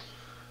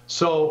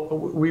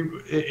 So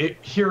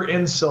here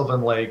in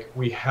Sylvan Lake,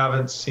 we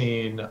haven't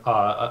seen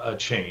a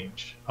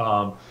change.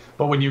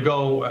 But when you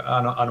go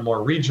on a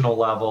more regional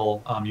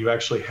level, you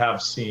actually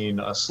have seen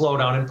a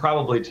slowdown. And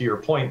probably to your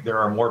point, there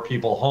are more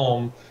people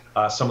home.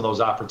 Some of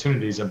those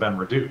opportunities have been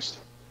reduced.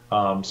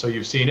 So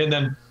you've seen, and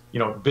then,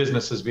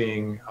 businesses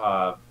being,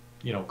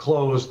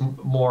 closed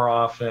more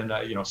often,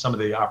 some of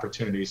the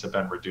opportunities have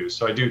been reduced.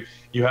 So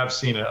you have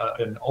seen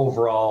an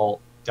overall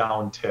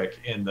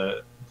downtick in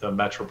the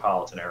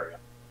metropolitan area.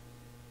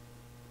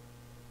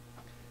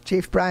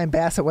 Chief Brian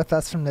Bassett with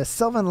us from the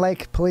Sylvan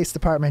Lake Police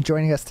Department,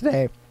 joining us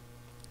today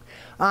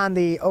on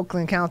the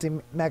Oakland County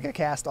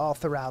Megacast all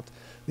throughout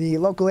the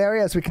local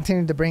area as we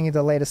continue to bring you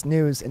the latest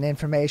news and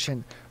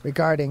information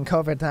regarding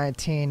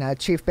COVID-19.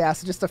 Chief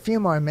Bassett, just a few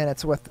more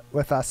minutes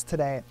with us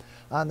today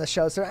on the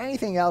show. Is there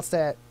anything else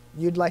that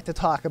you'd like to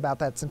talk about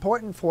that's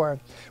important for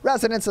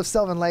residents of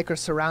Sylvan Lake or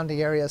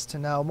surrounding areas to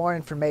know? More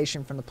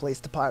information from the police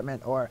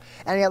department or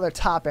any other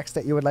topics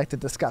that you would like to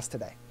discuss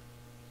today?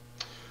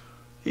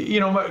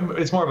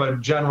 It's more of a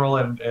general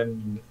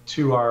and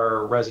to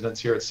our residents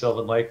here at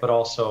Sylvan Lake, but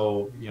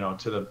also,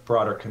 to the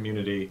broader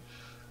community.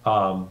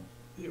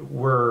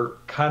 We're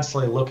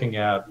constantly looking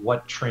at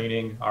what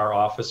training our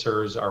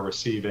officers are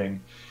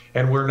receiving.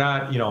 And we're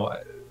not,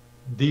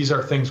 these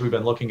are things we've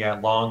been looking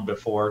at long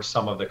before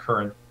some of the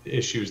current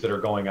issues that are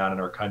going on in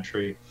our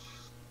country.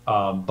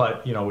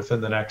 But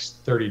within the next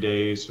 30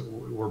 days,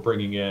 we're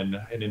bringing in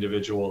an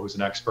individual who's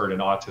an expert in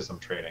autism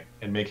training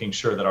and making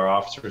sure that our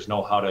officers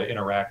know how to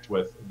interact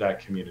with that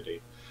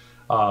community.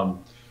 And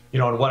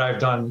what I've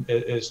done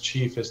as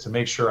chief is to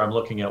make sure I'm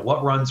looking at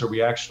what runs are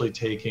we actually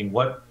taking,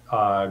 what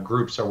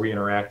groups are we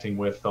interacting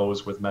with,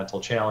 those with mental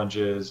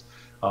challenges,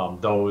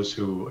 those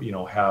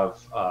who have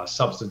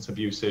substance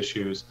abuse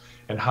issues,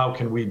 and how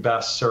can we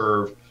best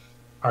serve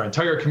our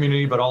entire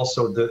community, but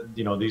also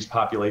these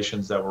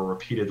populations that we're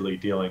repeatedly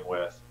dealing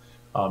with,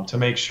 to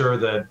make sure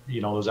that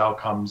those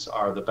outcomes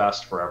are the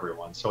best for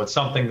everyone. So it's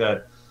something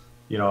that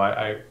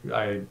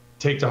I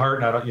take to heart,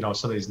 and I don't,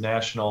 some of these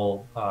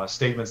national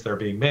statements that are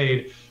being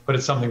made, but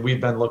it's something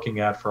we've been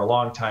looking at for a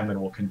long time, and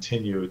we'll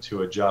continue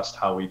to adjust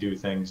how we do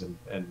things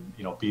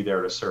and be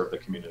there to serve the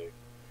community.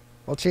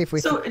 Well, Chief,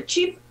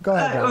 Chief, go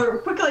ahead. Or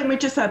quickly, let me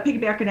just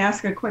piggyback and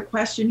ask a quick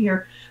question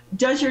here.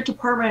 Does your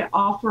department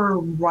offer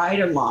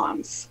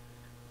ride-alongs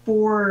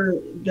for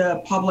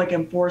the public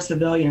and for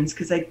civilians?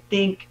 Because I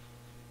think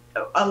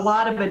a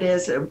lot of it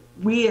is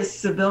we as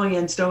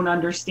civilians don't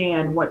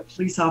understand what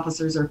police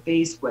officers are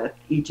faced with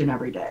each and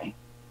every day.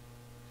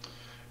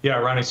 Yeah,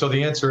 Ronnie. So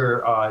the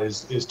answer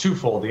is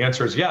twofold. The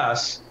answer is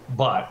yes,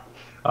 but.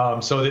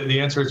 So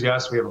the answer is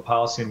yes. We have a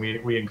policy, and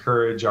we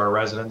encourage our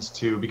residents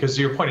to, because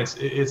to your point,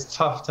 it's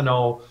tough to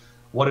know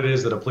what it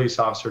is that a police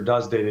officer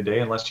does day to day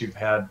unless you've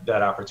had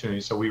that opportunity.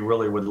 So we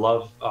really would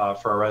love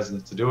for our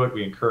residents to do it.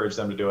 We encourage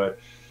them to do it.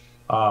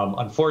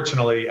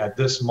 Unfortunately, at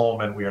this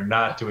moment, we are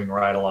not doing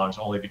ride-alongs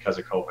only because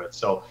of COVID.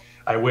 So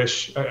I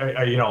wish,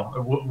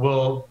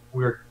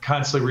 we're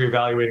constantly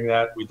reevaluating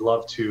that. We'd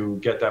love to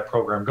get that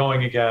program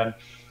going again,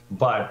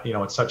 but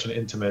it's such an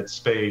intimate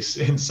space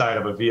inside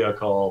of a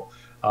vehicle.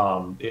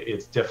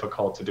 It's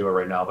difficult to do it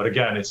right now. But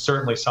again, it's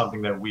certainly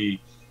something that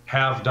we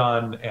have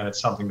done, and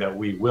it's something that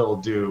we will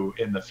do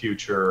in the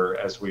future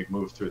as we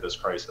move through this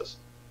crisis.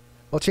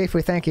 Well, Chief,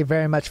 we thank you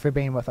very much for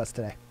being with us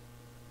today.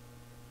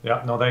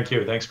 Yeah, no, thank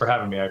you. Thanks for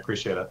having me. I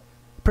appreciate it.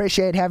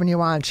 Appreciate having you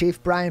on.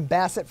 Chief Brian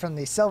Bassett from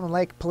the Sylvan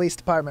Lake Police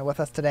Department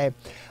with us today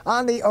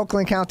on the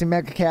Oakland County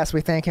Megacast.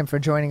 We thank him for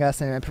joining us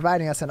and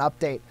providing us an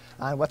update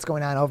on what's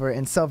going on over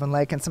in Sylvan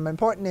Lake and some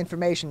important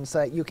information so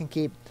that you can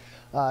keep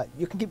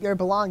your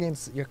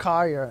belongings, your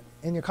car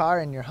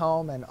and your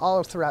home and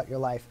all throughout your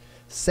life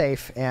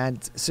safe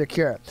and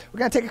secure. We're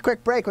going to take a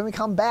quick break. When we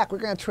come back, we're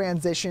going to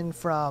transition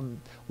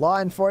from law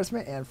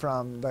enforcement and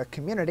from the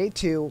community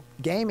to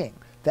gaming.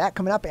 That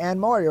coming up and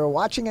more. You're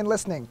watching and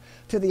listening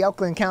to the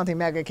Oakland County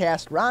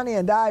Megacast. Ronnie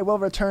and I will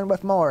return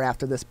with more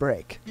after this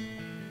break.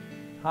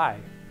 Hi,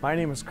 my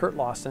name is Kurt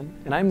Lawson,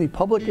 and I'm the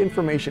Public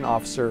Information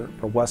Officer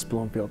for West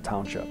Bloomfield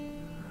Township.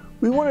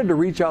 We wanted to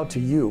reach out to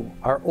you,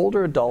 our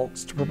older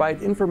adults, to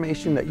provide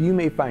information that you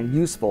may find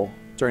useful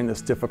during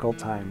this difficult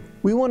time.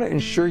 We want to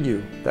ensure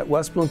you that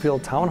West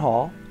Bloomfield Town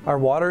Hall, our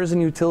Waters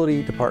and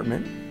Utility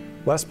Department,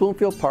 West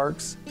Bloomfield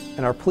Parks,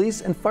 and our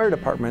police and fire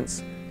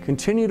departments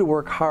continue to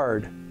work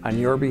hard on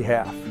your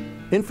behalf.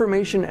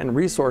 Information and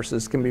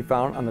resources can be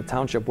found on the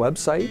Township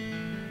website,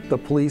 the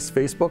police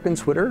Facebook and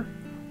Twitter,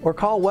 or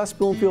call West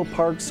Bloomfield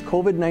Parks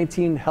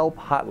COVID-19 Help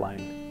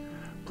Hotline.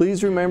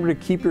 Please remember to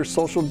keep your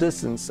social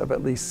distance of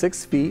at least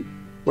 6 feet,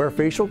 wear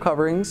facial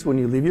coverings when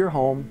you leave your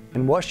home,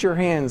 and wash your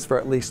hands for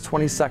at least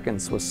 20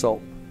 seconds with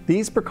soap.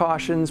 These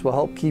precautions will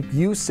help keep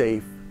you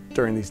safe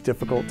during these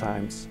difficult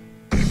times.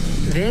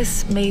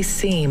 This may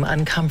seem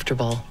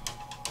uncomfortable,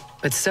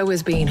 but so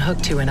is being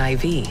hooked to an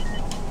IV,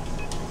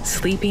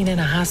 sleeping in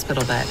a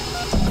hospital bed,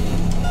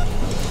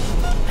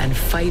 and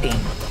fighting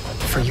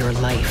for your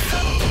life.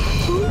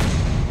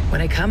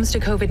 When it comes to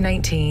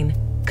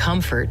COVID-19,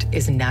 comfort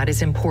is not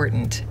as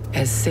important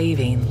as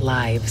saving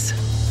lives.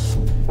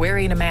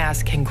 Wearing a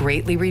mask can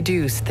greatly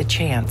reduce the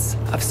chance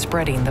of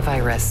spreading the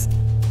virus.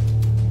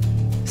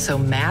 So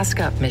mask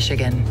up,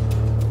 Michigan,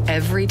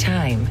 every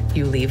time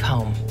you leave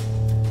home.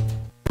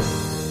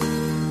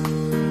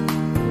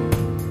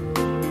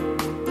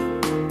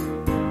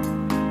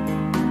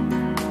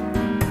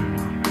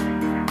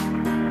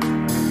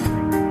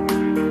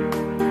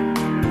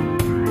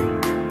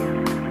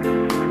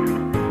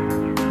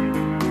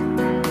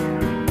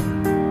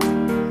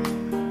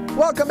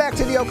 Welcome back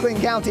to the Oakland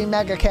County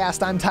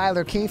Megacast. I'm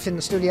Tyler Keefe in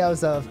the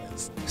studios of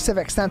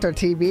Civic Center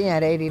TV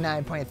at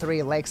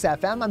 89.3 Lakes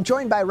FM. I'm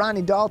joined by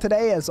Ronnie Dahl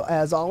today,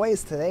 as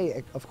always.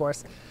 Today, of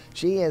course,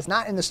 she is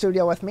not in the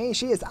studio with me.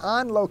 She is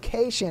on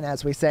location,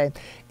 as we say,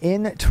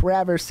 in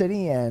Traverse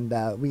City, and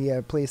we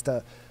are pleased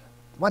to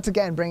once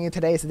again bring you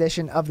today's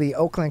edition of the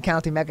Oakland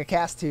County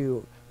Megacast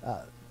to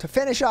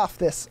finish off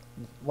this,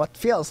 what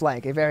feels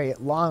like a very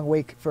long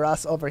week for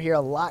us over here.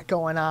 A lot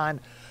going on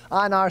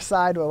our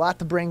side, a lot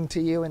to bring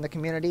to you in the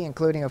community,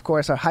 including, of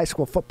course, our high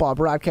school football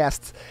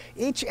broadcasts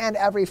each and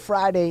every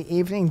Friday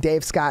evening.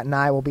 Dave Scott and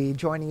I will be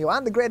joining you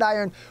on the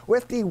gridiron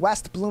with the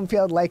West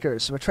Bloomfield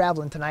Lakers. We're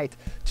traveling tonight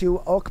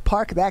to Oak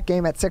Park. That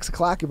game at 6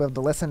 o'clock. You'll be able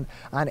to listen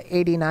on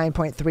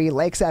 89.3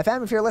 Lakes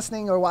FM. If you're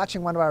listening or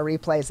watching one of our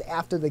replays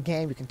after the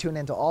game, you can tune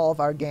into all of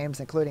our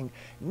games, including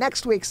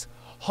next week's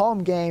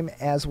home game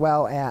as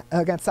well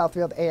against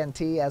Southfield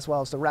A&T, as well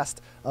as the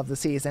rest of the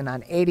season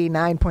on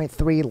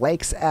 89.3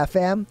 Lakes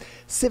FM,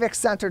 Civic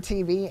Center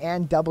TV,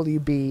 and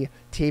WB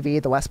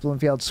TV, the West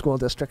Bloomfield School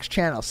District's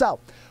channel.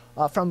 So,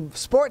 from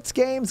sports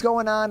games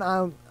going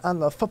on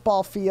the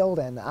football field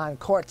and on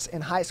courts in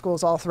high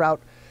schools all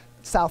throughout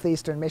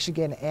southeastern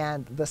Michigan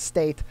and the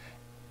state,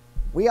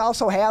 we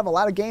also have a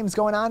lot of games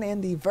going on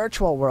in the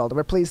virtual world.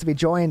 We're pleased to be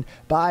joined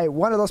by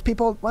one of the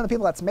people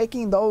that's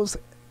making those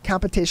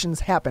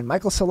competitions happen.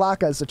 Michael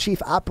Salaka is the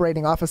Chief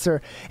Operating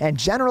Officer and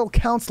General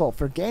Counsel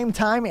for Game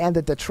Time and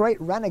the Detroit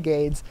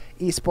Renegades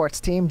esports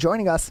team,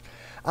 joining us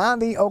on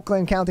the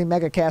Oakland County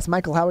Megacast.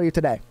 Michael, how are you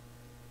today?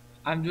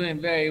 I'm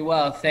doing very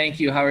well, thank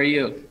you. How are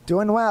you?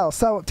 Doing well.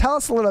 So tell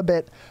us a little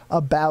bit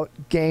about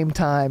Game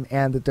Time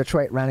and the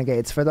Detroit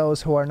Renegades for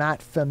those who are not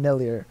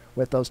familiar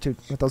with those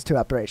two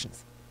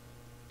operations.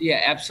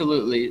 Yeah,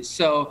 absolutely.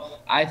 So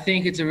I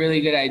think it's a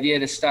really good idea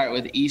to start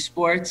with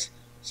esports.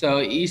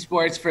 So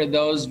esports, for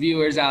those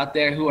viewers out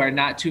there who are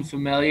not too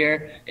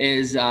familiar,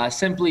 is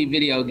simply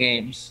video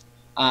games,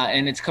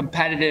 and it's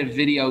competitive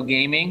video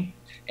gaming.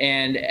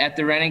 And at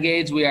the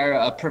Renegades, we are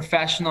a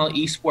professional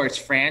esports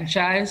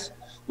franchise.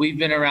 We've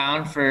been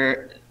around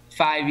for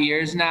 5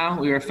 years now.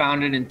 We were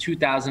founded in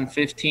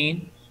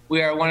 2015.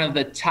 We are one of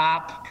the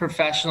top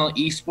professional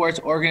esports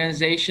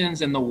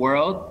organizations in the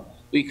world.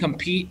 We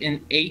compete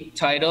in 8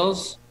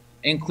 titles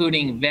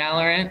including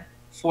Valorant,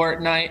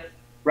 Fortnite,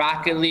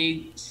 Rocket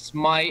League,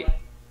 Smite,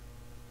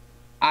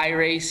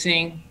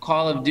 iRacing,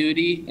 Call of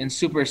Duty, and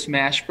Super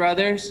Smash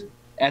Brothers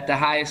at the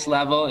highest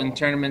level in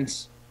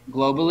tournaments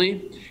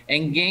globally.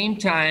 And Game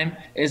Time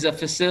is a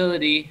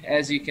facility,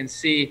 as you can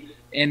see,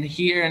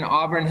 here in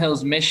Auburn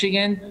Hills,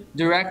 Michigan,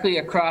 directly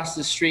across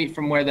the street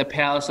from where the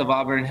Palace of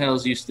Auburn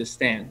Hills used to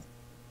stand.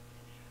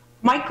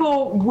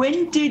 Michael,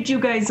 when did you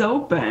guys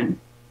open?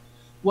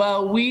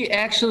 Well, we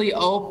actually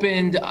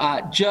opened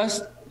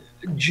just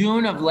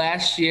June of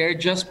last year,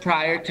 just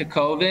prior to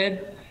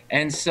COVID.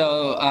 And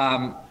so,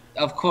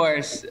 of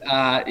course,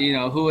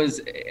 who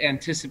was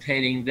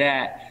anticipating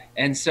that?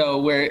 And so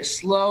we're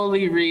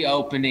slowly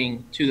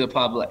reopening to the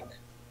public.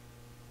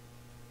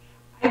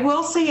 I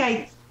will say,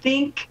 I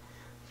think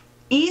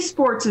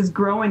esports is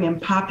growing in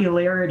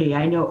popularity.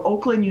 I know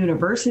Oakland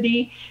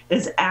University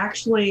is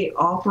actually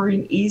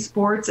offering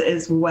esports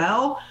as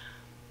well.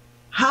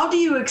 How do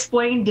you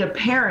explain to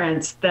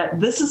parents that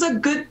this is a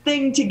good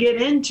thing to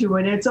get into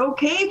and it's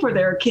okay for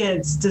their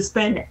kids to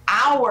spend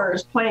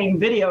hours playing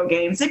video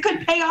games? It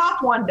could pay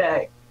off one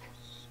day.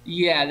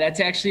 Yeah,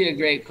 that's actually a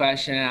great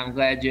question, and I'm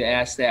glad you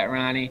asked that,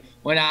 Ronnie.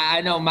 When I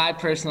know my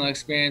personal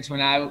experience when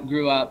I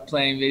grew up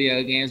playing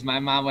video games, my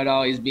mom would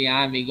always be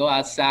on me, go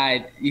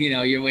outside,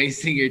 you're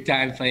wasting your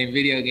time playing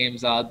video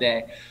games all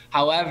day.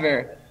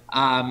 However,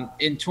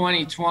 in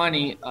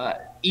 2020,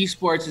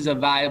 esports is a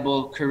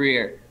viable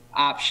career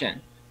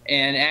option.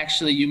 And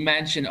actually, you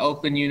mentioned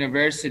Oakland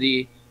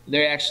University.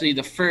 They're actually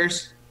the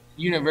first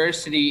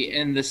university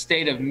in the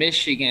state of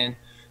Michigan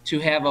to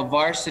have a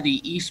varsity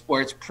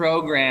esports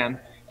program.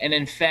 And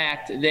in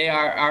fact, they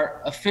are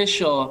our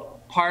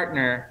official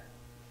partner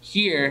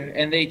here,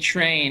 and they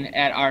train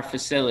at our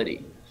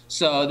facility.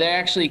 So they're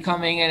actually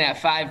coming in at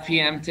 5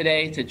 p.m.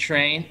 today to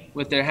train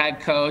with their head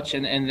coach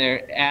and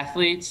their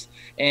athletes.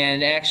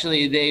 And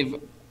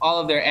actually,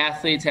 all of their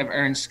athletes have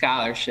earned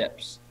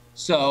scholarships.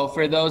 So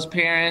for those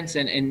parents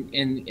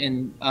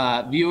and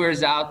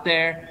viewers out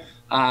there,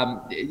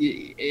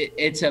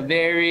 it's a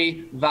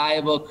very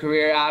viable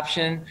career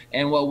option.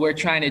 And what we're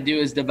trying to do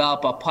is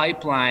develop a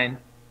pipeline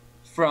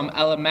from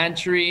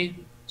elementary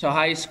to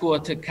high school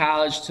to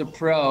college to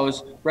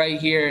pros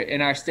right here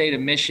in our state of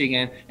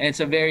Michigan. And it's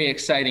a very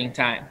exciting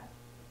time.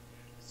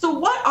 So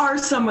what are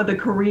some of the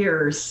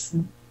careers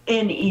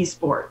in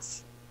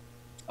esports?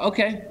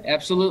 Okay,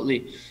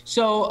 absolutely.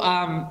 So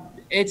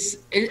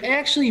it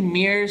actually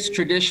mirrors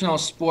traditional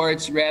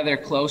sports rather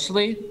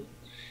closely.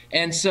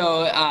 And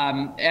so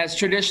as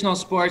traditional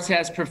sports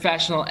has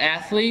professional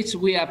athletes,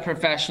 we have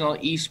professional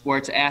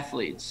esports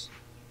athletes.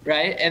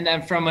 Right. And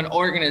then from an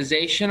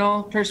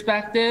organizational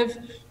perspective,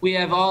 we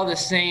have all the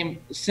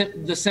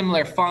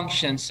similar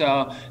functions.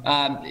 So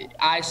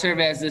I serve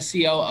as the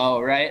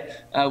COO, right?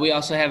 We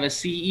also have a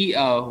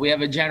CEO. We have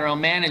a general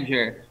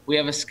manager. We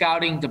have a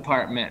scouting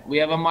department. We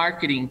have a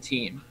marketing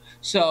team.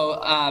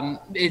 So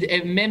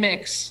it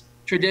mimics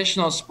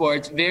traditional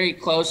sports very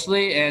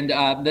closely, and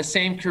the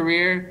same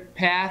career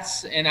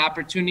paths and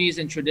opportunities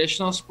in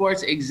traditional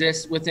sports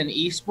exist within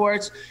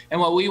esports. And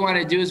what we want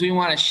to do is we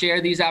want to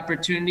share these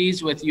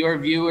opportunities with your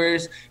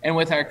viewers and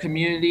with our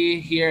community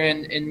here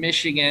in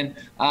Michigan,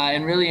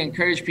 and really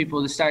encourage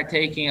people to start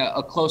taking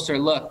a closer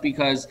look,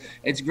 because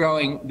it's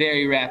growing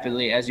very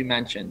rapidly, as you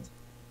mentioned.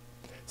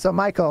 So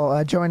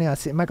Michael, joining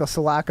us, Michael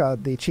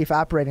Salaka, the Chief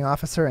Operating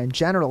Officer and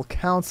General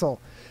Counsel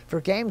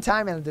for Game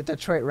Time and the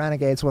Detroit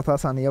Renegades, with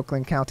us on the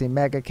Oakland County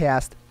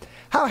Megacast.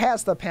 How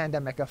has the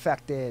pandemic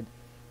affected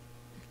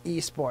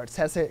esports?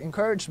 Has it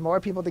encouraged more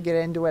people to get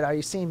into it? Are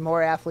you seeing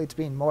more athletes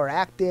being more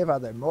active? Are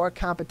there more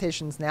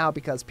competitions now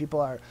because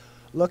people are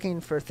looking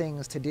for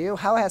things to do?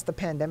 How has the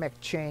pandemic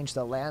changed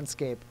the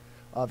landscape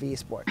of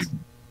esports?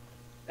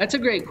 That's a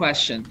great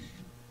question.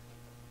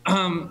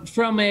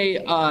 From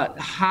a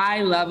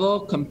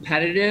high-level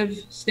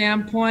competitive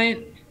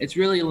standpoint, it's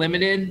really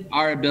limited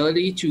our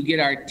ability to get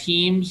our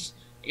teams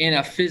in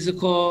a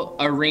physical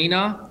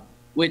arena,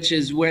 which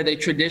is where they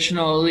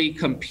traditionally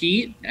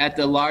compete at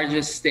the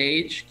largest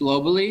stage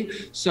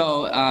globally.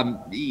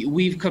 So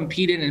we've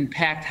competed in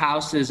packed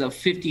houses of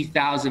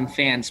 50,000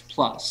 fans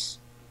plus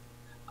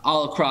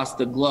all across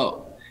the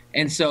globe.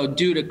 And so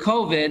due to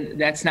COVID,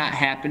 that's not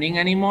happening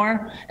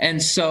anymore.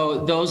 And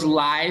so those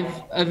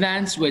live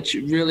events, which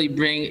really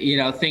bring,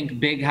 think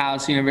Big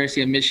House,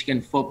 University of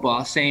Michigan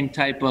football, same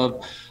type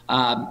of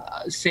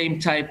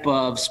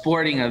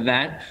sporting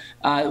event,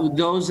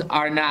 those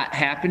are not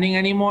happening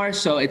anymore.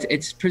 So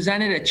it's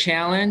presented a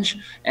challenge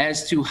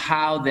as to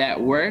how that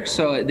works.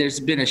 So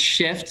there's been a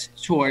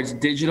shift towards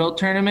digital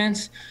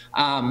tournaments.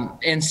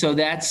 And so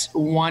that's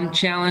one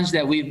challenge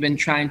that we've been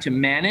trying to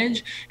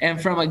manage. And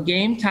from a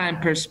Game Time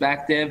perspective,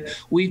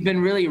 we've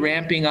been really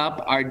ramping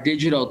up our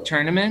digital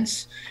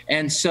tournaments.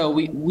 And so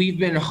we've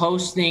been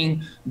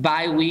hosting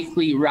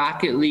bi-weekly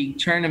Rocket League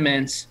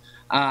tournaments.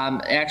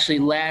 Actually,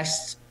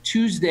 last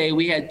Tuesday,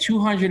 we had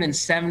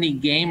 270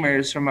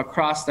 gamers from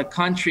across the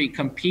country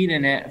compete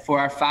in it for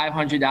our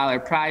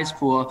 $500 prize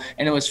pool,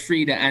 and it was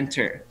free to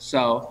enter.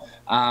 So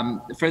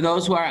For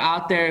those who are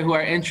out there who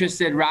are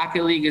interested,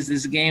 Rocket League is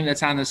this game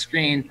that's on the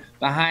screen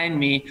behind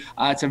me.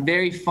 It's a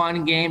very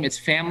fun game. It's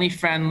family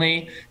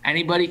friendly.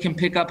 Anybody can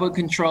pick up a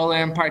controller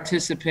and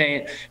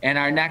participate. And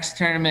our next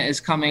tournament is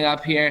coming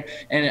up here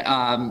in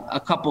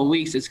a couple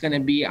weeks. It's going to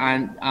be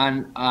on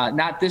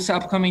not this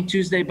upcoming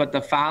Tuesday, but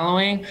the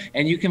following.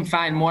 And you can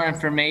find more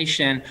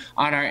information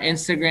on our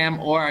Instagram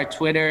or our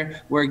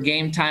Twitter. We're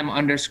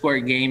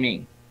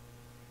GameTime_gaming.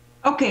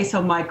 Okay,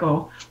 so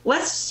Michael,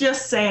 let's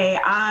just say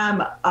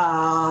I'm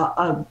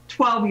a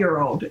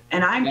 12-year-old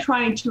and I'm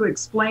trying to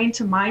explain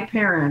to my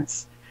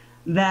parents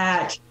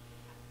that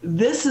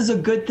this is a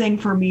good thing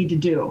for me to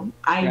do.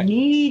 I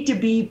need to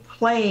be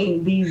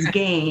playing these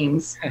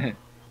games.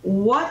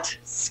 What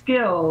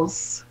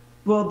skills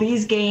will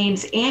these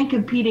games and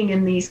competing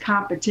in these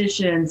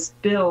competitions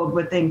build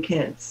within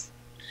kids?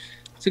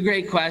 It's a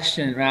great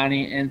question,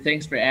 Ronnie, and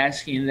thanks for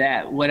asking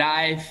that. What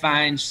I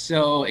find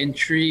so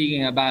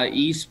intriguing about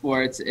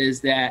esports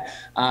is that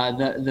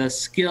the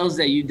skills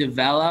that you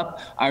develop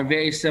are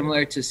very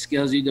similar to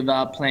skills you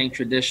develop playing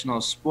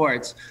traditional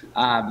sports.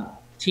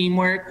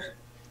 Teamwork,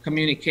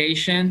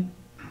 communication,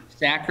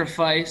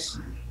 sacrifice,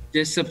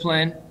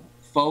 discipline,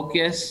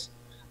 focus.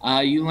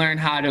 You learn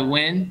how to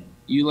win,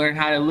 you learn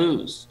how to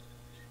lose.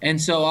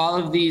 And so all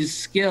of these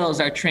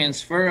skills are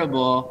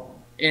transferable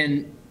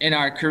in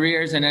our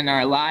careers and in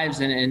our lives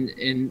and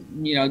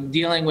in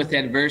dealing with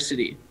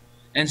adversity.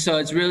 And so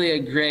it's really a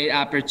great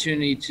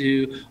opportunity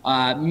to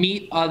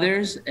meet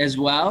others as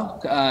well,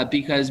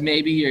 because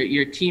maybe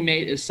your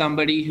teammate is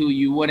somebody who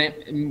you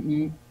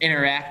wouldn't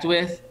interact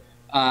with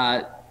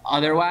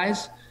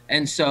otherwise.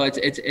 And so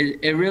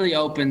it really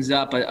opens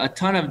up a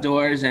ton of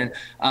doors. And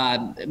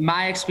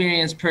my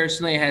experience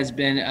personally has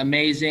been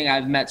amazing.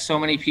 I've met so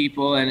many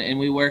people, and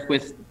we work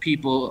with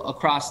people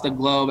across the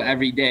globe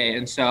every day.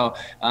 And so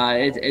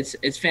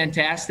it's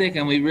fantastic.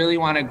 And we really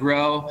want to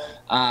grow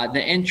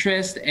the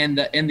interest and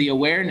the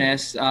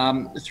awareness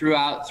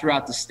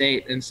throughout the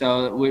state. And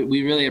so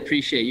we really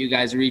appreciate you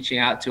guys reaching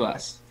out to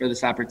us for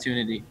this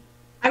opportunity.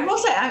 I will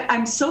say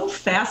I'm so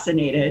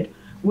fascinated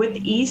with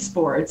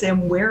esports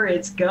and where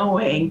it's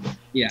going.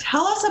 Yeah.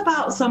 Tell us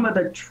about some of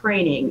the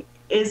training.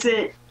 Is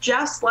it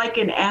just like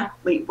an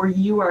athlete where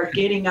you are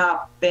getting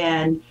up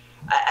and,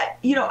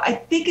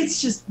 I think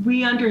it's just,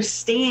 we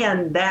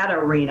understand that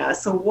arena.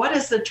 So what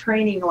is the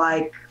training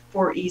like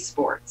for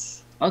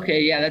esports?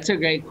 Okay, yeah, that's a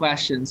great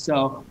question.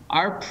 So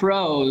our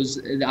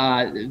pros,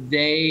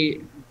 they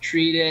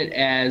treat it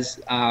as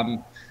a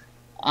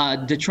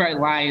Detroit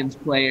Lions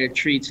player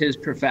treats his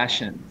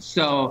profession.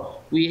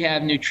 So we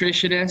have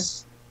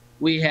nutritionists,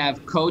 we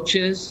have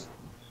coaches,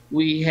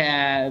 we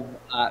have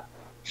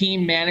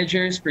team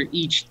managers for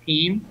each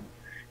team,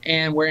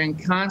 and we're in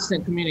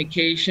constant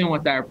communication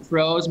with our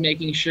pros,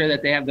 making sure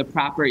that they have the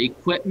proper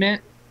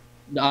equipment,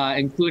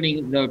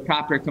 including the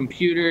proper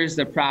computers,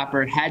 the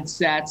proper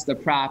headsets, the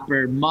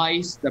proper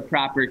mice, the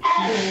proper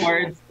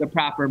keyboards, the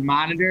proper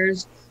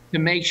monitors, to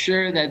make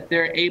sure that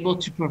they're able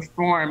to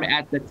perform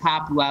at the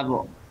top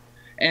level.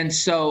 And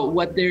so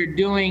what they're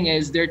doing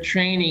is they're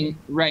training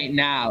right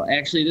now.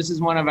 Actually, this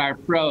is one of our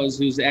pros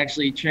who's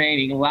actually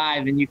training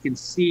live, and you can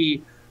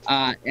see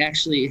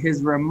actually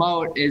his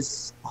remote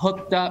is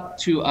hooked up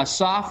to a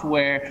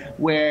software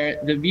where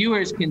the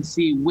viewers can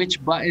see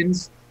which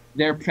buttons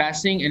they're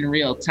pressing in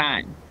real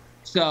time.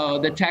 So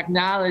the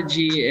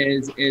technology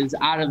is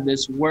out of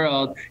this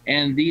world,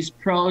 and these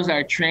pros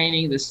are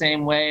training the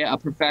same way a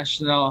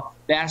professional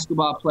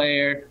basketball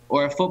player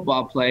or a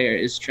football player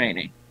is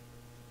training.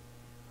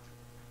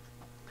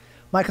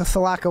 Michael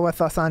Salaka with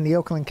us on the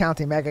Oakland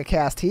County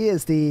Megacast. He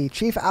is the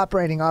Chief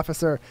Operating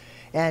Officer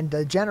and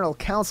the General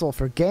Counsel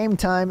for Game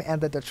Time and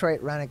the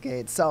Detroit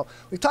Renegades. So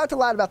we've talked a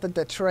lot about the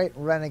Detroit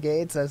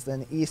Renegades as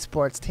an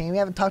esports team. We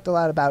haven't talked a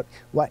lot about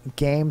what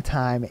Game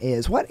Time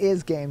is. What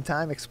is Game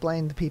Time?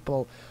 Explain to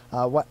people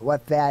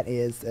what that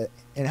is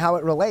and how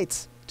it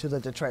relates to the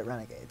Detroit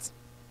Renegades.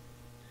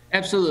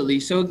 Absolutely.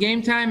 So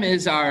Game Time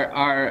is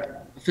our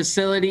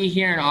facility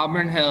here in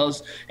Auburn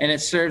Hills, and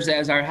it serves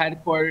as our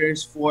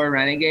headquarters for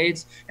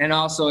Renegades, and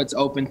also it's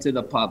open to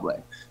the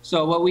public.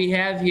 So what we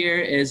have here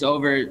is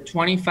over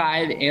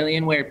 25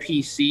 Alienware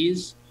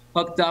PCs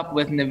hooked up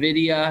with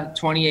NVIDIA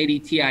 2080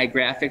 Ti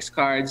graphics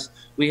cards.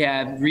 We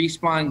have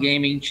Respawn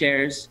gaming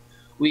chairs.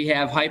 We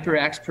have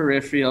HyperX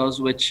peripherals,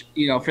 which,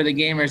 for the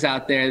gamers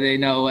out there, they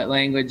know what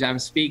language I'm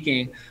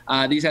speaking.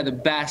 These are the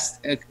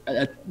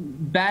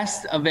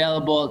best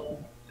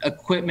available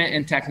equipment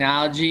and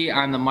technology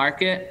on the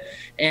market.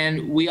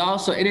 And we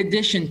also, in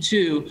addition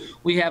to,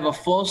 we have a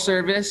full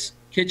service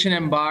kitchen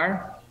and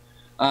bar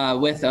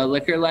with a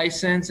liquor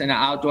license and an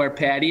outdoor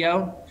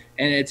patio.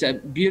 And it's a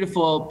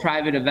beautiful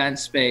private event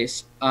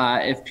space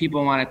if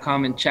people want to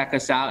come and check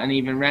us out and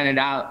even rent it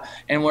out.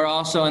 And we're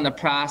also in the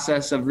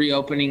process of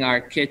reopening our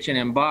kitchen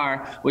and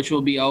bar, which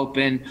will be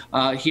open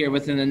here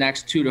within the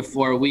next 2 to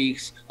 4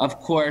 weeks, of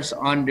course,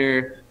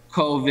 under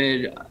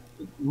COVID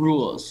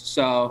rules.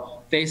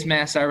 So face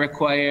masks are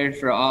required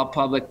for all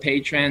public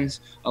patrons,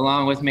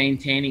 along with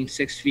maintaining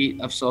 6 feet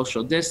of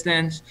social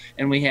distance.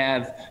 And we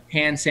have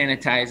hand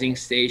sanitizing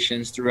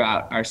stations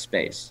throughout our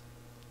space.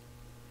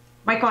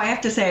 Michael, I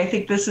have to say, I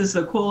think this is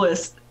the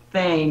coolest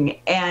thing.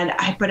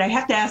 But I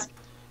have to ask,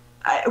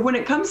 when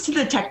it comes to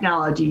the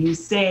technology, you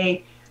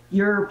say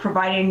you're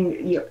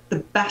providing the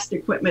best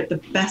equipment, the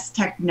best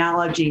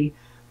technology.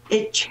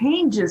 It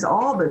changes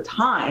all the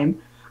time.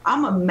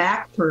 I'm a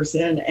Mac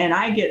person, and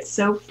I get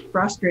so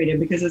frustrated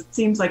because it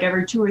seems like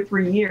every 2 or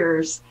 3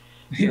 years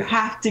you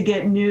have to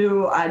get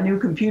new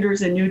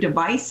computers and new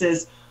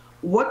devices.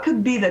 What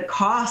could be the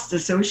cost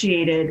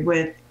associated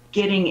with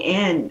getting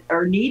in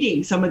or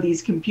needing some of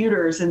these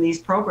computers and these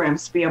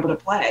programs to be able to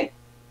play?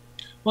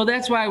 Well,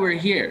 that's why we're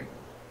here.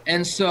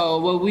 And so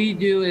what we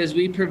do is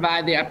we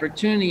provide the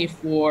opportunity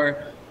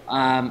for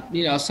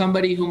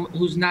somebody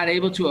who's not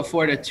able to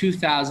afford a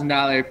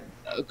 $2,000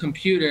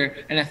 computer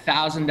and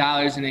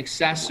 $1,000 in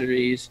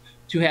accessories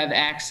to have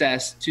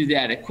access to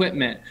that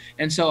equipment.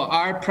 And so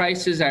our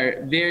prices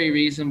are very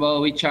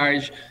reasonable. We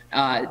charge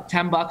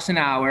 $10 an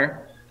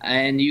hour,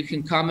 and you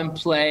can come and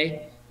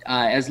play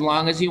as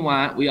long as you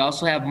want. We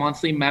also have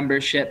monthly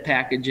membership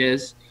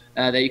packages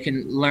that you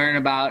can learn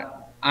about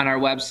on our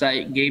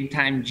website,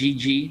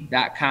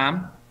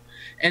 gametimegg.com.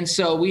 And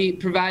so we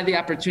provide the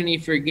opportunity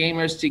for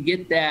gamers to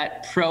get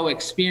that pro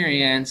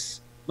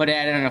experience, but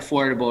at an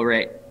affordable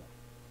rate.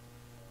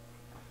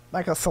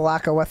 Michael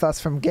Salaka with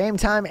us from Game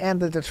Time and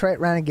the Detroit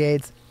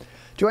Renegades.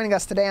 Joining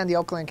us today on the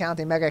Oakland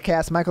County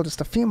Megacast. Michael, just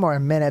a few more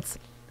minutes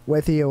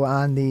with you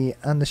on the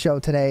show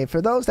today.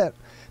 For those that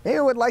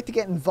maybe would like to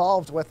get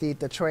involved with the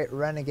Detroit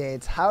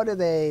Renegades, how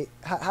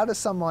does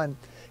someone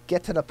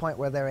get to the point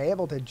where they're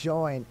able to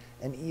join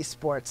an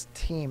esports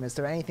team? Is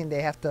there anything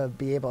they have to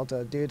be able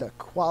to do to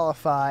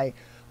qualify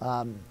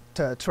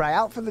to try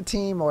out for the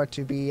team or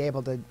to be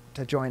able to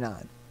join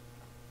on?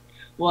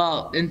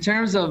 Well, in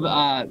terms of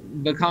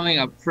becoming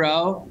a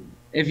pro,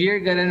 if you're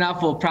good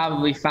enough, we'll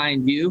probably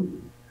find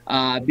you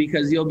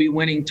because you'll be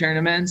winning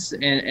tournaments,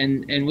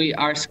 and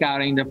our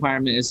scouting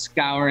department is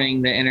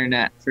scouring the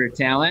internet for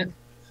talent.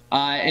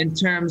 In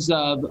terms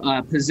of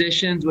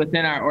positions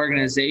within our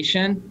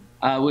organization,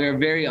 we are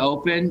very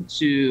open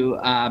to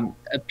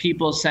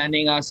people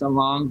sending us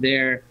along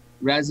their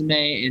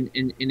resume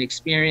and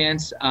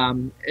experience.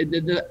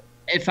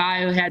 If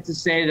I had to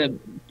say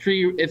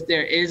if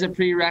there is a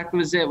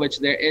prerequisite, which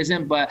there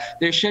isn't, but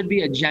there should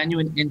be a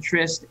genuine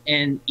interest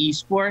in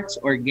esports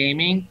or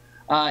gaming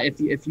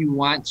if you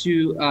want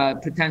to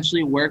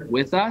potentially work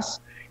with us.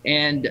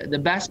 And the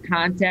best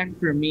contact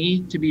for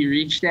me to be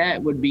reached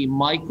at would be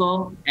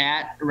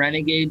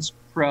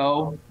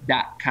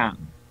michael@renegadespro.com.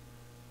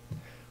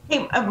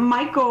 Hey,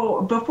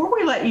 Michael, before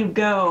we let you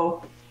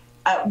go,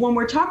 when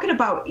we're talking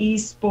about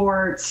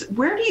esports,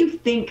 where do you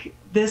think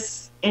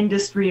this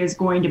industry is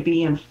going to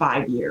be in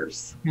 5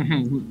 years?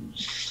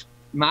 Is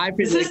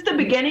this the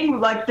beginning?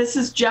 Like, this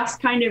is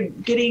just kind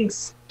of getting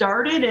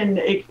started and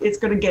it's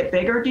going to get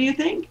bigger, do you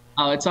think?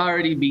 Oh, it's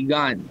already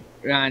begun,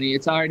 Ronnie.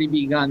 It's already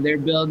begun. They're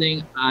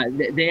building,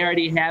 they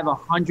already have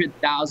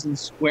 100,000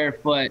 square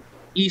foot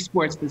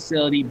esports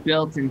facility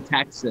built in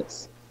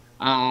Texas.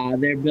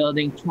 They're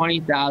building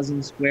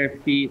 20,000 square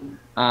feet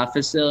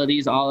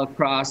facilities all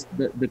across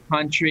the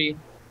country.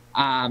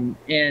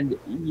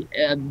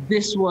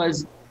 This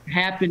was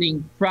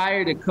happening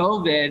prior to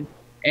COVID.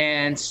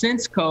 And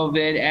since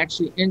COVID,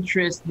 actually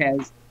interest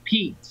has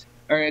peaked,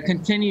 or it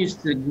continues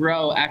to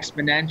grow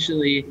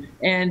exponentially.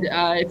 And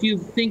if you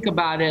think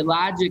about it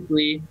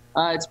logically,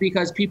 it's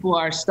because people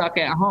are stuck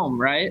at home,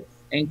 right?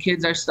 And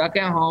kids are stuck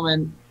at home,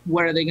 and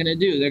what are they going to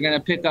do? They're going to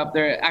pick up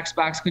their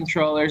Xbox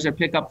controllers or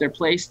pick up their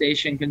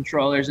PlayStation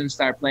controllers and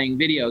start playing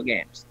video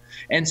games.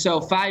 And so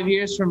 5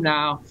 years from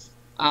now,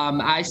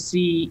 I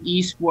see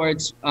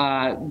esports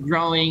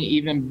growing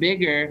even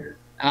bigger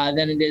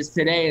than it is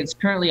today. It's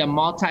currently a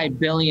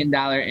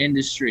multi-billion-dollar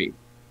industry.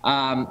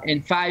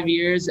 In 5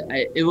 years,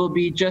 it will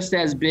be just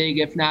as big,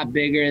 if not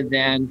bigger,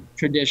 than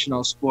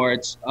traditional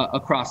sports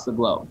across the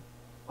globe.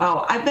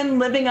 Wow, I've been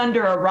living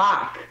under a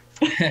rock.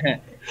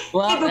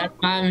 Well, that's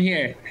why I'm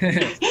here.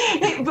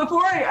 Hey,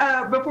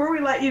 before we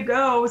let you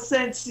go,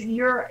 since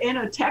you're in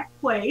a tech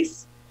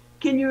place,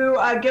 can you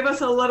give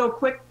us a little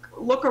quick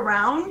look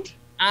around?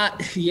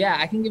 Yeah,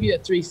 I can give you a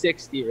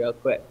 360 real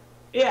quick.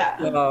 Yeah.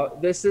 So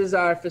this is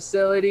our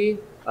facility.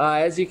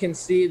 As you can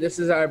see, this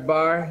is our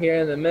bar here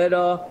in the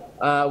middle.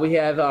 We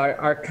have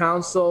our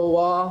console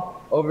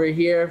wall over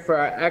here for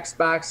our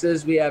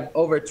Xboxes. We have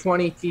over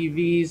 20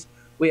 TVs.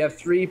 We have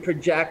 3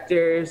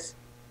 projectors.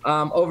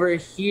 Over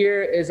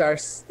here is our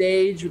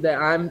stage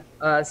that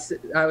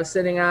I was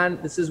sitting on.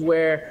 This is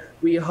where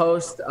we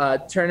host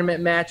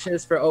tournament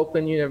matches for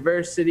Oakland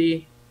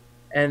University.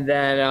 And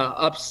then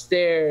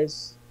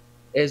upstairs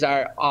is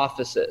our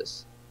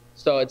offices.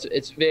 So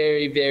it's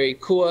very, very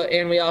cool.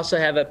 And we also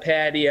have a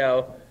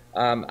patio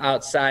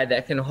outside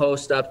that can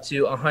host up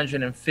to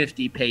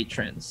 150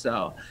 patrons.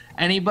 So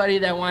anybody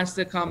that wants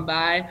to come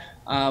by,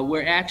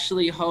 we're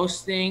actually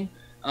hosting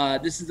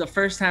This is the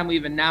first time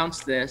we've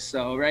announced this.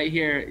 So right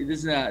here,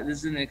 this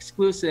is an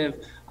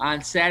exclusive.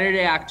 On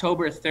Saturday,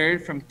 October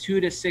 3rd from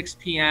 2 to 6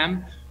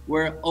 p.m.,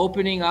 we're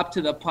opening up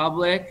to the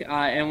public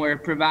and we're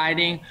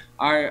providing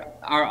our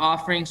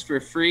offerings for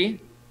free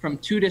from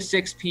 2 to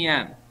 6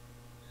 p.m.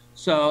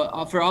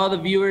 So for all the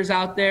viewers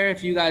out there,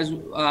 if you guys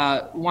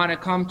want to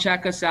come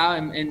check us out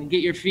and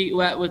get your feet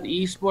wet with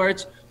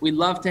esports, we'd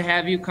love to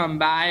have you come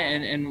by,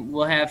 and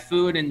we'll have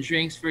food and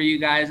drinks for you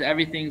guys.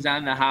 Everything's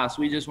on the house.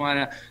 We just want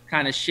to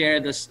kind of share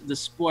the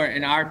sport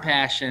and our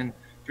passion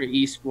for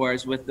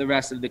esports with the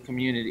rest of the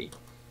community.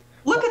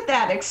 Look at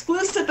that,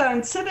 exclusive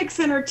on Civic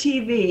Center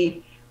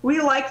TV. We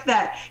like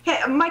that. Hey,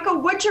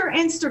 Michael, what's your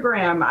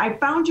Instagram? I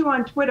found you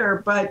on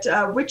Twitter, but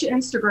which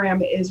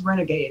Instagram is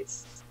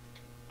Renegades?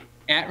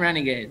 At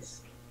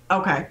Renegades.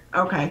 Okay.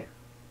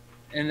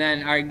 And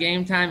then our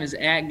game time is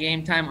at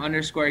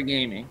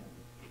GameTime_gaming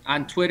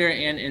on Twitter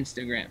and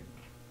Instagram.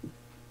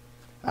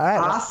 All right.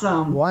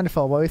 Awesome.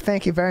 Wonderful. Well, we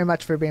thank you very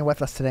much for being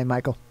with us today,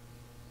 Michael.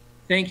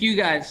 Thank you,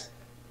 guys.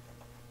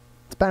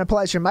 It's been a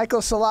pleasure. Michael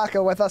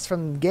Solaka with us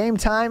from Game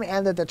Time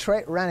and the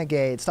Detroit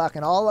Renegades,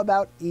 talking all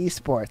about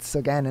esports.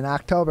 Again, in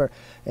October,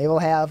 they will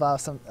have a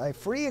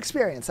free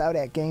experience out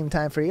at Game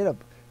Time for you to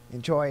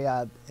enjoy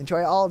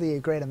all the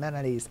great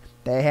amenities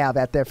they have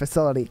at their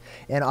facility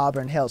in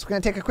Auburn Hills. We're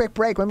going to take a quick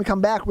break. When we come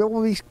back,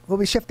 we'll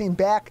be shifting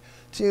back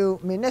to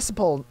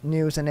municipal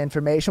news and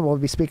information. We'll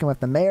be speaking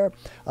with the mayor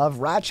of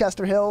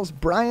Rochester Hills,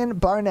 Brian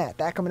Barnett.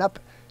 That coming up.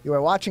 You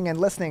are watching and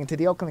listening to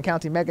the Oakland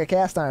County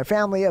Megacast on our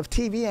family of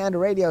TV and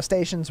radio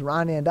stations.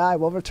 Ronnie and I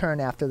will return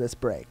after this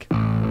break.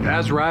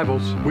 As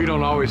rivals, we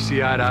don't always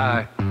see eye to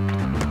eye.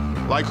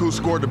 Like who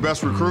scored the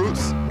best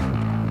recruits?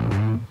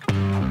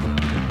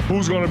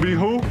 Who's gonna be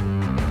who?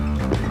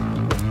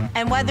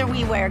 And whether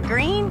we wear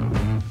green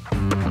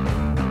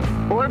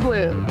or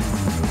blue.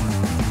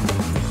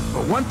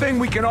 But one thing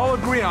we can all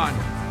agree on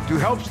to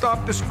help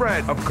stop the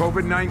spread of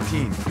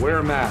COVID-19. Wear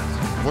a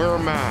mask. Wear a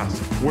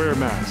mask. Wear a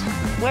mask.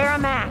 wear a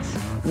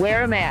mask.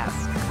 Wear a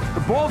mask.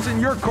 The ball's in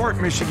your court,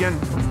 Michigan.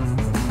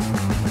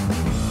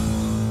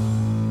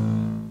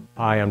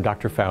 Hi, I'm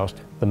Dr.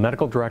 Faust, the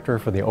Medical Director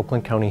for the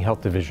Oakland County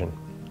Health Division.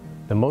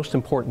 The most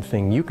important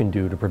thing you can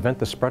do to prevent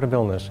the spread of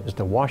illness is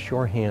to wash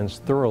your hands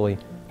thoroughly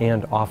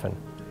and often.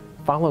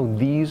 Follow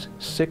these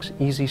 6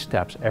 easy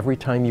steps every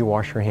time you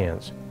wash your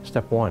hands.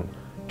 Step 1,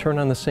 turn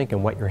on the sink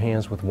and wet your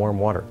hands with warm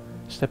water.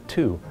 Step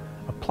 2,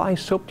 apply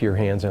soap to your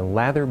hands and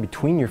lather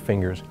between your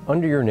fingers,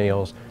 under your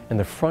nails, and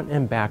the front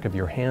and back of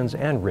your hands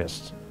and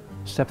wrists.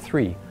 Step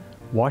 3,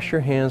 wash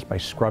your hands by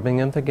scrubbing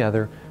them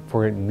together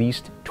for at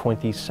least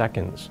 20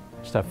 seconds.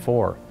 Step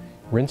 4,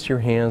 rinse your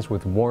hands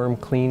with warm,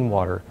 clean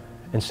water.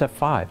 And step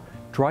 5,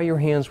 dry your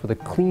hands with a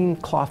clean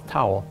cloth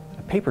towel,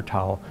 a paper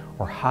towel,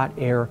 or hot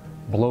air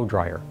blow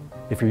dryer.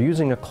 If you're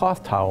using a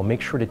cloth towel,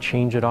 make sure to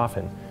change it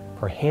often.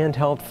 For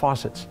handheld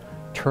faucets,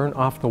 turn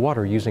off the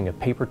water using a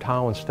paper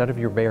towel instead of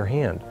your bare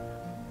hand.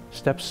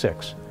 Step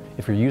 6,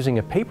 if you're using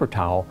a paper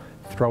towel,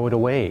 throw it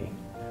away.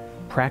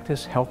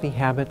 Practice healthy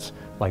habits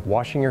like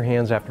washing your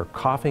hands after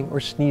coughing or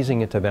sneezing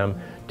into them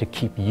to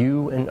keep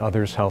you and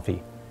others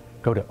healthy.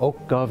 Go to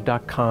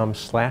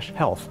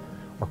oakgov.com/health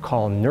or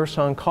call Nurse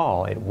on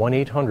Call at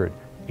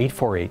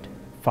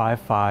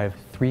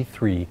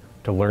 1-800-848-5533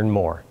 to learn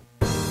more.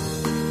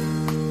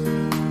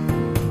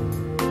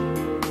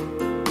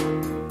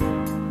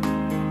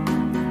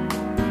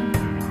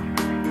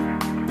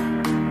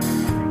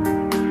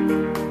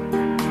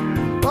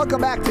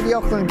 Welcome back to the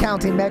Oakland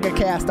County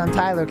Megacast. I'm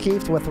Tyler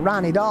Keefe with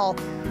Ronnie Dahl.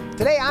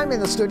 Today I'm in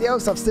the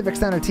studios of Civic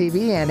Center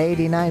TV and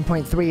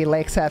 89.3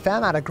 Lakes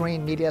FM at a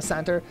Green Media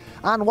Center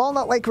on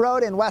Walnut Lake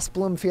Road in West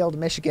Bloomfield,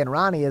 Michigan.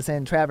 Ronnie is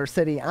in Traverse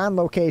City on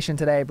location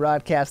today,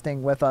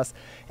 broadcasting with us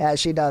as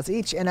she does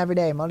each and every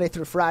day, Monday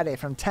through Friday,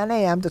 from 10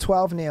 a.m. to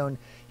 12 noon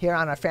here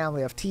on our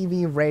family of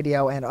TV,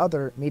 radio, and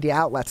other media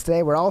outlets.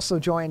 Today we're also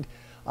joined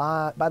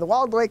by the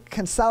Walled Lake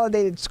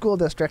Consolidated School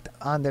District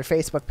on their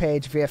Facebook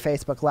page via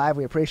Facebook Live.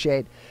 We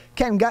appreciate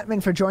Ken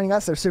Gutman for joining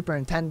us, their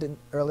superintendent,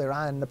 earlier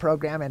on in the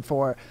program, and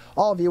for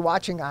all of you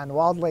watching on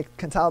Walled Lake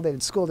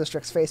Consolidated School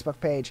District's Facebook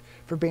page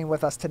for being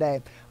with us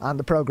today on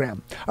the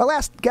program. Our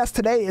last guest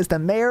today is the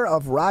mayor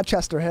of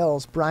Rochester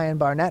Hills, Brian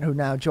Barnett, who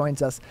now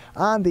joins us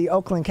on the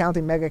Oakland County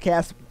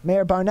Megacast.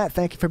 Mayor Barnett,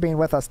 thank you for being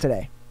with us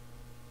today.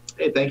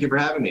 Hey, thank you for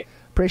having me.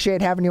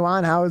 Appreciate having you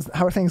on. How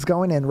are things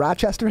going in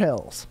Rochester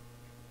Hills?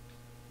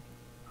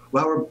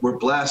 Well, we're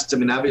blessed. I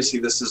mean, obviously,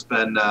 this has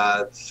been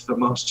the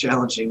most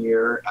challenging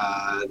year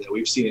that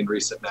we've seen in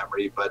recent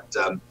memory. But,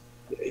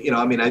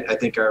 I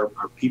think our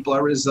people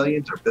are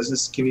resilient. Our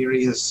business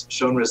community has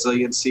shown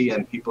resiliency,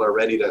 and people are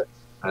ready to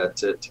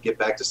get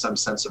back to some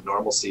sense of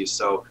normalcy.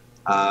 So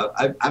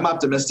I'm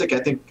optimistic. I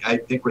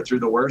think we're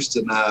through the worst,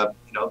 and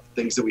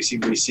things that we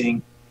seem to be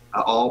seeing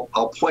all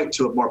point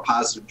to a more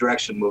positive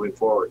direction moving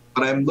forward.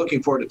 But I'm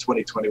looking forward to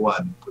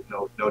 2021 with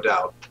no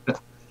doubt.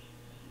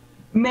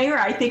 Mayor,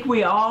 I think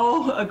we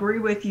all agree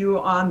with you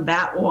on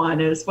that one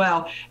as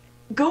well.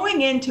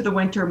 Going into the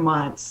winter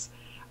months,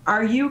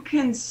 are you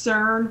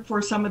concerned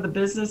for some of the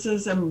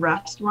businesses and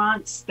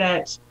restaurants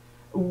that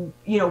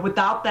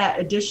without that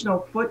additional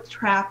foot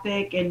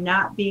traffic and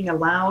not being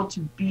allowed to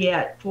be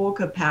at full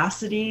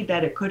capacity,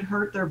 that it could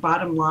hurt their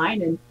bottom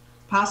line and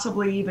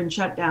possibly even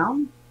shut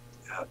down?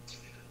 Yeah.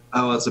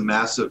 Oh, it's a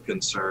massive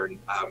concern.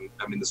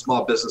 The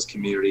small business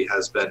community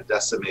has been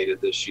decimated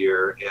this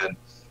year, and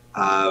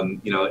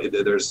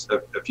there's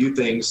a few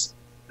things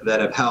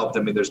that have helped.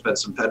 There's been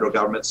some federal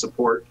government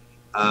support,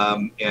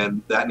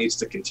 and that needs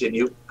to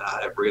continue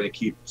if we're going to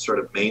keep sort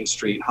of Main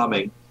Street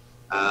humming.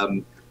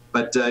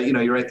 But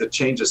you're right. The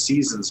change of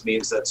seasons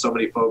means that so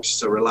many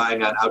folks are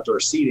relying on outdoor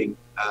seating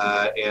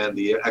and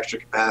the extra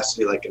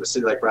capacity. Like in a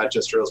city like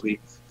Rochester Hills, we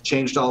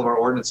changed all of our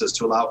ordinances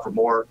to allow for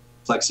more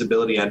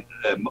flexibility and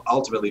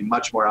ultimately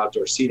much more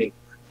outdoor seating.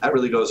 That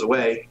really goes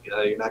away.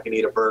 You're not going to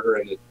eat a burger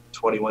in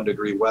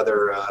 21-degree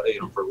weather,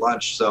 for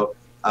lunch. So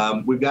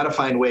we've got to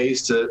find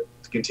ways to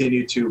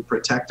continue to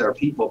protect our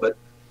people, but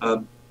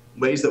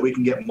ways that we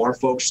can get more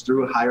folks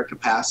through higher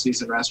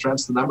capacities in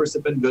restaurants. The numbers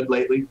have been good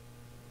lately.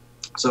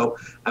 So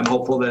I'm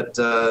hopeful that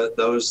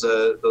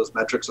those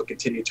metrics will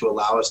continue to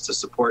allow us to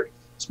support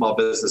small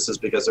businesses,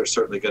 because they're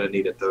certainly going to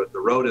need it. The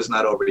road is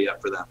not over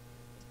yet for them.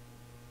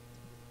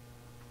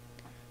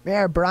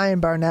 Mayor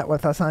Brian Barnett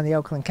with us on the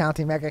Oakland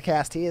County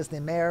Megacast. He is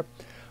the mayor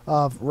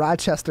of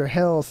Rochester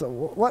Hills.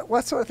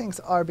 What sort of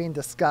things are being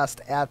discussed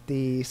at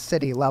the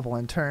city level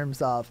in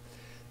terms of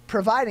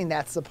providing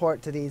that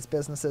support to these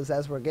businesses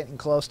as we're getting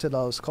close to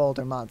those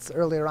colder months?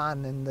 Earlier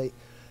on in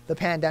the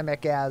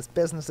pandemic, as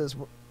businesses,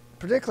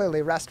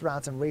 particularly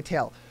restaurants and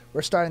retail,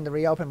 were starting to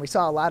reopen, we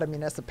saw a lot of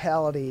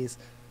municipalities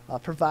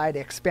provide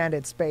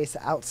expanded space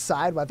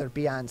outside, whether it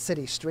be on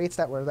city streets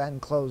that were then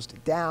closed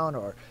down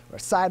or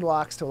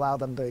sidewalks to allow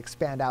them to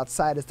expand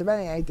outside. Has there been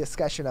any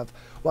discussion of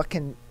what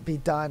can be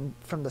done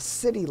from the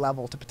city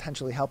level to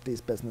potentially help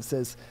these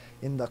businesses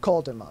in the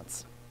colder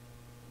months?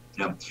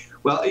 Yeah.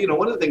 Well,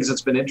 one of the things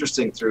that's been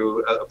interesting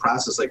through a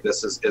process like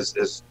this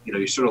is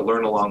you sort of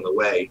learn along the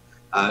way.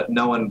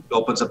 No one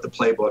opens up the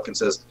playbook and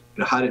says,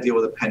 how to deal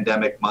with a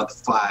pandemic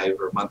month 5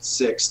 or month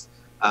 6.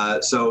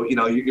 So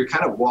you're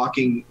kind of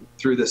walking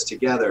through this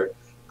together.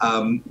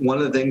 One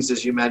of the things,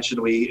 as you mentioned,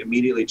 we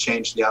immediately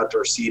changed the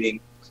outdoor seating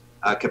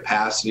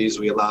capacities.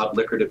 We allowed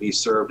liquor to be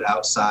served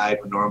outside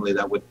when normally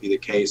that wouldn't be the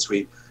case.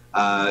 We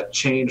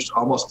changed,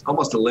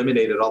 almost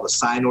eliminated all the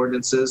sign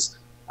ordinances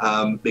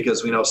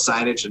because we know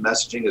signage and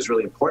messaging is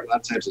really important. A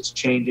lot of times it's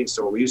changing.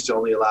 So we used to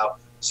only allow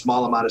a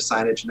small amount of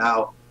signage.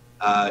 Now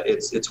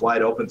it's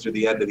wide open through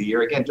the end of the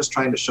year. Again, just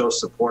trying to show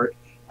support.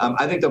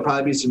 I think there'll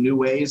probably be some new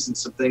ways and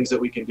some things that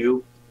we can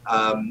do.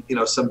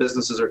 Some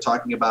businesses are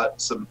talking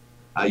about some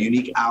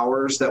unique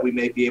hours that we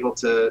may be able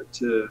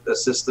to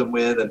assist them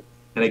with. And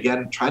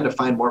again, trying to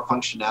find more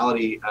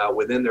functionality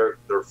within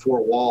their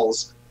 4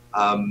 walls.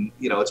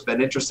 It's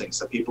been interesting.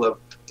 Some people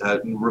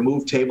have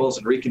removed tables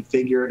and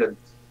reconfigured, and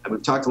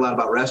we've talked a lot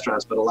about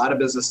restaurants, but a lot of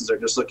businesses are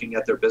just looking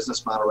at their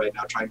business model right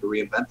now, trying to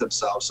reinvent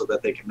themselves so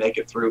that they can make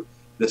it through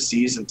this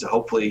season to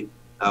hopefully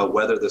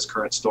weather this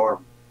current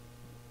storm.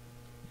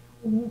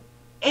 In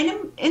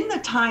the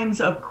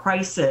times of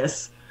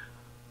crisis,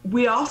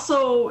 we have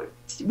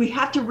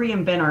to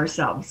reinvent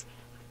ourselves.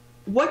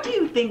 What do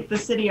you think the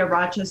city of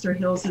Rochester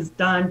Hills has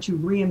done to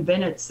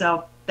reinvent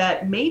itself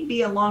that may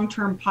be a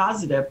long-term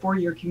positive for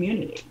your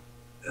community?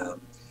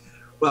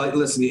 Well,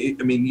 listen,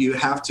 you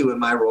have to, in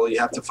my role, you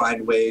have to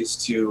find ways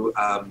to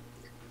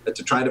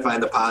try to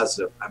find the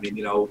positive.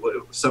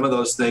 Some of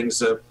those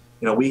things,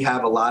 we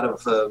have a lot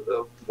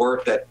of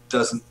work that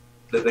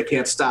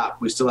can't stop.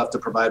 We still have to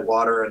provide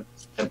water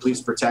and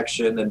police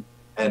protection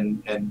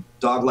and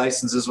dog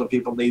licenses when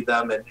people need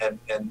them. And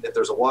if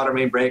there's a water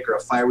main break or a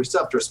fire, we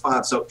still have to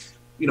respond. So,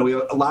 we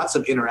have lots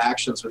of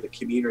interactions with the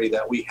community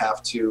that we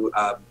have to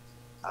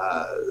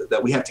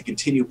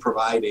continue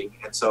providing.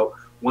 And so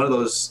one of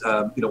those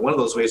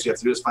ways you have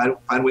to do is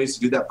find ways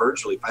to do that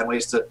virtually, find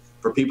ways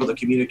for people to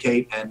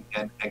communicate and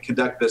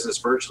conduct business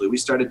virtually. We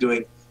started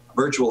doing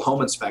virtual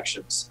home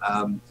inspections.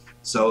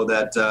 So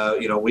that,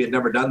 we had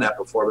never done that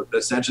before, but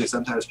essentially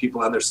sometimes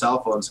people on their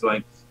cell phones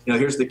going,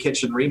 here's the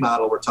kitchen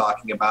remodel we're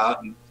talking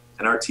about. And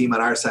our team on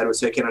our side would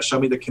say, okay, now show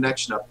me the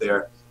connection up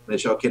there. And they'd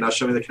say, okay, now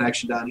show me the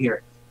connection down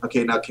here.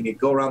 Okay, now can you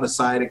go around the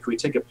side and can we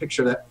take a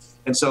picture of that?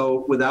 And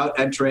so without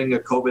entering a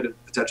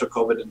potential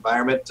COVID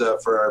environment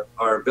for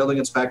our building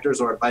inspectors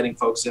or inviting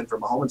folks in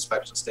from a home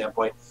inspection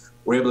standpoint,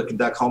 we're able to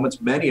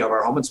conduct many of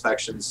our home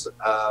inspections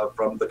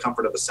from the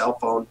comfort of a cell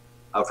phone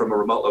from a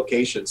remote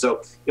location.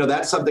 So,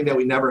 that's something that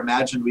we never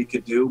imagined we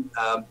could do.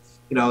 And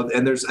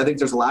I think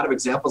there's a lot of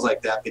examples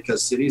like that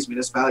because cities,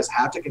 municipalities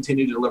have to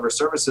continue to deliver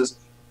services.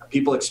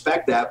 People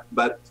expect that,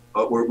 but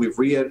we've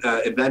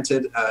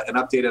reinvented and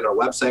updated our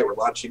website. We're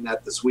launching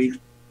that this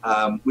week.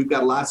 We've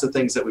got lots of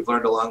things that we've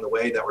learned along the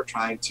way that we're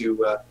trying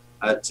to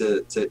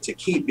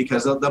keep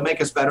because they'll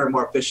make us better and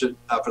more efficient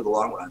for the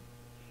long run.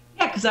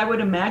 Yeah, because I would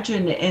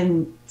imagine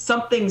in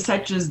something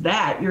such as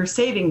that, you're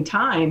saving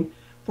time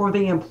for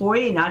the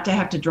employee not to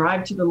have to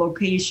drive to the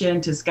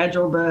location to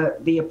schedule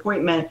the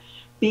appointment,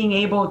 being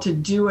able to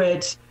do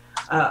it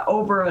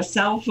over a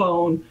cell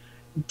phone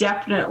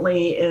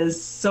definitely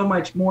is so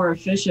much more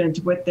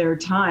efficient with their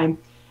time.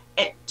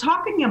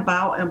 Talking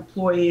about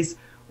employees,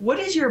 what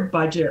is your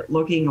budget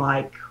looking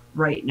like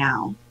right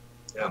now?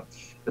 Yeah,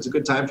 it's a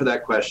good time for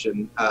that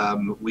question.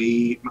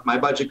 My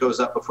budget goes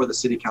up before the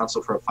city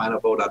council for a final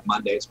vote on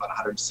Monday. It's about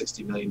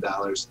 $160 million.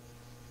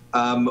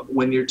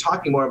 When you're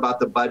talking more about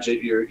the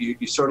budget,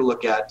 you sort of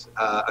look at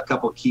a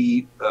couple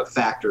key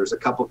factors, a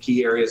couple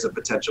key areas of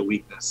potential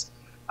weakness.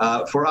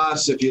 For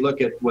us, if you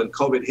look at when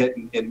COVID hit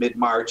in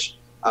mid-March,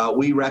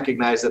 we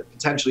recognize that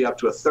potentially up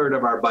to a third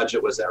of our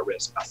budget was at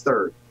risk, a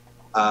third.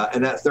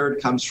 And that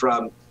third comes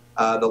from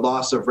the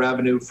loss of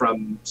revenue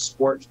from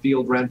sport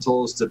field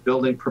rentals to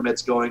building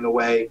permits going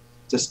away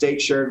to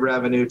state shared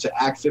revenue to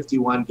Act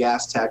 51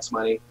 gas tax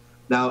money.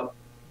 Now,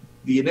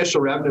 the initial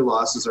revenue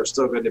losses are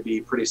still going to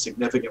be pretty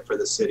significant for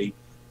the city.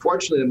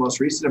 Fortunately, the most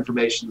recent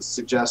information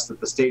suggests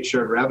that the state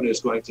shared revenue is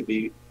going to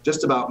be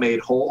just about made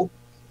whole.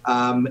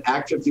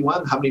 Act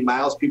 51, how many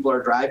miles people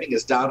are driving,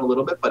 is down a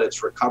little bit, but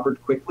it's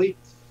recovered quickly.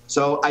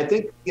 So I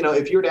think,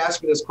 if you were to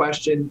ask me this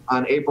question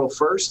on April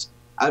 1st,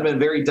 I'd been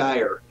very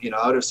dire.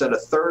 I would have said a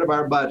third of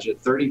our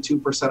budget,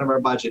 32% of our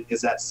budget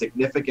is at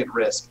significant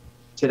risk.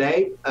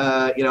 Today,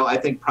 I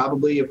think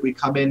probably if we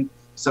come in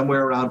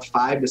somewhere around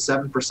 5 to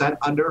 7%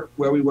 under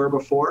where we were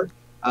before,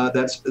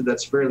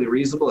 that's fairly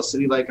reasonable. A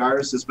city like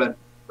ours has been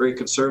very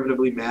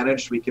conservatively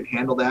managed. We can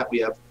handle that. We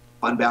have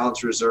fund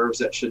balance reserves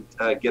that should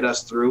get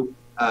us through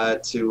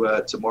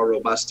to more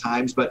robust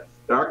times. But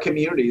there are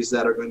communities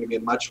that are going to be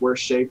in much worse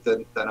shape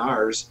than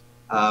ours.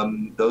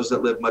 Those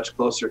that live much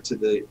closer to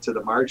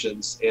the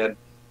margins, and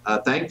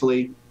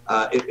thankfully,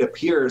 it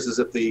appears as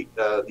if the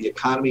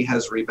economy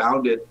has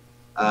rebounded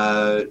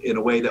in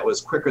a way that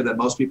was quicker than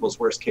most people's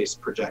worst case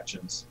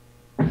projections.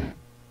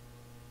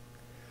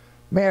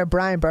 Mayor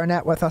Brian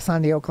Burnett with us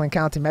on the Oakland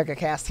County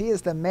Megacast. He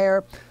is the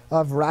mayor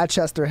of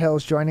Rochester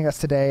Hills, joining us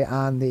today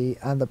on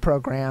the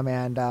program.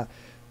 And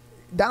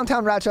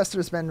downtown Rochester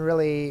has been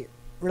really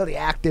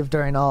active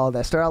during all of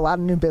this. There are a lot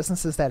of new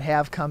businesses that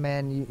have come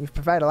in. You've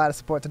provided a lot of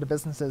support to the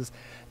businesses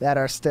that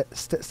are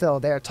still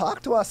there.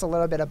 Talk to us a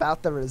little bit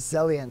about the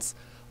resilience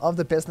of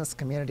the business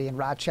community in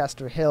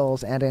Rochester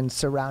Hills and in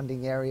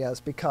surrounding areas,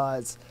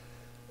 because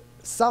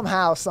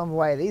somehow, some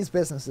way, these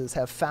businesses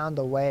have found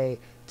a way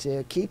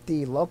to keep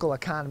the local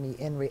economy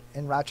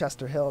in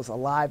Rochester Hills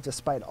alive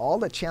despite all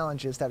the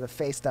challenges that have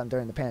faced them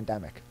during the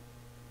pandemic.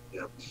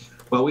 Yeah.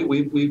 Well,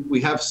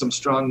 we have some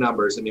strong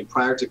numbers. I mean,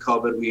 prior to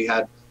COVID, we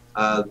had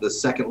the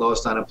second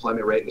lowest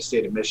unemployment rate in the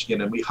state of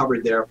Michigan, and we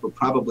hovered there for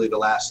probably the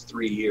last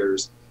 3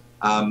 years.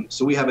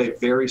 So we have a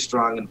very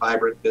strong and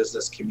vibrant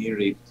business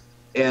community.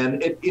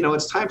 And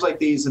it's times like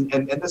these,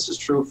 and this is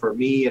true for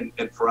me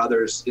and for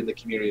others in the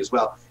community as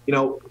well.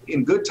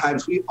 In good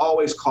times, we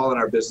always call on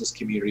our business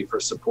community for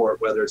support,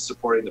 whether it's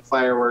supporting the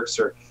fireworks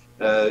or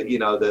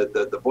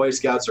the Boy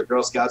Scouts or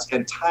Girl Scouts.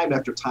 And time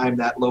after time,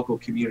 that local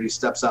community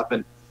steps up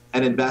and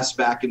invests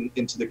back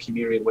into the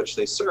community in which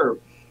they serve.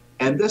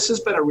 And this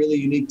has been a really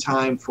unique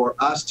time for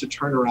us to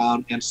turn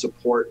around and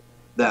support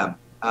them.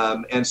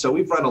 And so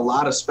we've run a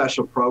lot of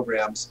special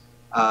programs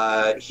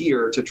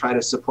here to try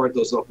to support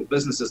those local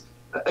businesses.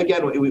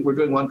 Again, we're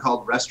doing one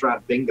called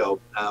Restaurant Bingo,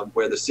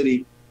 where the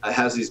city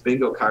has these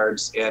bingo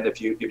cards. And if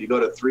you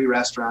go to 3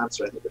 restaurants,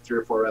 or I think 3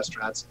 or 4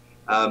 restaurants,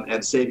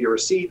 and save your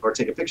receipt or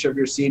take a picture of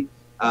your receipt,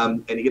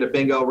 and you get a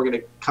bingo, we're going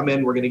to come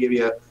in, we're going to give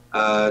you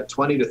 $20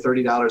 to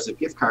 $30 of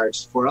gift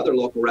cards for other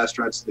local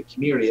restaurants in the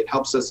community. It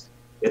helps us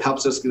get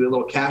a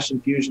little cash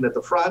infusion at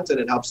the front, and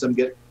it helps them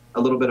get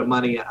a little bit of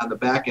money on the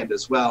back end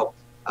as well.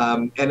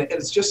 And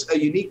it's just a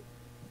unique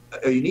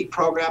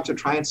program to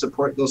try and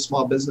support those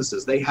small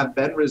businesses. They have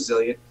been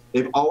resilient.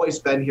 They've always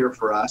been here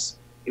for us.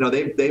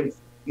 They've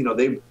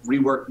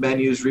reworked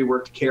menus,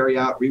 reworked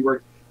carryout,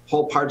 reworked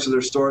whole parts of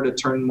their store to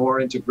turn more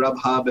into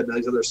Grubhub and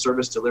these other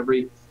service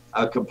delivery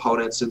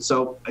components. And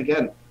so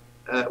again,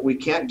 we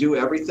can't do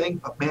everything,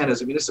 but man,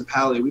 as a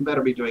municipality, we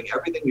better be doing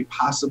everything we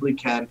possibly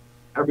can,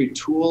 every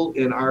tool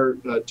in our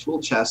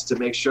tool chest to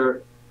make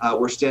sure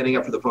we're standing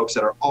up for the folks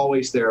that are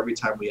always there every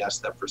time we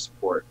ask them for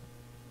support.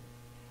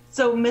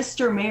 So,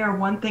 Mr. Mayor,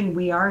 one thing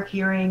we are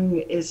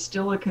hearing is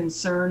still a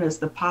concern is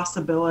the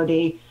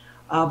possibility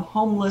of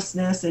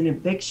homelessness and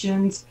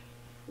evictions.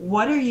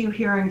 What are you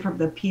hearing from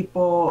the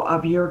people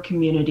of your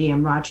community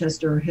in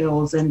Rochester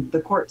Hills and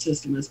the court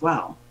system as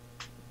well?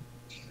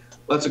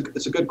 Well,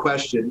 it's a good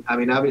question. I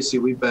mean, obviously,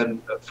 we've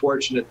been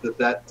fortunate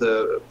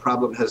that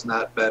problem has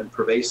not been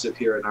pervasive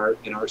here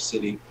in our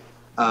city.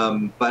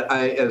 But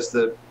as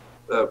the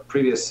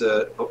previous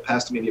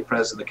past immediate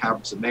president of the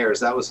Conference of Mayors,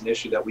 that was an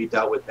issue that we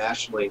dealt with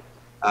nationally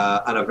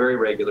on a very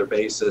regular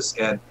basis.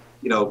 And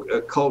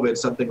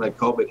something like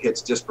COVID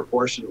hits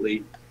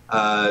disproportionately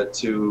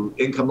to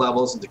income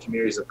levels and to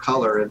communities of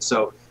color. And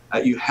so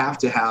you have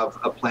to have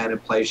a plan in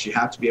place. You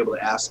have to be able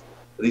to ask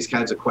these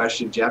kinds of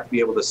questions. You have to be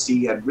able to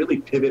see and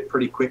really pivot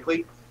pretty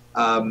quickly.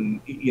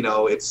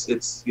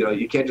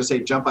 You can't just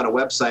say jump on a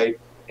website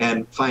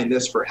and find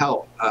this for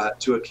help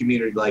to a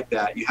community like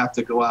that. You have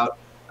to go out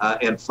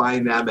and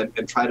find them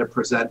and try to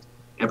present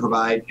and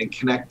provide and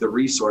connect the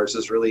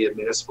resources. Really, in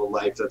municipal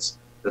life,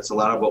 that's a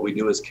lot of what we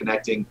do, is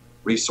connecting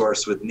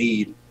resource with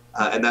need.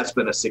 And that's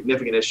been a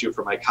significant issue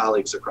for my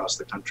colleagues across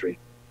the country.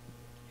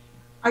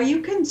 Are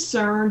you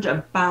concerned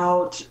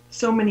about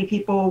so many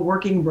people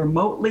working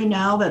remotely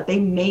now that they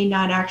may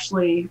not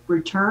actually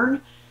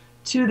return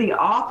to the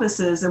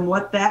offices, and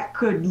what that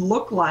could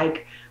look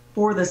like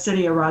for the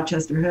city of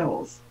Rochester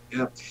Hills?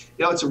 Yeah,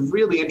 it's a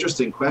really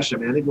interesting question.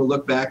 I mean, I think we'll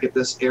look back at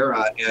this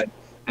era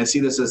and see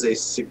this as a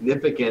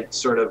significant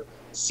sort of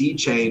sea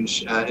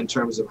change in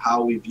terms of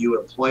how we view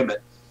employment.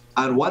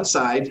 On one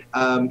side,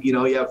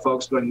 you have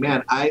folks going,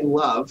 man, I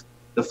love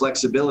the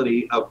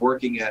flexibility of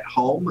working at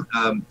home.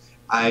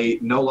 I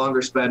no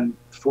longer spend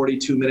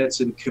 42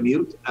 minutes in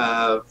commute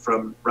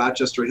from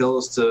Rochester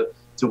Hills to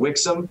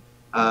Wixom.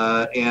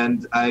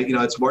 And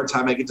it's more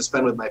time I get to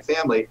spend with my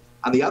family.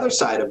 On the other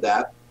side of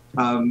that,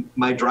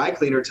 my dry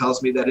cleaner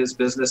tells me that his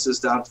business is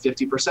down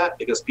 50%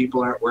 because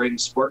people aren't wearing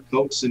sport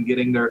coats and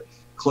getting their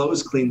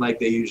clothes cleaned like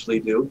they usually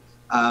do.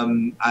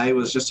 I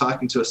was just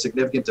talking to a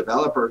significant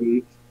developer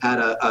who had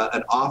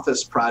an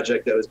office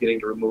project that was getting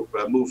to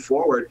move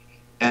forward,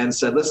 and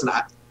said, listen,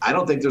 I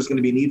don't think there's going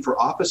to be need for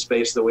office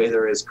space the way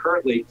there is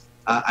currently.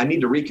 I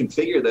need to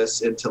reconfigure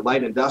this into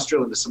light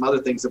industrial, into some other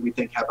things that we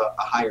think have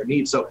a higher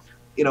need. So,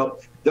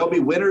 there'll be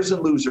winners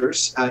and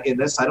losers in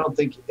this. I don't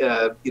think,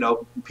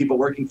 people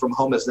working from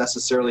home is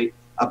necessarily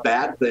a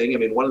bad thing. I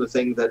mean, one of the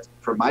things that,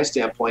 from my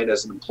standpoint,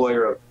 as an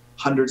employer of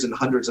hundreds and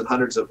hundreds and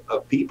hundreds of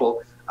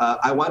people,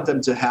 I want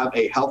them to have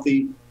a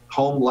healthy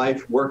home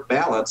life work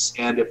balance.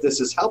 And if this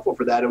is helpful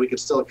for that, and we can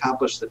still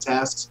accomplish the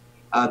tasks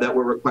that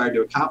we're required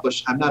to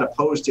accomplish, I'm not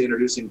opposed to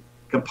introducing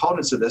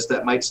components of this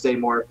that might stay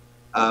more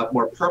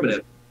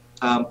permanent.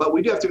 But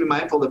we do have to be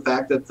mindful of the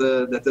fact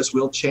that this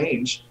will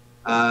change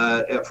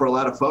for a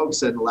lot of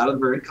folks, and a lot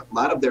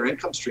of their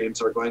income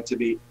streams are going to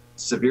be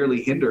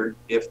severely hindered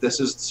if this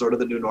is sort of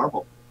the new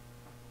normal.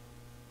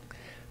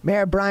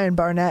 Mayor Brian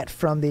Barnett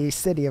from the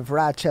city of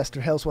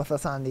Rochester Hills with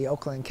us on the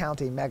Oakland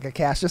County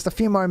Megacast. Just a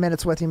few more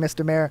minutes with you,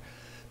 Mr. Mayor,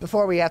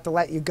 before we have to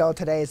let you go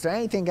today. Is there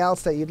anything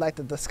else that you'd like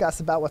to discuss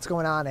about what's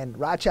going on in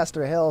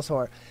Rochester Hills,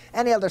 or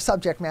any other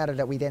subject matter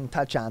that we didn't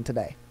touch on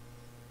today?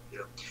 Yeah.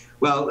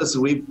 Well,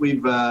 listen,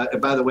 we've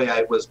and by the way,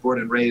 I was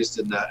born and raised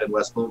in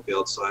West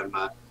Bloomfield, so I'm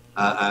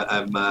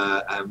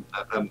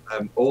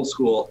old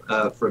school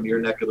from your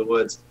neck of the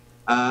woods.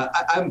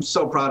 I'm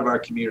so proud of our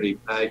community.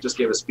 I just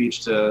gave a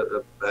speech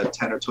to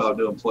 10 or 12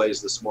 new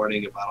employees this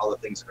morning about all the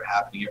things that are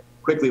happening here.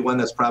 Quickly, one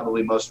that's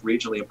probably most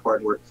regionally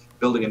important, we're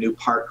building a new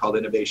park called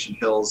Innovation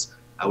Hills.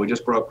 We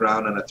just broke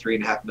ground on a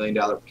 $3.5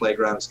 million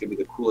playground. It's going to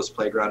be the coolest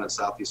playground in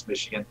Southeast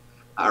Michigan.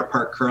 Our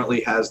park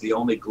currently has the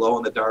only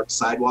glow-in-the-dark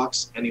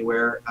sidewalks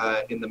anywhere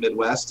in the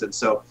Midwest. And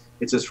so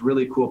it's this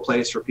really cool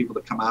place for people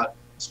to come out,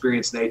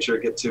 experience nature,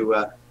 get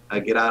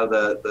out of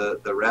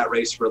the rat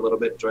race for a little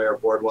bit, enjoy our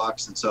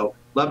boardwalks. And so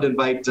love to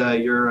invite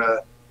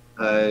your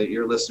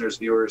listeners,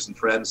 viewers, and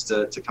friends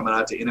to come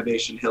out to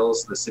Innovation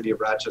Hills in the city of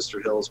Rochester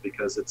Hills,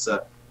 because it's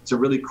a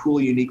really cool,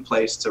 unique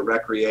place to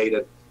recreate.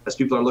 And as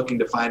people are looking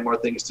to find more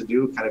things to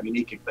do, kind of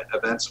unique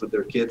events with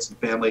their kids and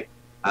family,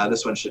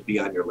 this one should be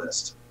on your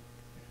list.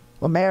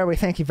 Well, Mayor, we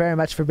thank you very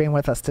much for being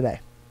with us today.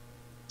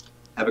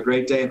 Have a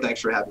great day, and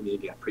thanks for having me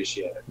again.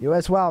 Appreciate it. You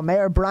as well.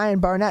 Mayor Brian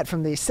Barnett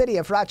from the city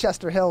of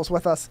Rochester Hills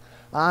with us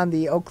on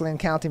the Oakland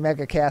County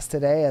Megacast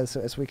today,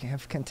 as we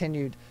have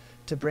continued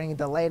to bring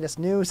the latest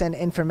news and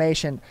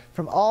information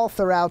from all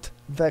throughout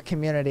the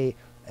community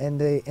in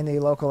the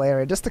local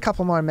area. Just a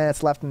couple more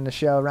minutes left in the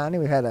show, Ronnie.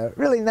 We've had a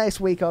really nice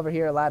week over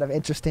here, a lot of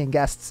interesting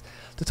guests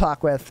to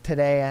talk with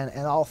today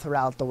and all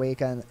throughout the week.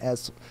 And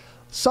as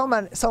so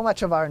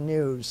much of our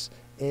news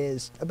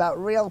is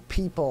about real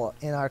people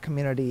in our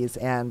communities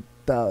and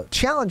the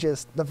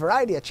challenges, the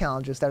variety of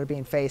challenges that are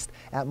being faced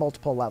at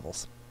multiple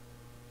levels.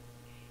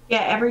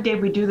 Yeah, every day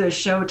we do this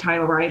show,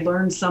 Tyler, I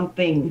learn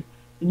something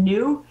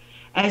new.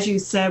 As you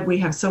said, we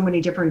have so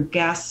many different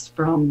guests,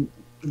 from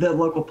the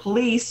local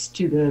police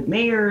to the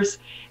mayors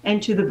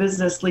and to the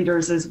business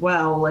leaders as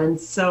well. And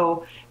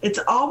so it's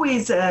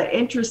always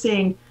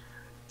interesting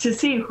to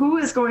see who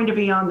is going to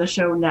be on the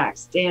show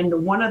next.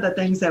 And one of the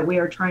things that we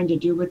are trying to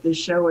do with this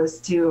show is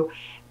to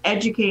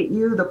educate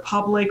you, the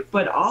public,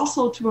 but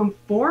also to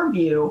inform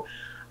you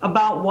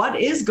about what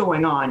is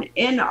going on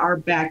in our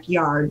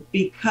backyard.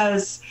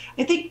 Because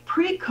I think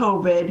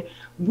pre-COVID,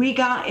 we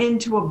got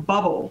into a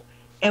bubble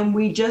and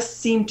we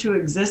just seem to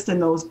exist in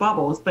those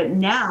bubbles. But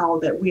now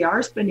that we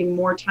are spending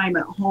more time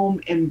at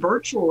home and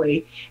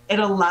virtually, it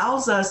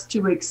allows us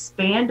to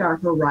expand our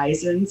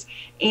horizons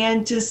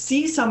and to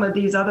see some of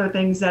these other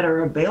things that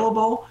are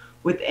available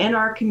within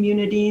our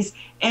communities,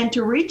 and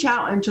to reach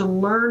out and to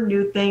learn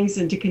new things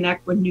and to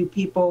connect with new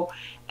people.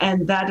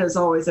 And that is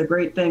always a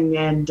great thing.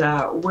 And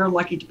we're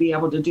lucky to be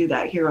able to do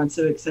that here on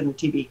Civic Center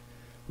TV.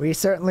 We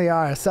certainly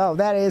are. So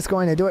that is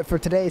going to do it for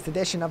today's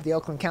edition of the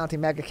Oakland County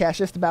Megacast.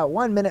 Just about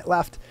 1 minute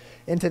left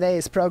in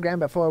today's program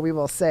before we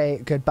will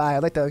say goodbye.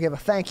 I'd like to give a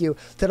thank you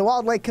to the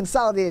Walled Lake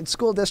Consolidated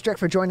School District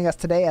for joining us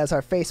today as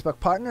our Facebook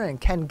partner, and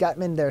Ken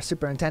Gutman, their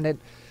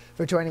superintendent,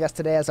 for joining us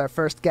today as our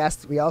first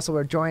guest. We also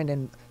were joined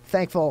and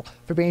thankful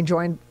for being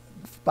joined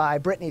by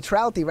Brittany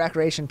Trout, the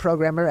recreation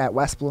programmer at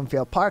West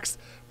Bloomfield Parks,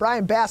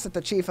 Brian Bassett,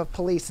 the chief of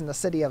police in the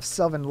city of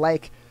Sylvan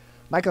Lake,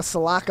 Michael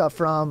Salaka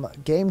from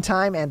Game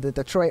Time and the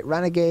Detroit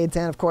Renegades,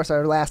 and of course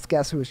our last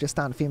guest who was just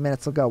on a few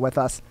minutes ago with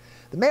us,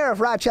 the mayor of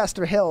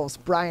Rochester Hills,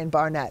 Brian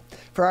Barnett.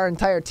 For our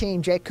entire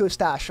team, Jake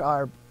Kustash,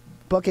 our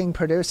booking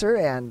producer,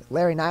 and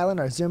Larry Nyland,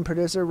 our Zoom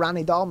producer,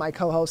 Ronnie Dahl, my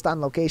co-host on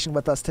location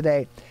with us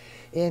today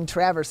in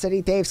Traverse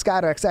City, Dave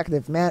Scott, our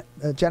executive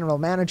general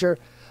manager,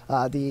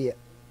 the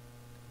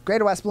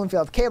Greater West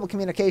Bloomfield Cable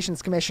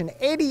Communications Commission,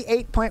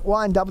 88.1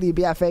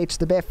 WBFH,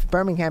 the Biff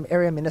Birmingham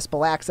Area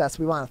Municipal Access.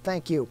 We want to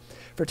thank you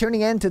for tuning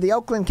in to the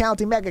Oakland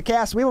County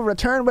Megacast. We will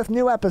return with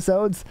new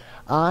episodes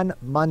on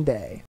Monday.